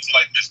tap into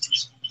like mystery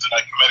schools and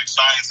like comedic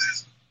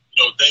sciences,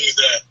 you know, things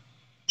that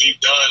we've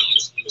done on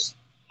the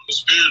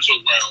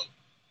spiritual realm,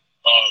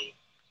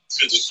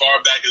 since as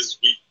far back as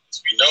we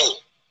know.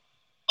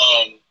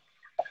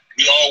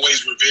 We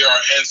always revere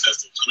our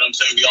ancestors. You know what I'm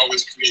saying? We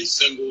always create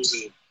symbols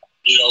and,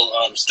 you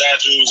know,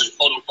 statues and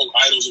quote unquote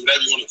idols or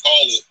whatever you want to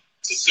call it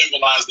to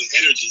symbolize the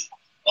energy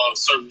of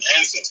certain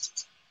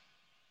ancestors.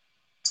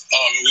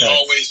 We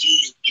always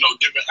use, you know,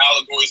 different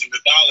allegories and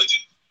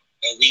mythology,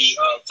 and we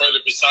further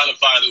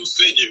personify those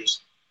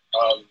figures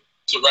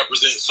to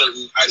represent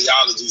certain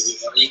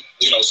ideologies and,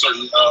 you know,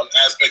 certain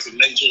aspects of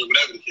nature or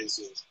whatever the case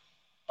is.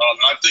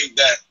 I think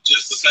that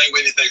just the same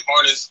way that they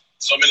harness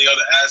so many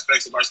other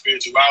aspects of our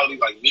spirituality,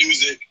 like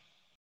music,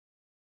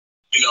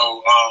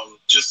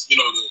 just the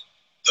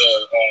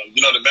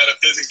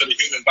metaphysics of the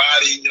human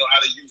body, how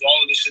they use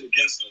all of this shit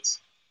against us.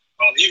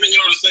 Even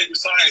the sacred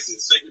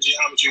sciences, sacred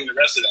geometry, and the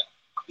rest of that.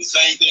 The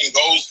same thing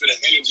goes for the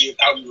energy of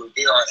how we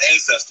revere our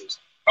ancestors,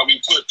 how we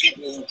put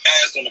people who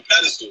passed on a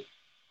pedestal,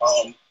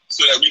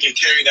 so that we can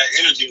carry that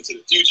energy into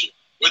the future.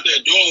 What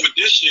they're doing with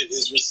this shit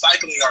is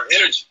recycling our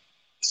energy,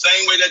 the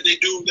same way that they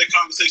do their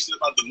conversation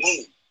about the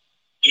moon.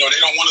 They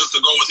don't want us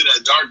to go into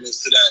that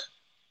darkness, to that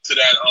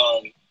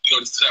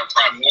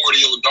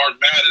primordial dark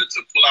matter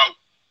to pull out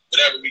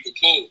whatever we can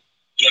pull.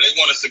 They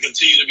want us to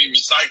continue to be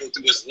recycled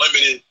through this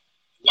limited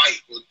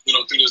light, or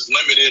through this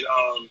limited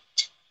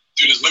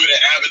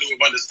avenue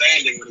of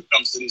understanding when it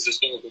comes to these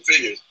historical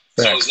figures.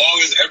 Right. So as long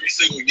as every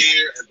single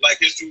year at Black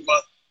History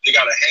Month they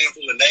got a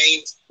handful of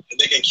names and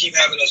they can keep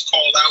having us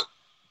called out,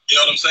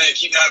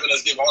 keep having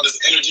us give all this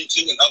energy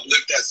to and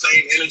uplift that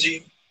same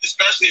energy,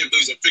 especially if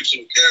these are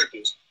fictional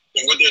characters.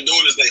 And what they're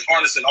doing is they're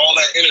harnessing all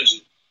that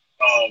energy,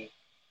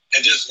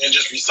 and just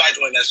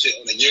recycling that shit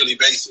on a yearly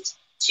basis,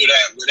 so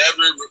that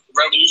whatever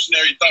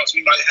revolutionary thoughts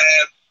we might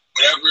have,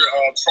 whatever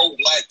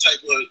pro-Black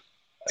type of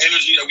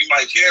energy that we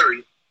might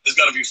carry, is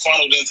going to be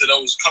funneled into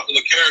those couple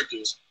of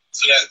characters,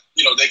 so that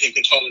they can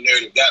control the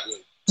narrative that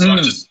way. So I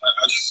just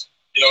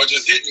it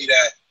just hit me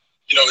that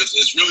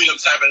it's really them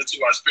tapping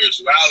into our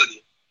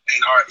spirituality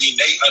and our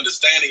innate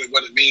understanding of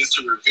what it means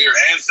to revere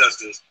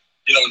ancestors,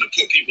 and to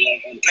put people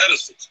on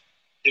pedestals,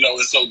 and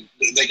so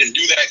they can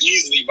do that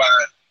easily by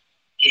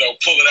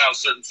pulling out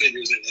certain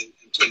figures and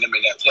putting them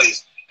in that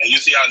place. And you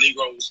see how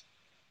Negroes,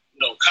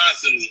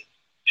 constantly,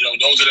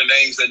 those are the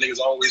names that niggas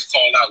always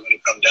call out when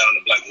it comes down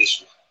to Black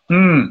issues.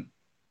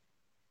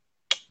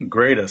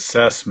 Great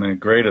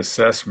assessment.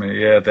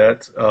 Yeah,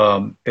 that's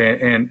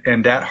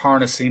and that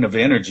harnessing of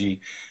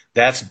energy,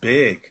 that's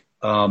big.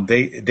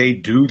 They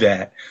do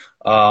that.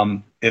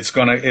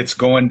 It's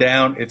going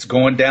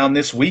down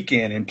this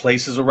weekend in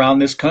places around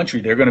this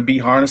country. They're going to be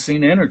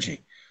harnessing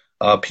energy.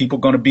 People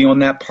going to be on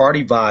that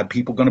party vibe.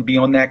 People going to be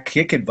on that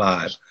kick it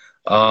vibe.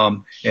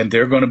 And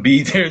they're going to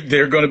be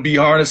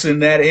harnessing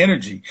that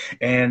energy,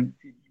 and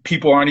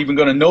people aren't even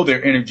going to know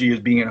their energy is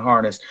being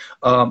harnessed.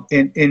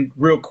 And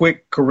real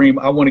quick, Kareem,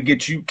 I want to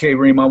get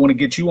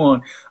you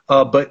on.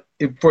 But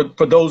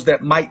for those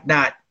that might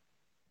not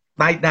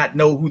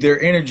know who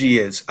their energy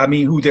is,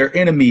 who their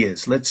enemy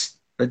is, let's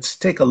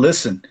take a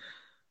listen.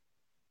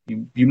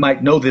 You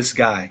might know this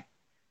guy.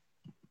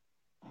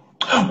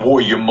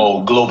 Warrior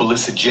Mode,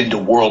 Globalist Agenda,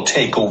 World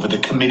Takeover, the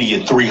Committee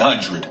of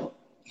 300.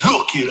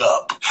 Look it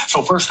up.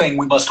 So first thing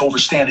we must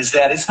understand is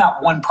that it's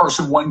not one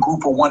person, one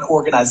group, or one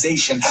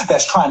organization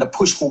that's trying to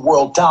push for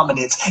world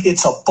dominance.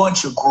 It's a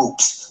bunch of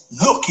groups.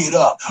 Look it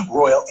up.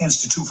 Royal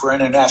Institute for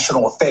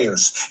International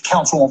Affairs,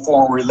 Council on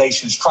Foreign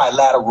Relations,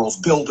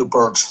 Trilaterals,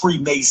 Bilderbergs,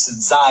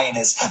 Freemasons,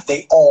 Zionists.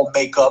 They all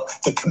make up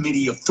the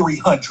Committee of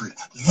 300.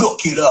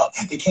 Look it up.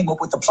 They came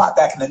up with the plot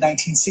back in the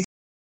 1960s.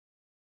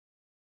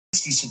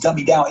 To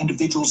dummy down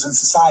individuals in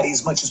society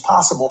as much as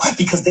possible,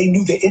 because they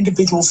knew that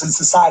individuals in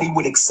society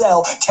would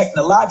excel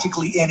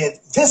technologically, and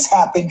if this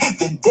happened,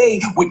 then they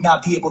would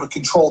not be able to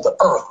control the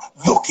earth.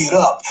 Look it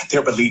up.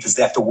 Their belief is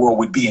that the world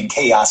would be in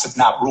chaos if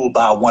not ruled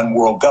by a one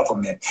world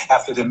government.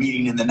 After the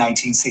meeting in the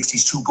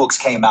 1960s, two books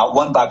came out,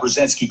 one by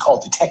Brzezinski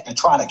called The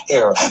Technotronic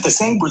Era. The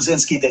same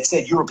Brzezinski that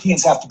said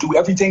Europeans have to do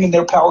everything in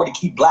their power to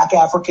keep Black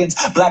Africans,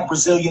 Black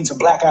Brazilians, and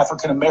Black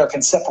African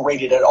Americans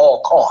separated at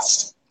all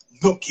costs.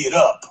 Look it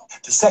up.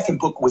 The second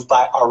book was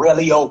by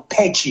Aurelio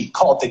Pecci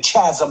called The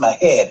Chasm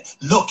Ahead.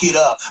 Look it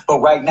up. But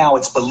right now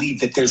it's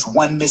believed that there's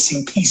one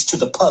missing piece to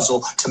the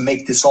puzzle to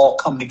make this all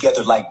come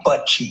together like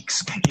butt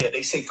cheeks. Yeah,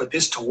 they say for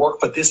this to work,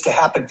 for this to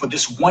happen, for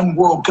this one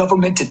world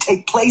government to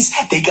take place,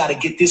 they got to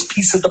get this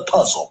piece of the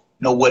puzzle.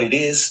 Know what it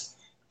is?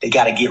 They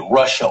got to get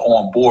Russia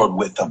on board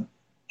with them.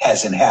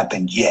 Hasn't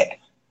happened yet.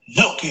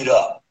 Look it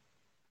up.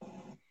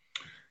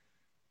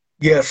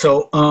 Yeah,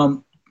 so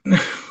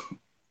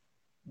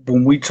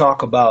when we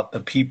talk about the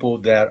people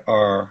that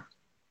are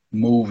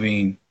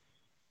moving,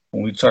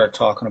 when we start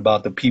talking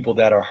about the people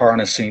that are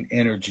harnessing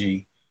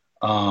energy,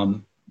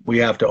 we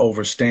have to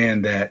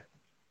understand that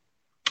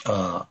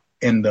from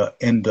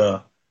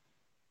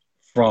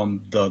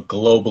the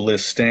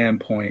globalist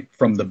standpoint,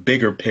 from the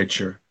bigger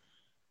picture,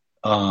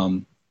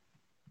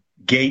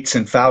 Gates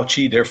and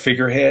Fauci, they're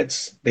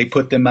figureheads. They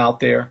put them out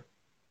there.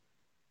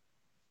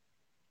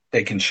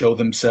 They can show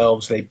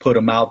themselves. They put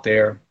them out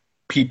there.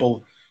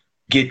 People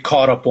get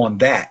caught up on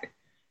that.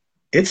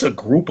 It's a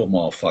group of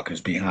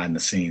motherfuckers behind the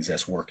scenes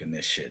that's working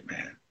this shit,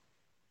 man.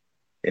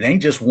 It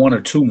ain't just one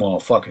or two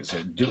motherfuckers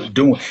that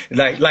doing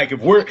like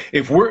if we're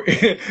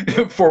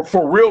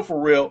for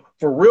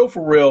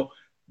real,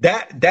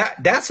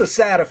 that's a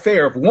sad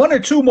affair. If one or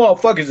two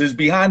motherfuckers is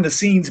behind the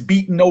scenes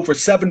beating over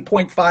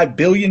 7.5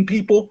 billion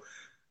people,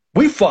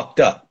 we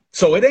fucked up.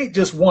 So it ain't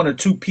just one or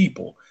two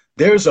people.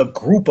 There's a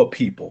group of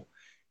people,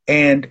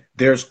 and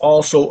there's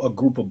also a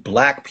group of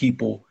Black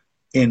people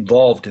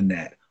involved in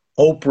that.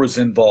 Oprah's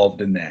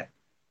involved in that.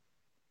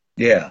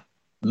 Yeah.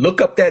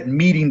 Look up that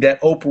meeting that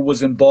Oprah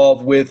was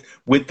involved with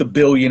the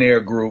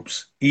billionaire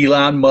groups.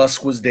 Elon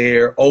Musk was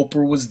there.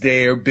 Oprah was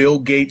there. Bill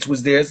Gates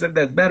was there. As a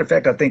matter of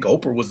fact, I think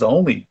Oprah was the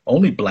only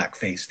black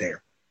face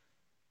there.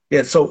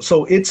 Yeah,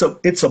 so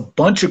it's a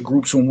bunch of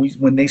groups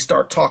when they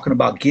start talking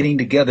about getting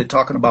together,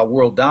 talking about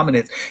world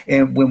dominance,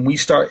 and when we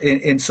start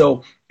and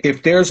so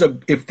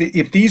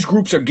if these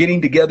groups are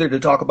getting together to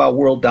talk about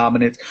world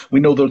dominance, we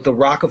know that the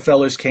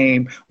Rockefellers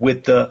came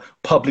with the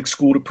public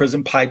school to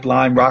prison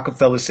pipeline.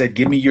 Rockefeller said,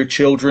 "Give me your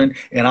children,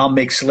 and I'll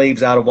make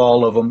slaves out of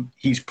all of them."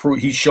 He's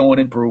showing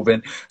and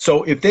proven.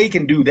 So if they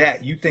can do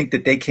that, you think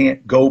that they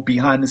can't go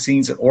behind the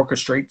scenes and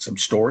orchestrate some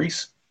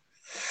stories?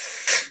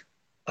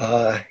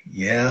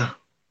 Yeah.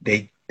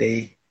 They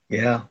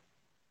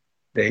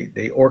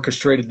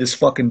orchestrated this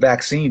fucking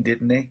vaccine,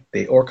 didn't they?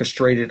 They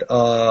orchestrated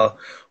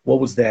what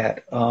was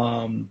that?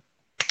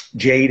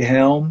 Jade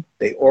Helm.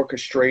 They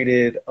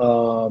orchestrated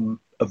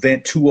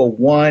Event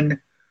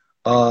 201.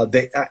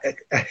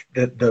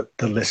 The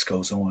list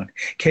goes on.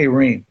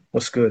 K-Reem,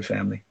 what's good,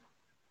 family?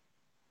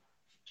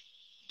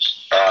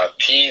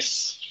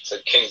 Peace to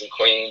kings and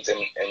queens in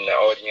the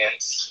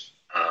audience.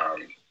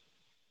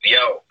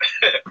 Yo.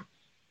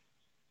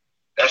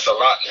 That's a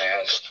lot,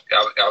 man.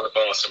 Y'all are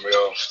doing some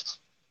real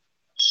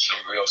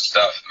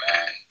stuff,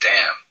 man.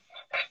 Damn.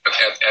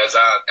 As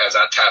I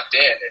tapped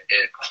in,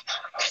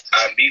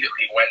 I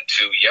immediately went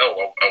to,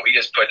 are we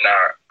just putting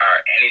our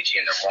energy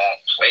in the wrong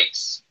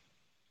place?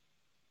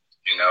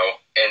 You know,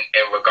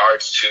 in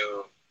regards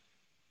to,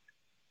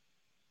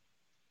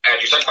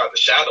 as you talk about the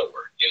shadow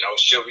work, you know,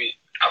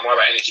 I want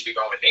our energy be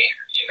going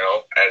there, you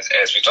know,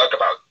 as we talk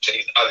about to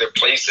these other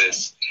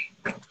places.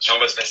 Some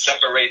of us been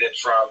separated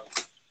from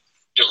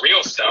the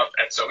real stuff,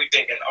 and so we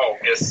thinking, oh,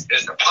 it's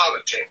the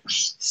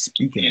politics.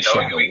 Speaking of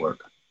shadow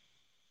work,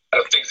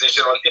 gotta fix this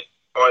shit on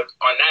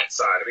that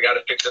side. We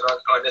gotta fix it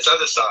on this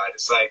other side.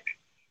 It's like,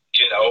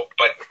 you know,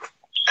 but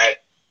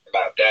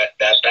about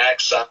that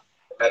back side,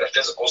 the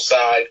metaphysical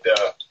side,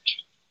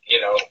 you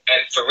know,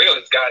 and for real,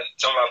 it's gotten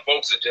some of our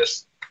folks are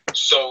just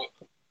so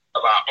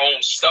of our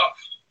own stuff,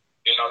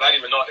 you know, not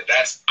even knowing that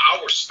that's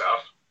our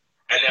stuff,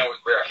 and then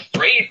we're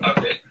afraid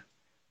of it,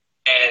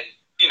 and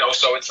you know,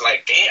 so it's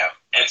like, damn.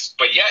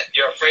 But yet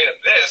you're afraid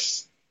of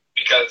this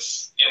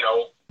because, you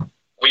know,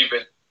 we've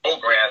been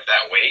programmed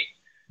that way.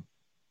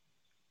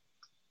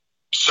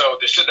 So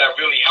the shit that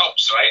really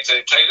helps, right? So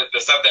they tell you that the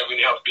stuff that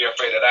really helps, be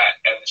afraid of that.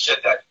 And the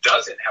shit that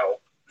doesn't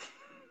help,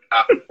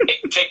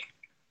 take.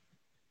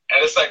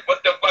 And it's like,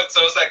 what the fuck?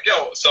 So it's like,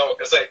 so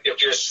it's like,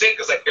 if you're sick,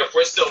 it's like, if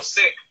we're still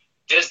sick,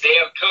 this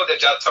damn pill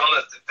that y'all telling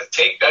us to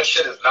take, that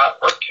shit is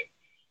not working.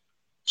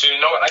 So you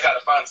know what? I got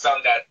to find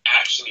something that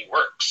actually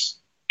works.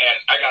 And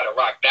I got to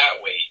rock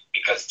that way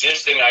because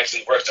this thing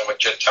actually works. And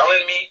what you're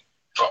telling me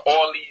for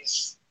all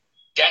these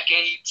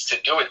decades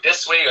to do it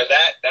this way or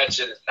that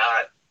shit is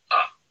not,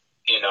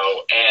 you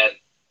know, and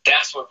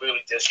that's what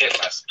really just hit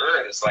my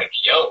spirit. It's like,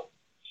 yo,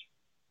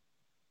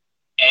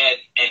 and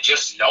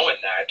just knowing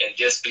that and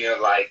just being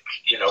like,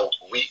 you know,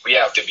 we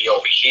have to be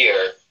over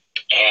here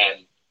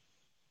and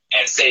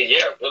say,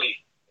 yeah,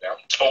 really, I'm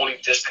totally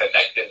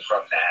disconnected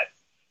from that.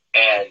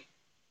 And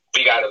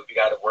we gotta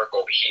work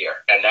over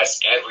here. And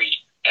that's every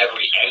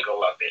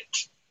angle of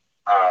it.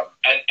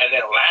 And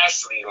then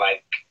lastly,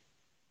 like,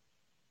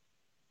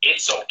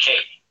 it's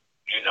okay.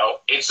 You know,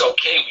 it's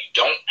okay. We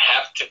don't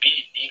have to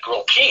be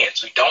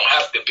Negro-Keans. We don't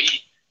have to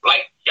be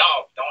like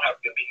y'all. We don't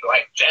have to be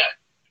like them.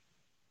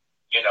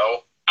 You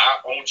know,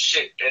 our own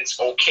shit, it's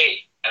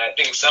okay. And I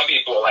think some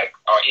people, like,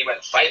 are even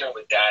fighting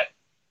with that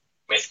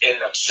within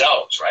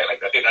themselves, right?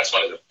 Like, I think that's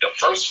one of the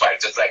first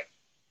fights. It's like,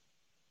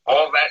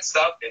 all that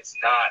stuff, it's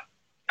not.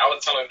 I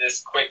was telling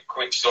this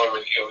quick story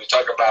with you. We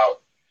talk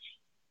about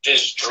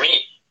this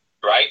dream,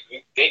 right?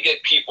 They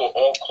get people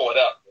all caught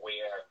up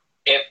where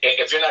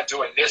if you're not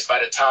doing this by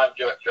the time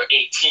you're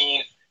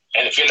 18,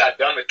 and if you're not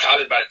done with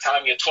college by the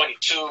time you're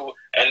 22,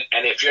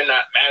 and if you're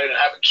not married and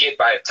have a kid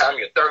by the time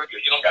you're 30, or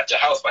you don't got your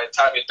house by the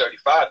time you're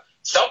 35,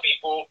 some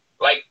people,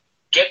 like,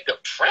 get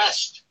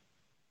depressed.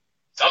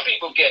 Some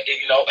people get,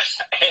 you know,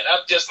 and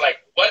I'm just like,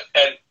 what?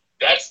 And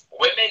that's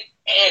women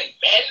and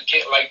men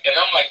get like, and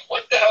I'm like,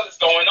 what the hell is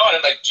going on?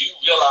 And like, do you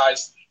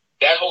realize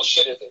that whole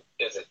shit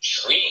is a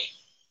dream?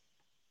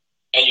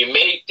 And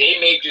they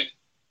made you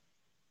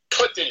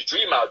put this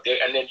dream out there,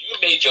 and then you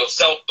made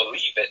yourself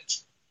believe it.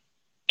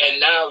 And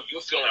now you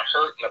feeling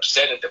hurt and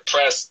upset and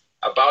depressed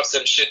about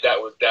some shit that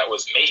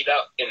was made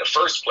up in the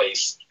first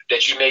place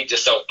that you made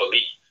yourself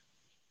believe.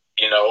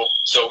 You know,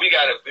 so we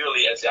gotta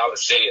really, as y'all are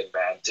saying,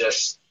 man,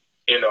 just,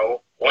 you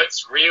know,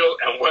 what's real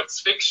and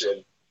what's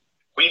fiction.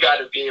 We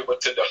gotta be able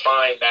to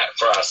define that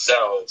for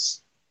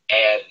ourselves.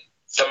 And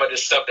some of the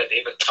stuff that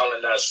they've been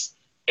telling us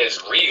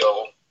is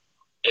real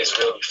is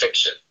really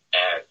fiction.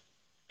 And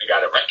we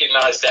got to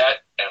recognize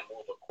that and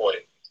move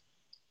accordingly.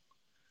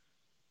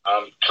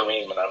 I'm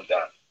Kareem, and I'm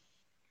done.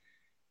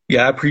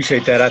 Yeah, I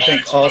appreciate that. I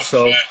think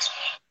also,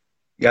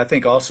 Yeah, I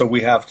think also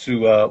we have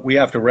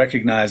to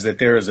recognize that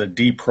there is a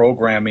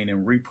deprogramming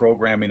and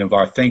reprogramming of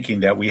our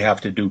thinking that we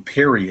have to do,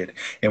 period.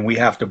 And we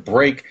have to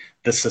break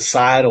the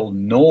societal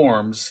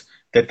norms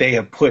that they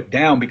have put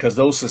down, because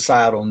those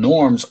societal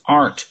norms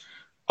aren't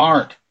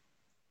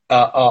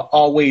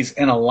always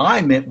in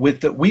alignment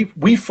with the,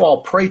 we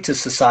fall prey to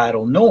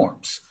societal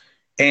norms.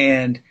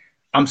 And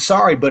I'm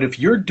sorry, but if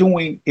you're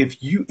doing the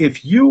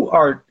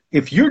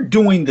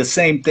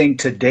same thing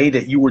today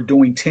that you were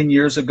doing 10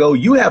 years ago,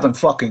 you haven't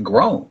fucking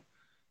grown.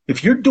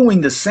 If you're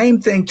doing the same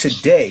thing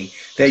today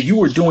that you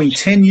were doing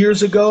 10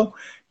 years ago,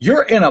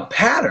 you're in a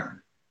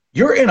pattern.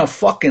 You're in a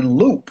fucking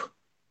loop.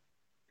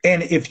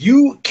 And if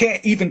you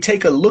can't even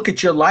take a look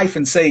at your life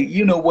and say,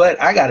 you know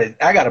what, I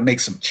gotta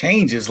make some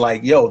changes,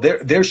 like, yo,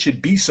 there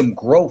should be some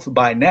growth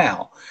by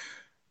now.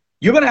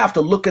 You're going to have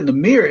to look in the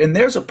mirror, and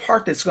there's a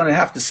part that's going to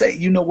have to say,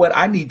 you know what,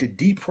 I need to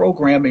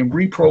deprogram and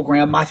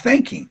reprogram my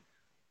thinking.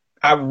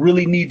 I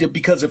really need to,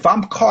 because if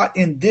I'm caught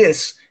in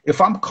this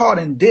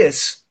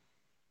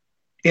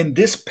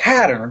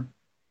pattern,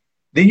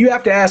 then you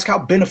have to ask, how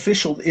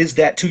beneficial is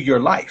that to your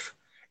life?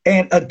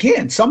 And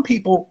again, some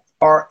people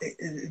are,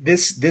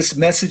 this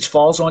message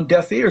falls on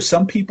deaf ears.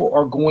 Some people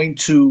are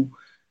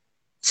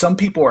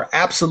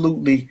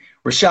absolutely,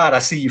 Rashad, I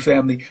see you,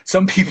 family.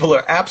 Some people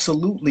are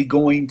absolutely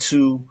going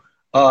to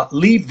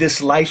leave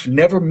this life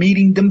never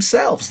meeting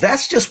themselves.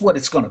 That's just what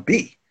it's going to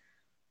be.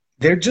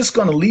 They're just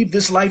going to leave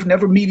this life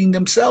never meeting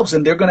themselves,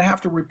 and they're going to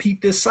have to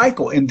repeat this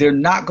cycle, and they're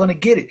not going to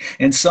get it.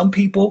 And some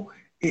people,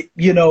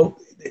 you know,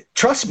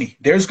 trust me,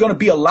 there's going to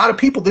be a lot of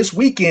people this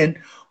weekend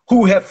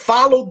who have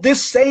followed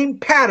this same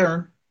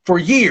pattern for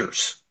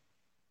years.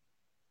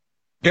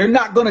 They're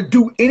not going to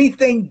do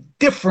anything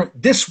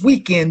different this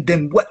weekend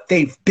than what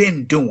they've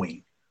been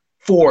doing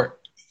for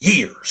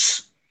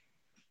years.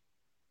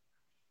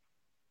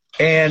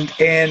 And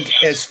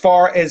as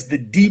far as the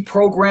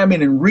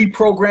deprogramming and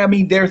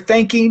reprogramming their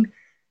thinking,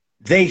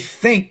 they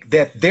think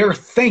that their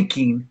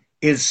thinking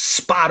is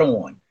spot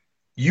on.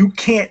 You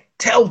can't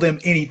tell them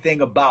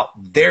anything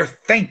about their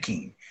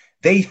thinking.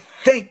 They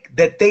think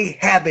that they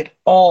have it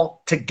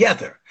all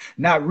together,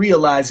 not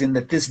realizing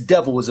that this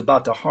devil is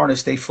about to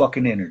harness their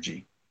fucking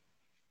energy,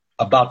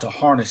 about to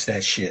harness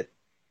that shit.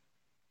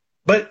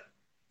 But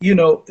you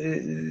know,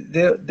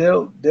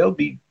 they'll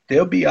be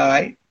all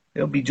right.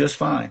 They'll be just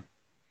fine.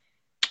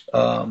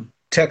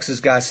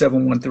 Texas guy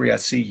 713, I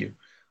see you.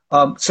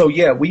 So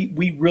yeah,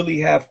 we really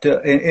have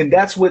to, and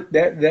that's what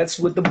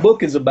the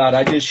book is about.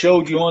 I just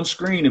showed you on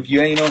screen. If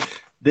you ain't on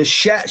the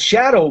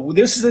shadow,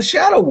 this is a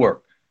shadow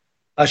work,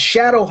 a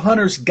shadow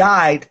hunter's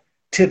guide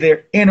to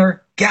their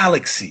inner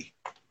galaxy.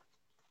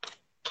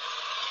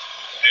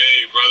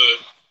 Hey, brother,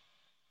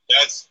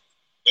 that's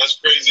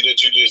crazy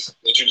that you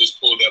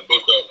just pulled that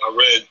book up. I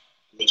read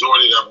the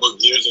majority of that book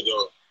years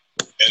ago,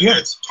 and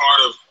that's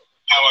part of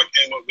how I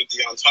came up with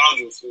the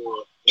entendre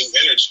for new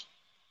energy.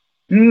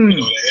 You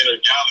know, the inner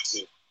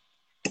galaxy.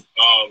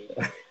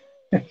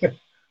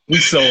 We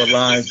so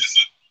aligned.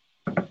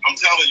 I'm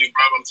telling you,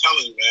 bro. I'm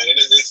telling you, man.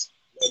 It's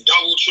a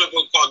double,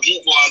 triple,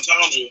 quadruple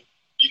entendre,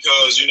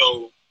 because you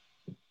know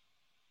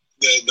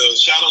the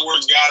shadow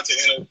works guide to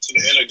the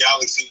inner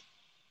galaxy.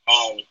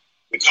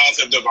 The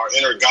concept of our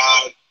inner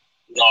God,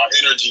 you know, our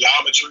inner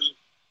geometry.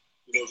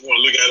 You know, if you want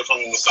to look at it from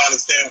a Masonic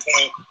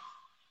standpoint,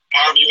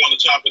 however you want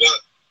to chop it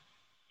up.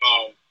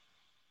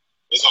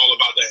 It's all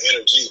about that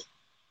energy.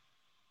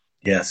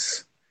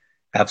 Yes,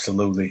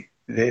 absolutely.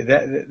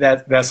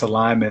 That's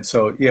alignment.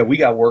 So yeah, we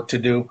got work to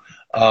do.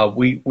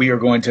 We are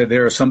going to.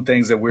 There are some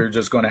things that we're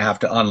just going to have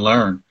to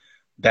unlearn.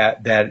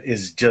 That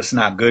is just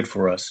not good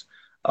for us,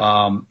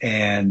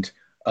 and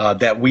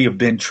that we have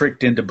been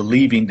tricked into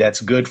believing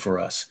that's good for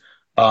us.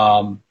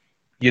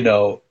 You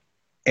know,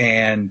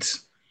 and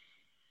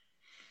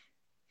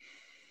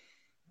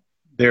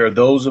there are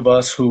those of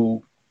us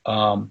who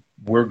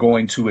we're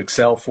going to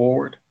excel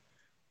forward.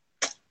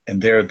 And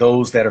there are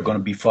those that are going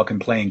to be fucking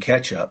playing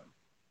catch up.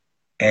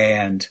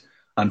 And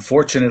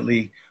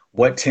unfortunately,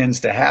 what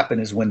tends to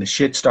happen is when the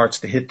shit starts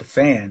to hit the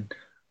fan,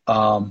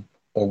 or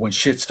when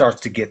shit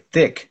starts to get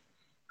thick,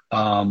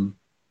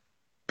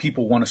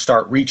 people want to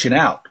start reaching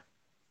out.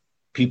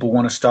 People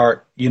want to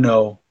start, you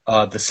know,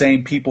 the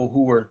same people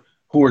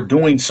who are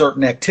doing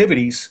certain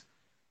activities,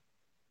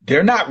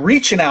 they're not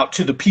reaching out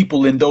to the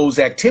people in those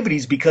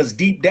activities, because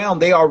deep down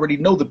they already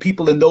know the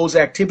people in those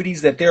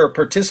activities that they're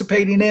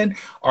participating in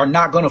are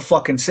not going to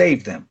fucking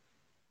save them.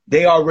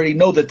 They already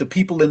know that the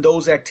people in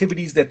those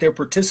activities that they're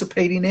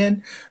participating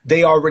in,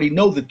 they already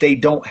know that they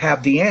don't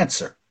have the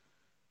answer.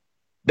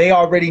 They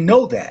already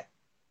know that.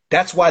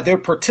 That's why they're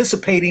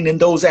participating in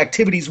those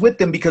activities with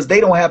them, because they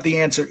don't have the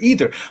answer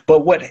either. But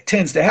what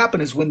tends to happen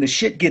is when the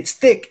shit gets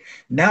thick,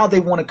 now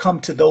they want to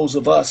come to those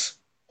of us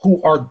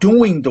who are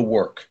doing the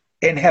work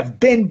and have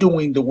been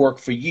doing the work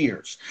for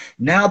years.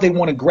 Now they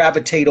want to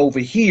gravitate over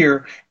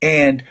here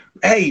and,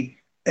 hey,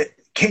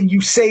 can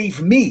you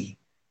save me?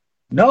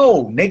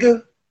 No,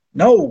 nigga.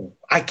 No,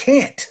 I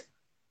can't.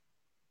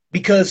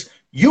 Because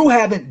you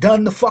haven't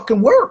done the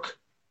fucking work.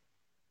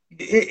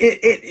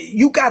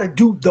 You got to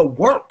do the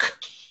work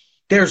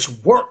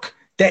There's work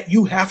that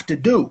you have to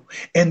do.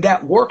 And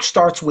that work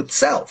starts with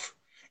self.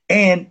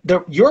 And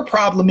your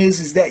problem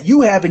is that you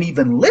haven't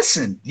even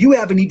listened. You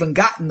haven't even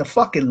gotten the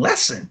fucking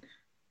lesson.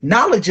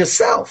 Knowledge of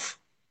self.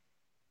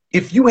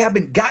 If you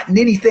haven't gotten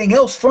anything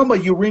else from a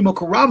Yurima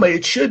Karama,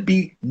 it should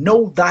be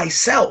know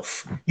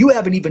thyself. You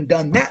haven't even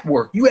done that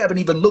work. You haven't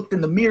even looked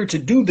in the mirror to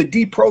do the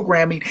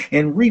deprogramming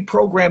and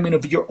reprogramming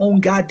of your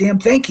own goddamn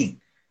thinking.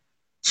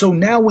 So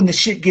now when the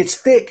shit gets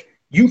thick,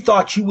 you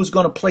thought you was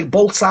going to play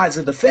both sides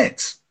of the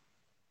fence.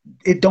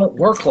 It don't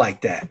work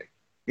like that.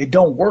 It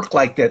don't work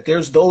like that.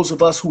 There's those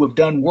of us who have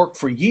done work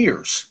for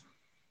years.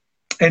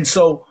 And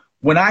so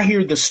when I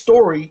hear the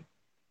story,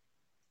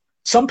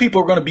 some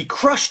people are going to be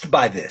crushed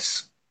by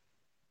this.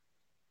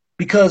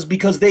 Because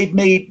they've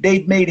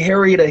made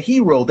Harriet a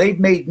hero. They've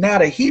made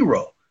Nat a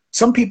hero.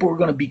 Some people are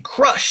going to be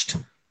crushed.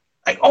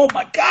 Like, oh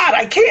my God,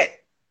 I can't.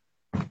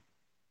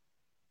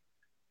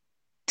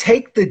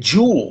 Take the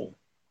jewel.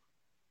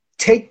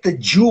 Take the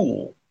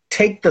jewel.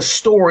 Take the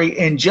story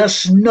and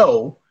just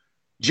know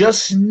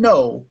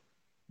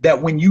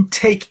that when you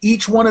take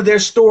each one of their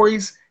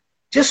stories,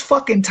 just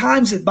fucking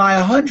times it by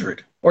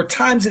 100 or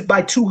times it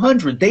by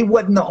 200. They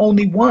wasn't the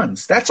only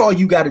ones. That's all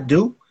you got to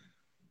do.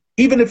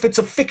 Even if it's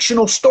a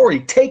fictional story,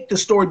 take the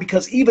story,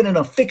 because even in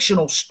a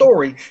fictional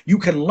story, you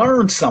can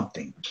learn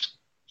something.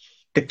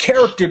 The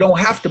character don't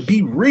have to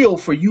be real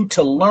for you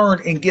to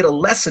learn and get a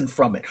lesson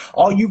from it.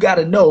 All you got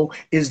to know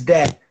is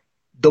that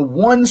the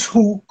ones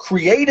who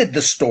created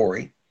the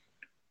story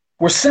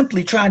were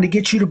simply trying to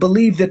get you to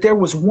believe that there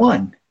was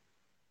one,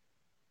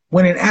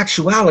 when in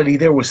actuality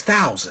there was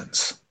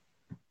thousands.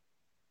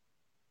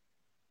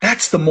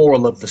 That's the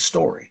moral of the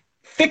story,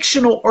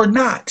 fictional or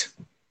not.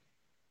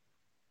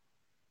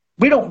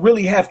 We don't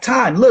really have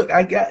time. Look,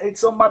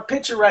 it's on my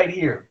picture right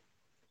here.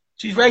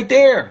 She's right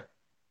there.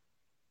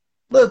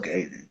 Look,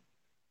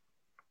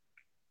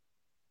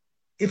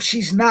 if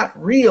she's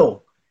not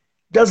real,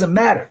 doesn't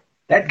matter.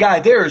 That guy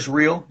there is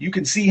real. You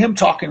can see him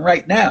talking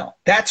right now.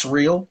 That's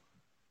real.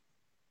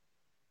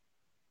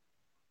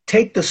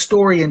 Take the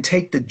story and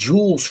take the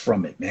jewels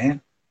from it, man.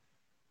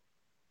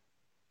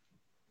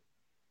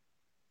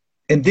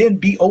 And then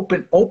be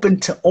open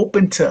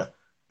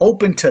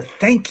to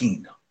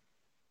thinking.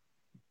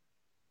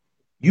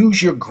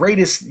 Use your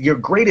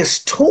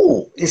greatest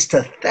tool is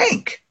to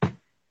think.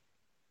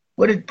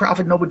 What did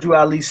Prophet Noble Drew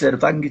Ali said?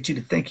 If I can get you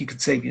to think, you can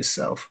save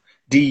yourself.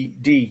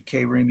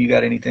 K-Reem, you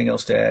got anything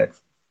else to add?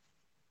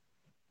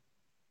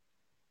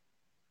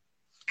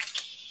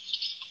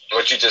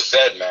 What you just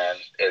said, man,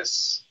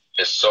 is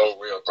so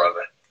real,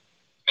 brother.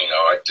 You know,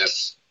 I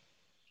just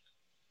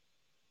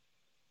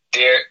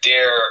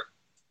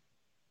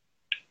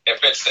if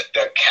it's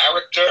the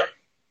character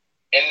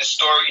in the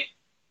story,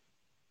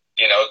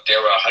 you know, there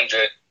were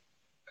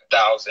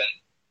 100,000,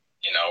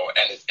 you know,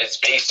 and it's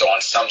based on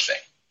something,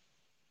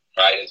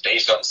 right? It's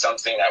based on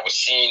something that was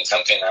seen,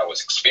 something that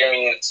was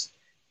experienced,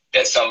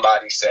 that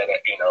somebody said,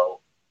 you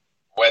know,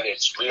 whether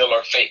it's real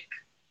or fake,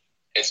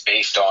 it's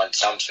based on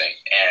something.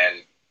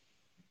 And,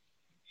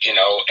 you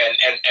know,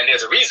 and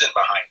there's a reason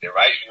behind it,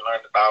 right? You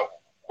learned about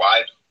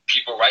why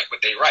people write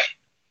what they write.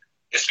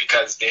 It's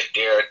because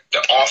they're the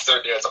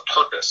author, there's a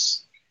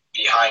purpose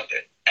behind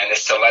it. And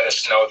it's to let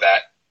us know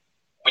that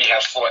we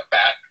have fought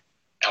back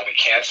and we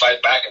can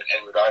fight back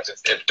in regards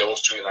to if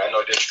those two. And I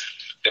know this,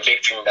 the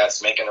big thing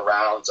that's making the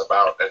rounds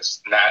about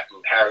that's Nat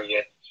and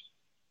Harriet,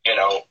 you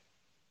know,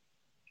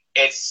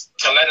 it's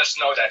to let us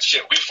know that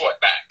shit, we fought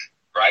back,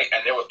 right?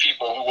 And there were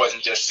people who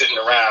wasn't just sitting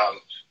around,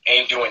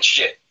 ain't doing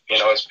shit. You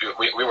know,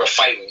 we were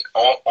fighting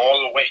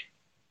all the way.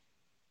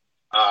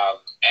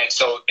 And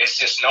so it's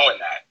just knowing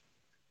that.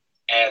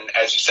 And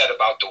as you said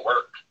about the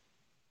work,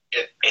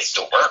 it's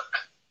the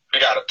work. We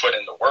got to put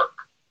in the work,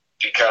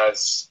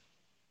 because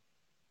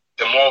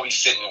the more we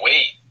sit and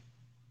wait,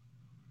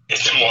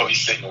 it's the more we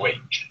sit and wait,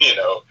 you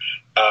know.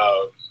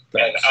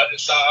 And the other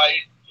side,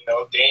 you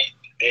know,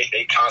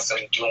 they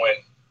constantly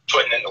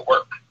putting in the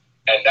work.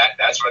 And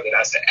that's whether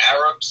that's the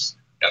Arabs,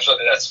 that's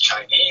whether that's the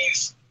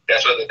Chinese,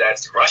 that's whether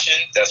that's the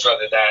Russians, that's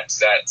whether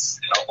that's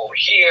you know, over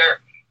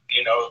here,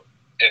 you know,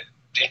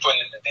 they putting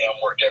in the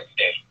damn work every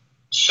day.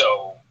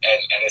 So,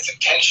 and it's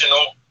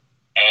intentional,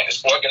 and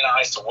it's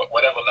organized to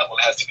whatever level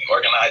it has to be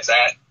organized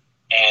at,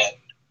 and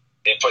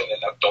they're putting in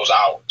those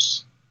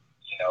hours,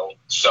 you know.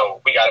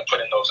 So we got to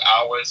put in those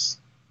hours,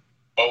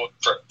 both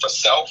for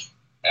self,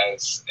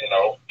 as, you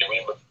know,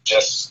 Yurima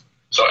just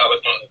so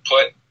eloquently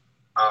put,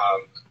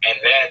 and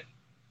then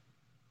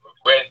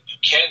when you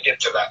can get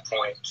to that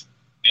point,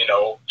 you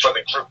know, for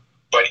the group.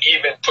 But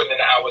even putting in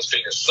the hours for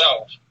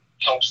yourself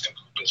helps the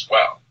group as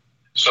well.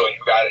 So you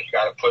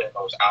gotta put in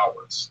those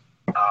hours.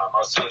 I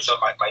was telling some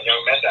of my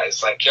young men that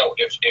it's like, yo,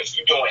 if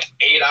you're doing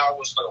 8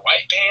 hours for the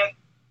white man,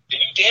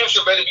 then you damn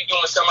sure better be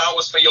doing some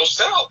hours for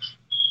yourself,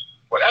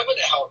 whatever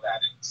the hell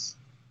that is.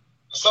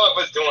 Some of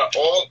us doing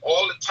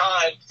all the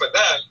time for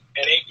them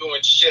and ain't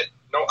doing shit,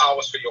 no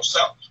hours for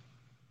yourself.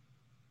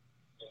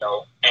 You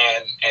know,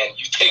 and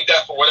you take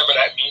that for whatever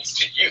that means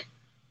to you.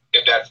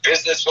 If that's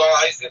business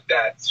wise, if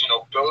that's, you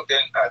know, building,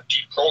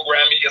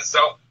 deprogramming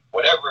yourself,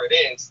 whatever it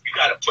is, you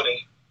got to put in,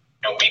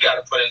 and we got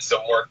to put in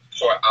some work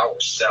for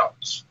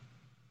ourselves,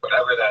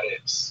 whatever that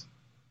is.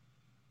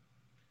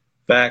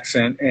 Facts.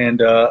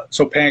 And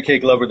so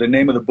Pancake Lover, the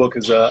name of the book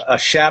is A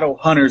Shadow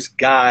Hunter's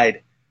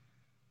Guide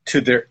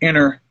to Their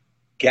Inner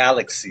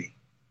Galaxy.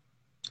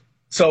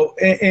 So,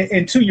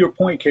 and to your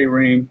point,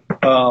 Kareem,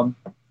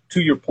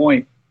 to your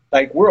point,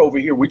 like we're over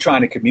here, we're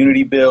trying to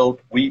community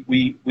build.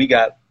 We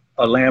got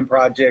a land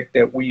project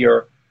that we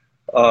are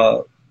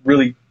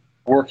really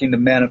working to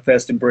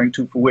manifest and bring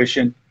to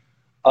fruition.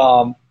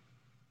 And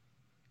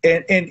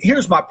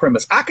here's my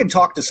premise. I can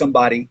talk to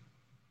somebody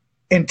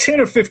in 10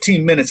 or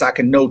 15 minutes. I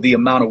can know the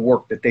amount of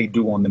work that they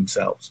do on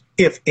themselves,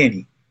 if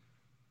any.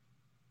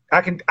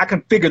 I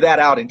can figure that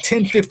out in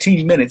 10,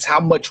 15 minutes, how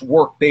much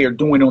work they are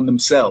doing on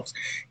themselves.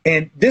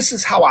 And this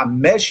is how I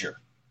measure.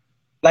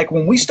 Like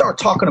when we start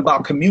talking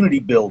about community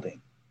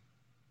building,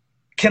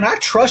 can I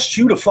trust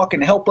you to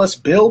fucking help us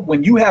build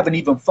when you haven't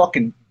even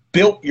fucking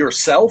built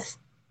yourself?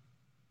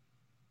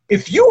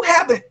 If you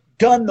haven't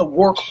done the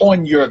work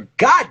on your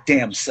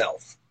goddamn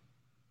self,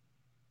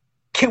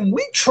 can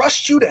we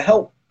trust you to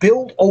help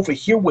build over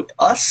here with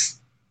us?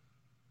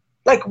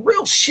 Like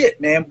real shit,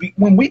 man.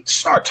 When we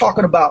start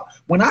talking about,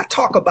 when I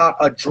talk about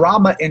a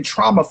drama and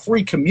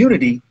trauma-free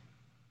community,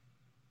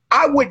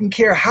 I wouldn't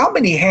care how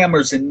many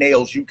hammers and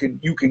nails you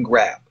can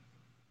grab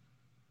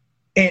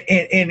and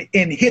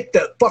hit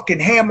the fucking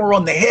hammer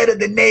on the head of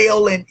the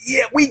nail. And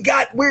yeah,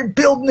 we're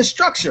building the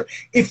structure.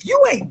 If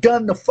you ain't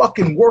done the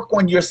fucking work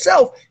on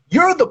yourself,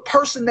 you're the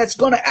person that's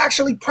going to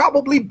actually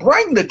probably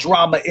bring the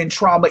drama and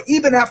trauma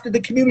even after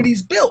the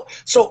community's built.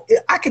 So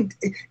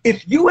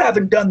if you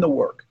haven't done the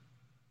work,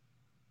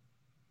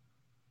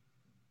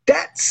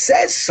 that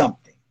says something.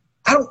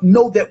 I don't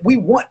know that we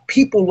want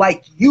people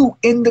like you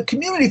in the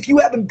community if you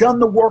haven't done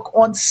the work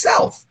on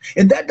self.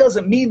 And that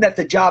doesn't mean that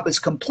the job is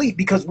complete,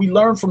 because we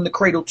learn from the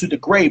cradle to the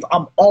grave.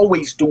 I'm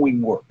always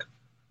doing work.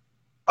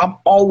 I'm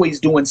always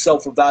doing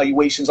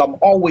self-evaluations. I'm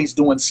always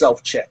doing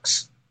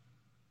self-checks.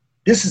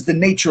 This is the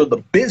nature of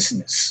the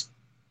business,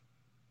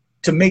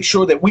 to make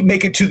sure that we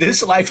make it to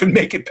this life and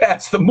make it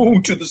past the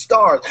moon to the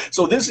stars.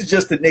 So this is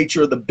just the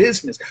nature of the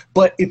business.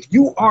 But if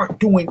you aren't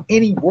doing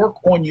any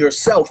work on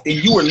yourself and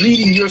you are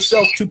leading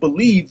yourself to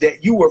believe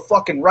that you are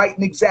fucking right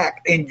and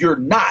exact, and you're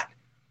not,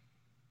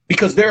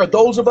 because there are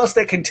those of us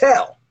that can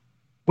tell.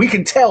 We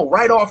can tell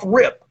right off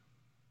rip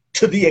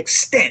to the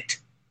extent.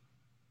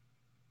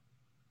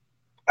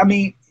 I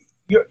mean,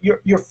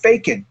 you're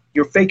faking.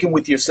 You're faking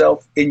with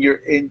yourself, and you're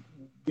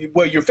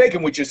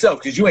faking with yourself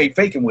because you ain't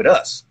faking with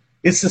us.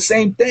 It's the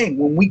same thing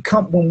when we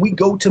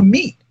go to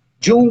meet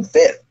June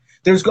 5th.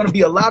 There's going to be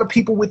a lot of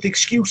people with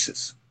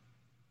excuses.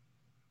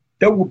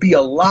 There will be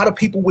a lot of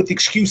people with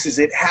excuses.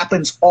 It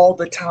happens all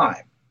the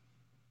time.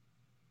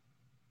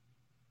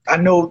 I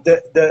know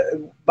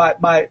that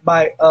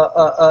my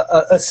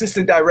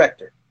assistant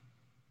director,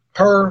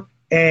 her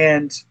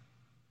and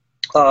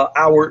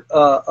our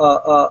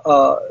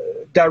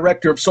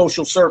director of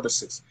social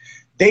services,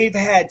 they've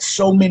had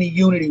so many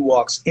unity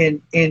walks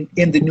in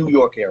the New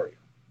York area.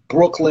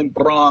 Brooklyn,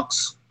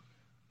 Bronx,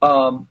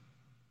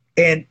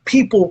 and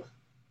people,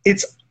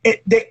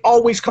 they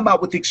always come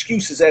out with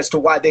excuses as to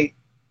why they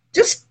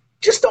just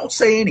don't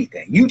say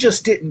anything. You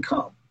just didn't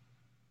come.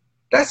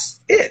 That's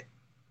it.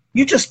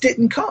 You just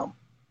didn't come.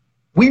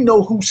 We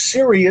know who's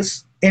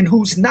serious and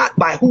who's not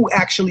by who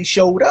actually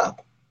showed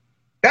up.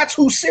 That's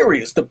who's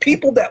serious. The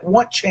people that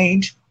want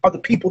change are the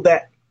people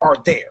that are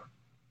there.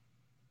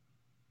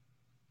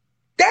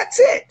 That's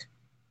it.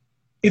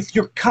 If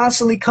you're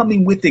constantly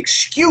coming with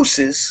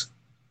excuses,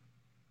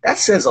 that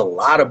says a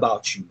lot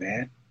about you,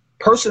 man.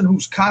 Person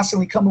who's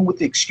constantly coming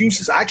with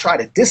excuses, I try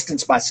to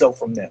distance myself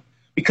from them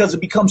because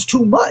it becomes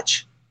too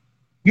much.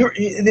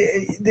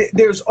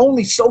 There's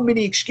only so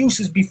many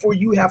excuses before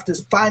you have to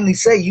finally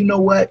say, you know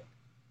what?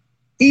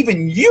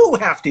 Even you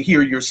have to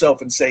hear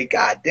yourself and say,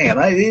 God damn,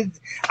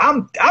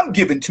 I'm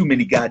giving too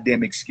many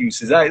goddamn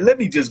excuses. Let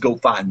me just go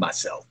find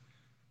myself.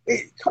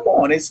 Come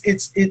on,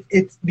 it's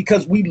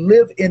because we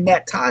live in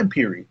that time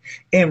period.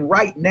 And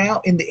right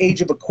now, in the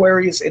age of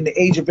Aquarius, in the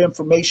age of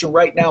information,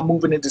 right now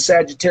moving into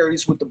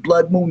Sagittarius with the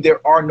blood moon,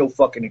 there are no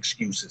fucking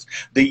excuses.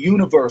 The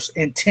universe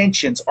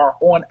intentions are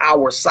on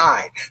our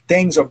side.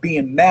 Things are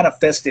being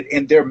manifested,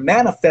 and they're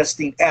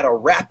manifesting at a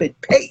rapid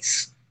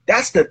pace.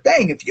 That's the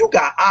thing. If you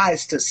got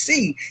eyes to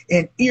see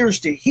and ears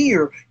to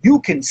hear, you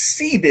can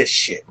see this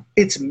shit.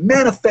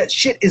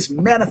 Shit is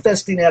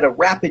manifesting at a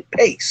rapid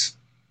pace.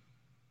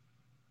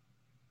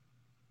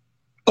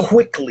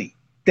 Quickly,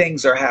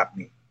 things are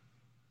happening.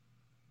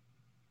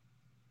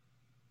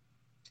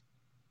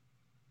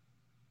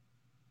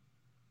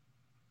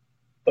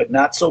 But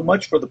not so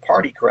much for the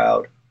party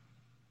crowd.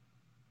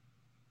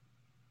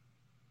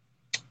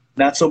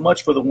 Not so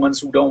much for the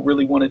ones who don't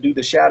really want to do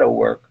the shadow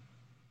work.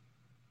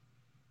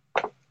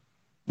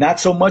 Not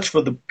so much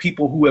for the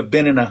people who have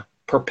been in a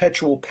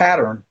perpetual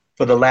pattern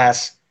for the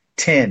last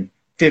 10,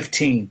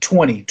 15,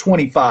 20,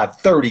 25,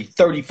 30,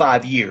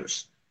 35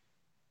 years.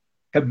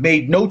 Have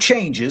made no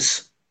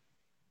changes,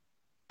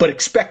 but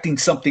expecting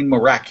something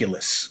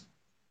miraculous.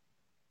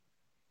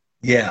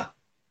 Yeah.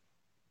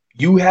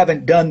 You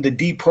haven't done the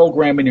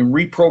deprogramming and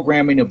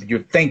reprogramming of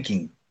your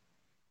thinking.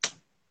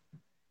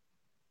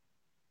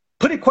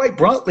 Put it quite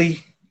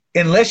bluntly,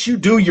 unless you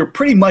do, you're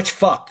pretty much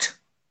fucked.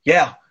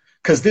 Yeah,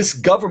 because this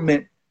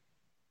government,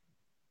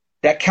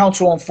 that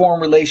Council on Foreign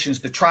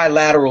Relations, the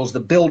Trilaterals,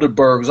 the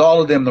Bilderbergs,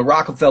 all of them, the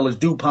Rockefellers,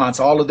 DuPonts,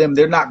 all of them,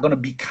 they're not going to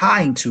be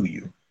kind to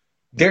you.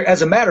 They're,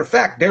 as a matter of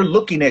fact, they're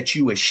looking at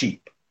you as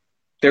sheep.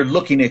 They're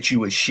looking at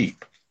you as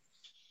sheep.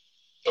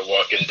 The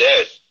Walking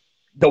Dead.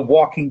 The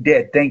Walking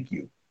Dead, thank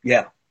you.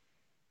 Yeah.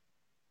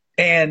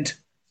 And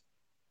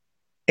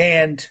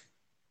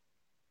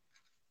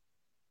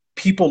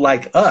people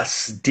like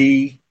us,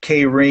 D,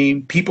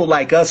 K-Reem, people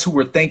like us who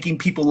are thinking,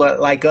 people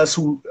like us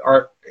who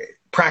are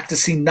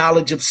practicing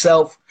knowledge of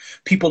self,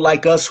 people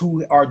like us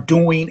who are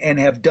doing and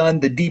have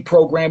done the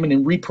deprogramming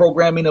and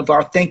reprogramming of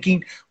our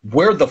thinking,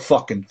 we're the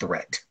fucking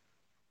threat.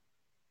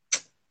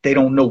 They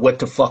don't know what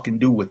to fucking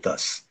do with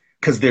us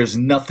because there's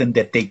nothing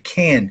that they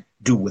can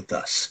do with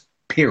us,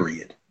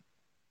 period.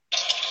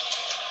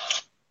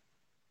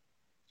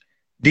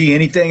 D,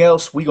 anything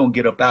else? We gonna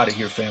get up out of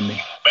here, family.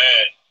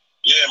 Man,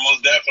 yeah,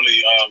 most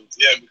definitely.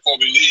 Before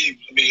we leave,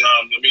 let me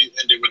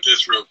end it with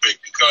this real quick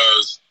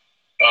because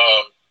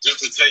just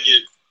to take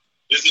it,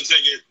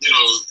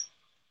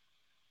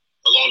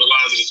 along the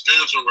lines of the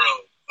spiritual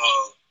realm,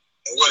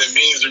 and what it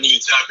means to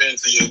really tap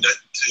into your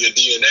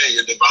DNA,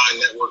 your divine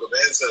network of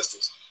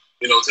ancestors.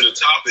 To the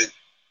topic,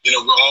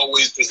 we're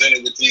always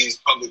presented with these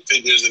public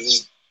figures and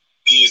these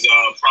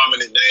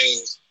prominent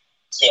names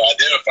to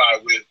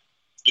identify with.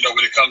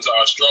 When it comes to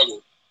our struggle,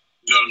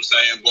 you know what I'm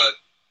saying? But,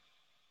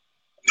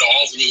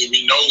 ultimately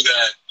we know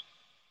that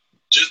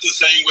just the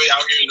same way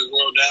out here in the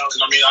world now,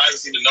 and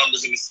obviously the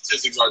numbers and the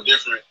statistics are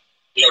different,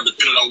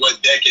 depending on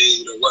what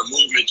decade or what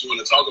movement you want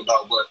to talk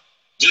about. But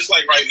just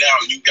like right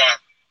now, you got,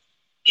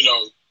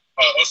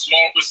 a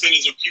small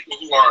percentage of people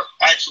who are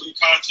actually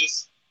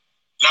conscious,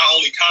 not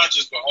only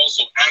conscious, but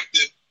also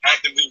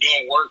actively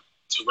doing work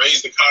to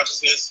raise the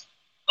consciousness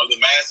of the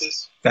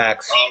masses.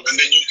 Facts. And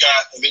then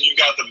you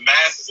got the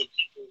masses of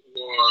people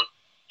who are,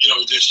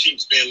 just sheep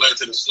being led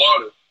to the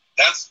slaughter.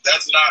 That's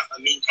not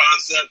a new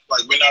concept.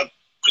 Like we're not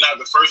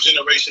the first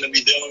generation to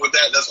be dealing with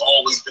that. That's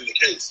always been the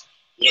case.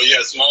 You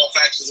had small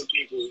factions of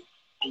people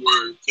who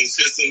were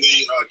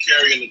consistently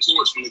carrying the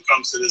torch when it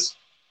comes to this,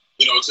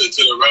 to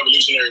the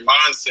revolutionary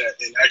mindset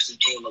and actually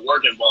doing the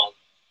work involved.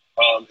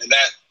 And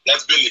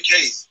that's been the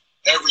case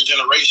every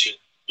generation.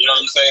 You know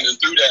what I'm saying? And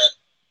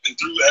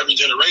through every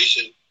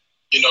generation,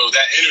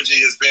 that energy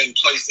has been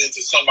placed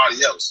into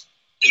somebody else.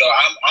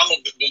 I'm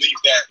of the belief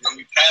that when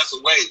we pass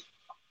away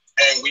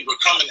and we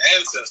become an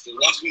ancestor,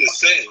 once we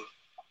ascend,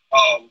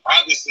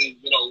 obviously,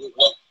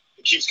 what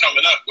keeps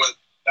coming up, but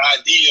the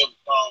idea of,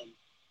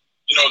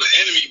 the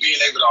enemy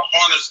being able to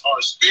harness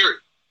our spirit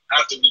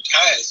after we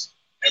pass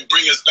and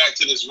bring us back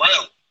to this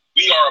realm.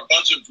 We are a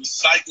bunch of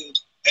recycled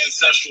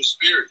ancestral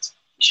spirits.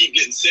 We keep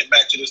getting sent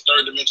back to this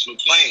third dimensional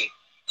plane.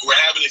 And we're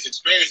having this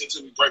experience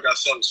until we break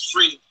ourselves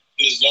free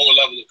in this lower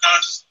level of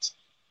consciousness.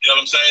 You know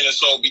what I'm saying? And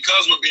so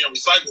because we're being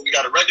recycled, we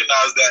got to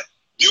recognize that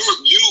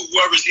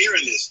whoever's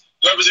hearing this,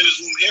 whoever's in this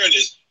room hearing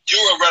this,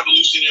 you're a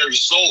revolutionary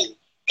soul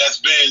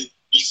that's been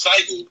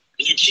recycled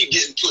and you keep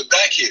getting put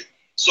back here.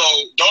 So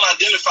don't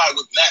identify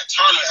with Nat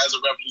Turner as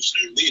a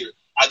revolutionary leader.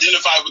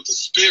 Identify with the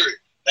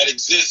spirit that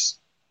exists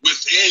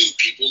within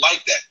people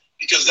like that,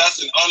 because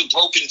that's an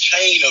unbroken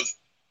chain of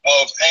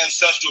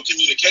ancestral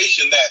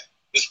communication that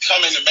is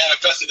coming and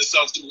manifesting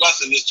itself through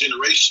us in this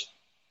generation.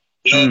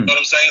 You know what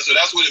I'm saying? So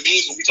that's what it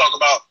means when we talk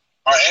about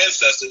our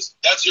ancestors.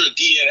 That's your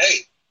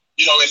DNA.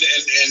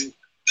 And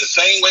the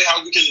same way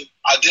how we can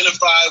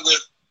identify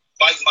with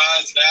like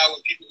minds now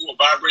and people who are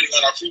vibrating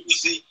on our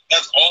frequency,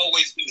 that's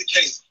always been the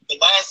case. The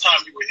last time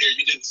you were here,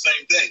 you did the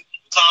same thing.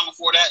 The time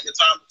before that, and the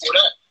time before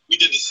that, we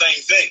did the same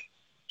thing.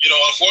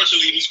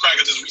 Unfortunately, these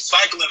crackers is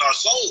recycling our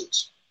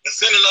souls and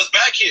sending us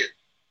back here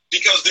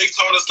because they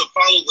taught us to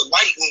follow the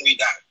light when we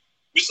die.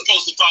 We're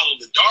supposed to follow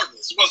the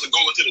darkness. We're supposed to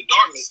go into the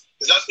darkness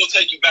because that's going to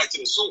take you back to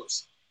the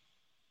source.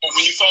 But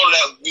when you follow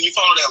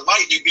that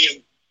light, you're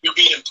being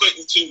put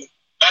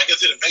back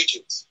into the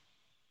matrix.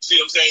 See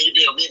what I'm saying?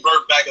 You're being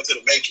rebirthed back into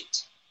the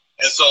matrix.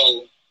 And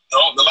so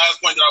the last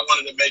point that I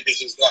wanted to make is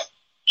just that,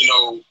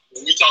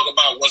 when we talk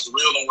about what's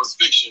real and what's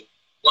fiction,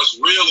 what's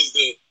real is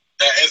that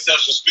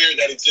ancestral spirit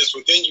that exists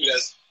within you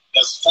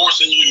that's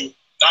forcing you,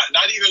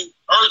 not even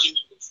urging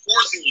you, but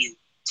forcing you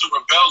to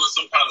rebel in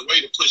some kind of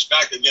way to push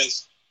back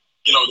against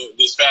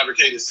this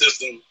fabricated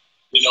system,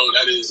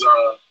 that is,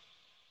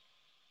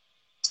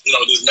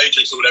 this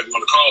matrix or whatever you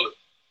want to call it.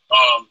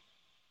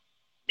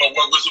 But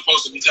what we're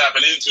supposed to be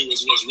tapping into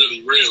is what's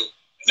really real.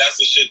 And that's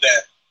the shit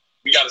that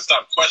we got to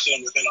stop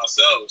questioning within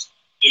ourselves.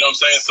 You know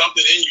what I'm saying?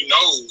 Something in you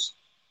knows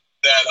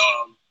that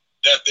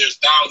there's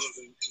thousands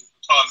and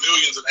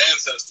millions of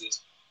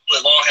ancestors who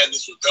have all had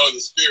this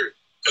rebellious spirit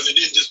because it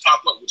didn't just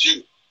pop up with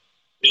you.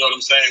 You know what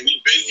I'm saying?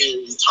 We've been here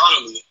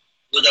eternally.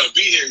 We're going to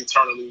be here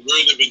eternally.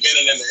 We're the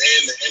beginning and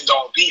the end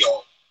all be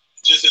all.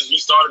 Just as we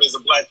started as a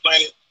black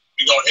planet,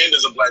 we're going to end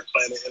as a black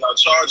planet. And our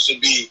charge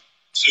should be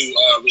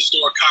to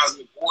restore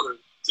cosmic order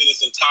to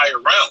this entire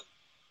realm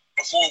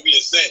before we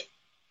ascend.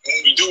 And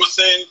when we do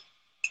ascend,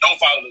 don't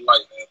follow the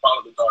light, man.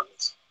 Follow the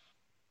darkness.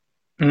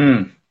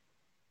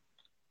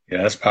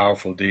 Yeah, that's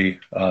powerful, D.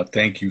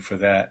 Thank you for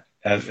that.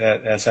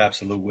 That's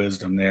absolute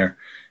wisdom there.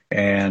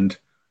 And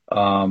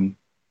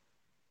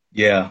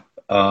you're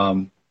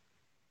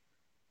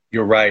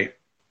right.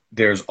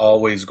 There's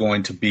always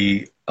going to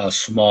be a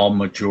small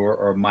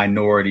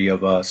minority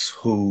of us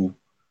who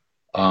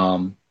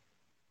are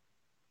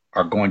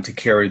going to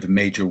carry the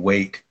major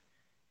weight.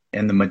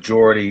 And the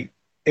majority,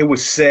 it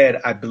was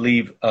said, I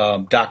believe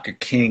Dr.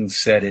 King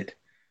said it,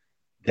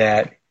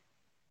 that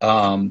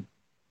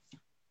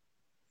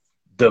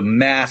the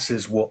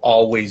masses will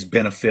always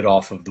benefit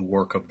off of the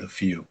work of the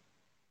few.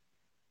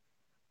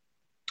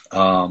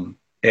 And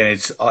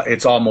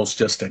it's almost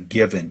just a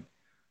given.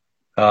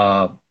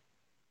 But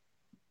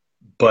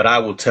I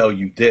will tell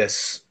you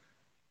this,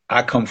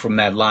 I come from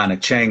that line of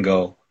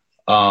Chango.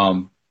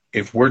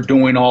 If we're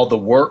doing all the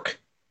work,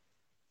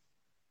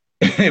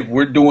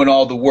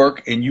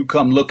 and you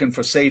come looking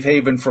for safe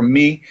haven from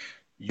me,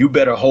 you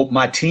better hope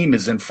my team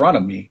is in front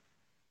of me,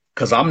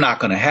 because I'm not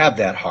going to have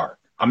that heart.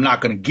 I'm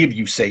not going to give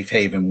you safe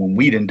haven when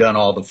we done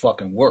all the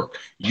fucking work.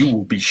 You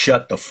will be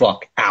shut the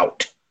fuck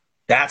out.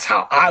 That's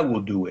how I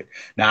will do it.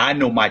 Now, I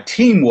know my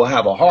team will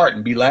have a heart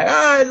and be like,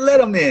 let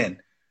them in.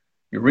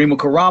 Yurima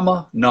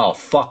Karama? No,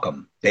 fuck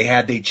them. They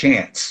had their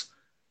chance.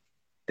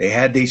 They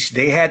had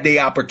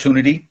their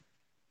opportunity.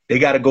 They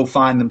got to go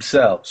find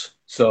themselves.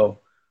 So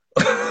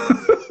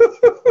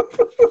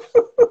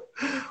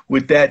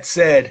with that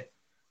said,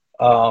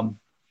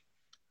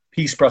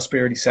 peace,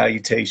 prosperity,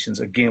 salutations.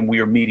 Again, we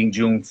are meeting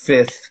June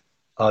 5th.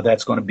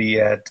 That's going to be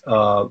at,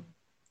 what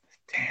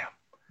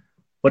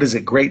is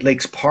it, Great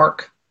Lakes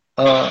Park?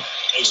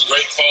 It's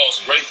Great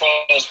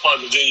Falls Park,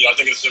 Virginia. I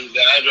think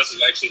the address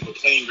is actually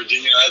McLean,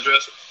 Virginia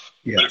address.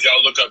 Yeah. But if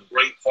y'all look up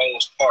Great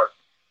Falls Park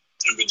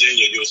in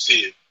Virginia, you'll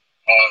see it.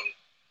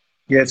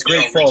 It's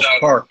Great Falls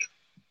Park.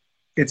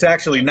 It's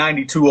actually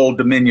 92 Old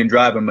Dominion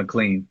Drive in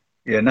McLean.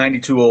 Yeah,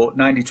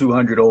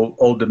 9200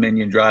 Old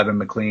Dominion Drive in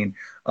McLean.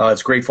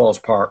 It's Great Falls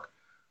Park.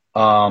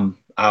 I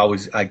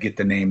get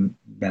the name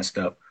messed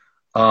up.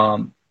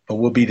 But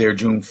we'll be there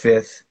June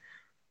 5th.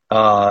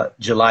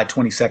 July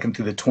 22nd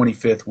through the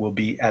 25th, we'll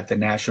be at the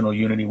National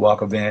Unity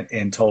Walk event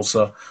in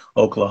Tulsa,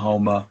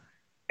 Oklahoma.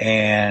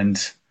 And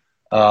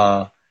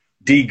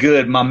D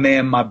Good, my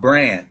man, my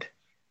brand.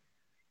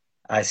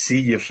 I see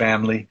you,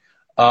 family.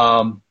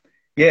 And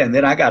then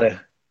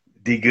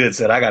D Good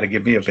said I gotta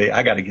get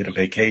a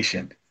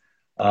vacation.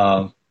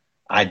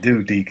 I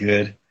do, D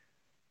Good.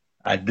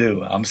 I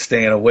do. I'm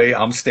staying away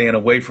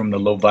from the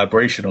low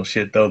vibrational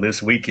shit though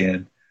this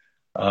weekend.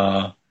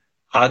 I'll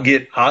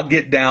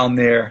get down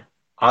there.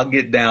 I'll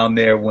get down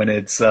there when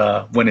it's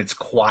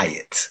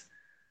quiet.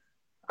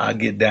 I'll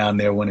get down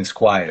there when it's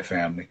quiet,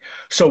 family.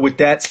 So with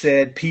that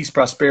said, peace,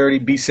 prosperity,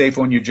 be safe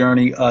on your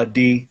journey,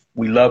 D.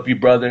 We love you,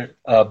 brother.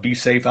 Be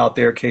safe out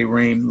there,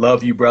 K-Reem.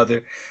 Love you,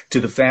 brother. To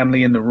the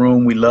family in the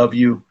room, we love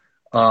you.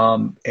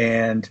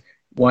 And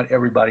want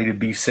everybody to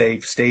be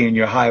safe. Stay in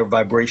your higher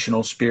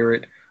vibrational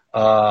spirit.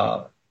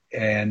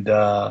 And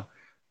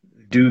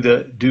do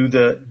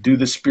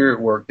the spirit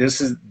work.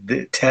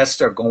 The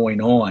tests are going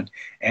on.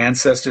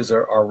 Ancestors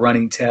are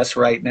running tests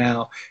right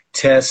now.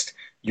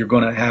 You're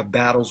going to have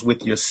battles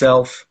with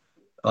yourself.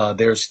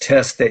 There's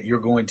tests that you're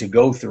going to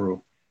go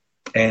through,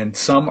 and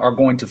some are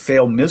going to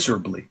fail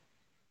miserably.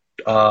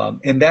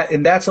 And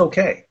that's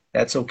okay.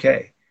 That's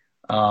okay.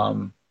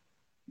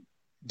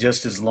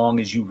 Just as long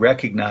as you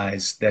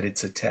recognize that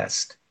it's a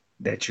test,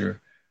 that you're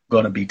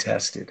going to be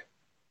tested.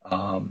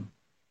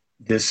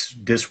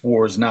 This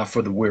war is not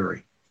for the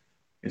weary.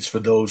 It's for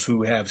those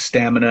who have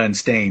stamina and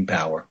staying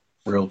power.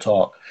 Real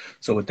talk.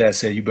 So with that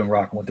said, you've been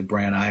rocking with the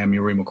brand. I am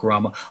Yurima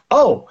Karama.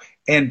 Oh,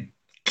 and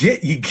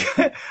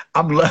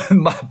I'm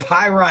loving my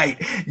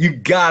pyrite. You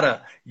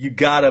gotta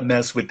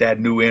mess with that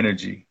new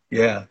energy.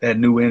 Yeah, that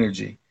new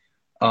energy.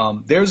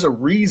 There's a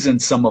reason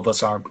some of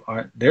us aren't.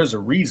 There's a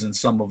reason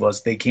some of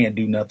us, they can't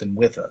do nothing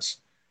with us.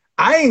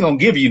 I ain't gonna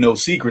give you no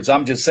secrets.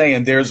 I'm just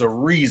saying there's a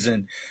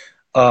reason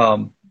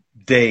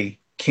they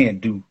can't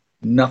do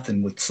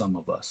nothing with some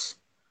of us.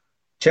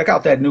 Check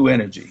out that new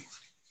energy.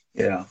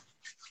 Yeah.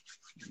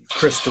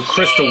 Crystal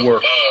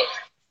work.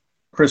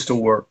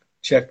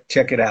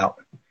 Check it out.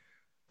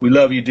 We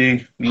love you,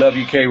 D. We love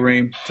you,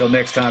 K-Reem. Till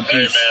next time, peace. Hey,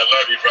 man.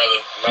 Love you, brother.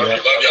 Love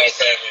y'all,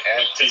 family.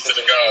 And peace to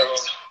the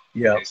gods.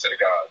 Yeah. Peace to the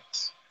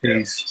gods.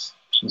 Peace.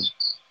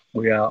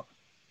 We out.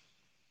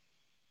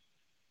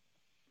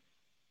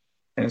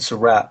 And it's a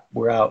wrap.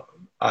 We're out.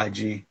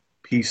 IG.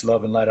 Peace,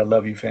 love, and light. I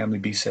love you, family.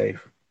 Be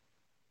safe.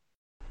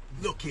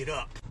 Look it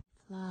up.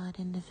 Flawed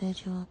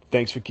individual.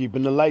 Thanks for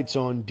keeping the lights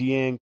on,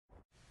 Deang.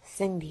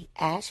 Cindy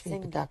Ashby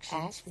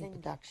Production.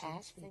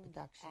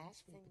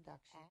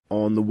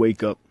 On the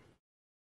wake up.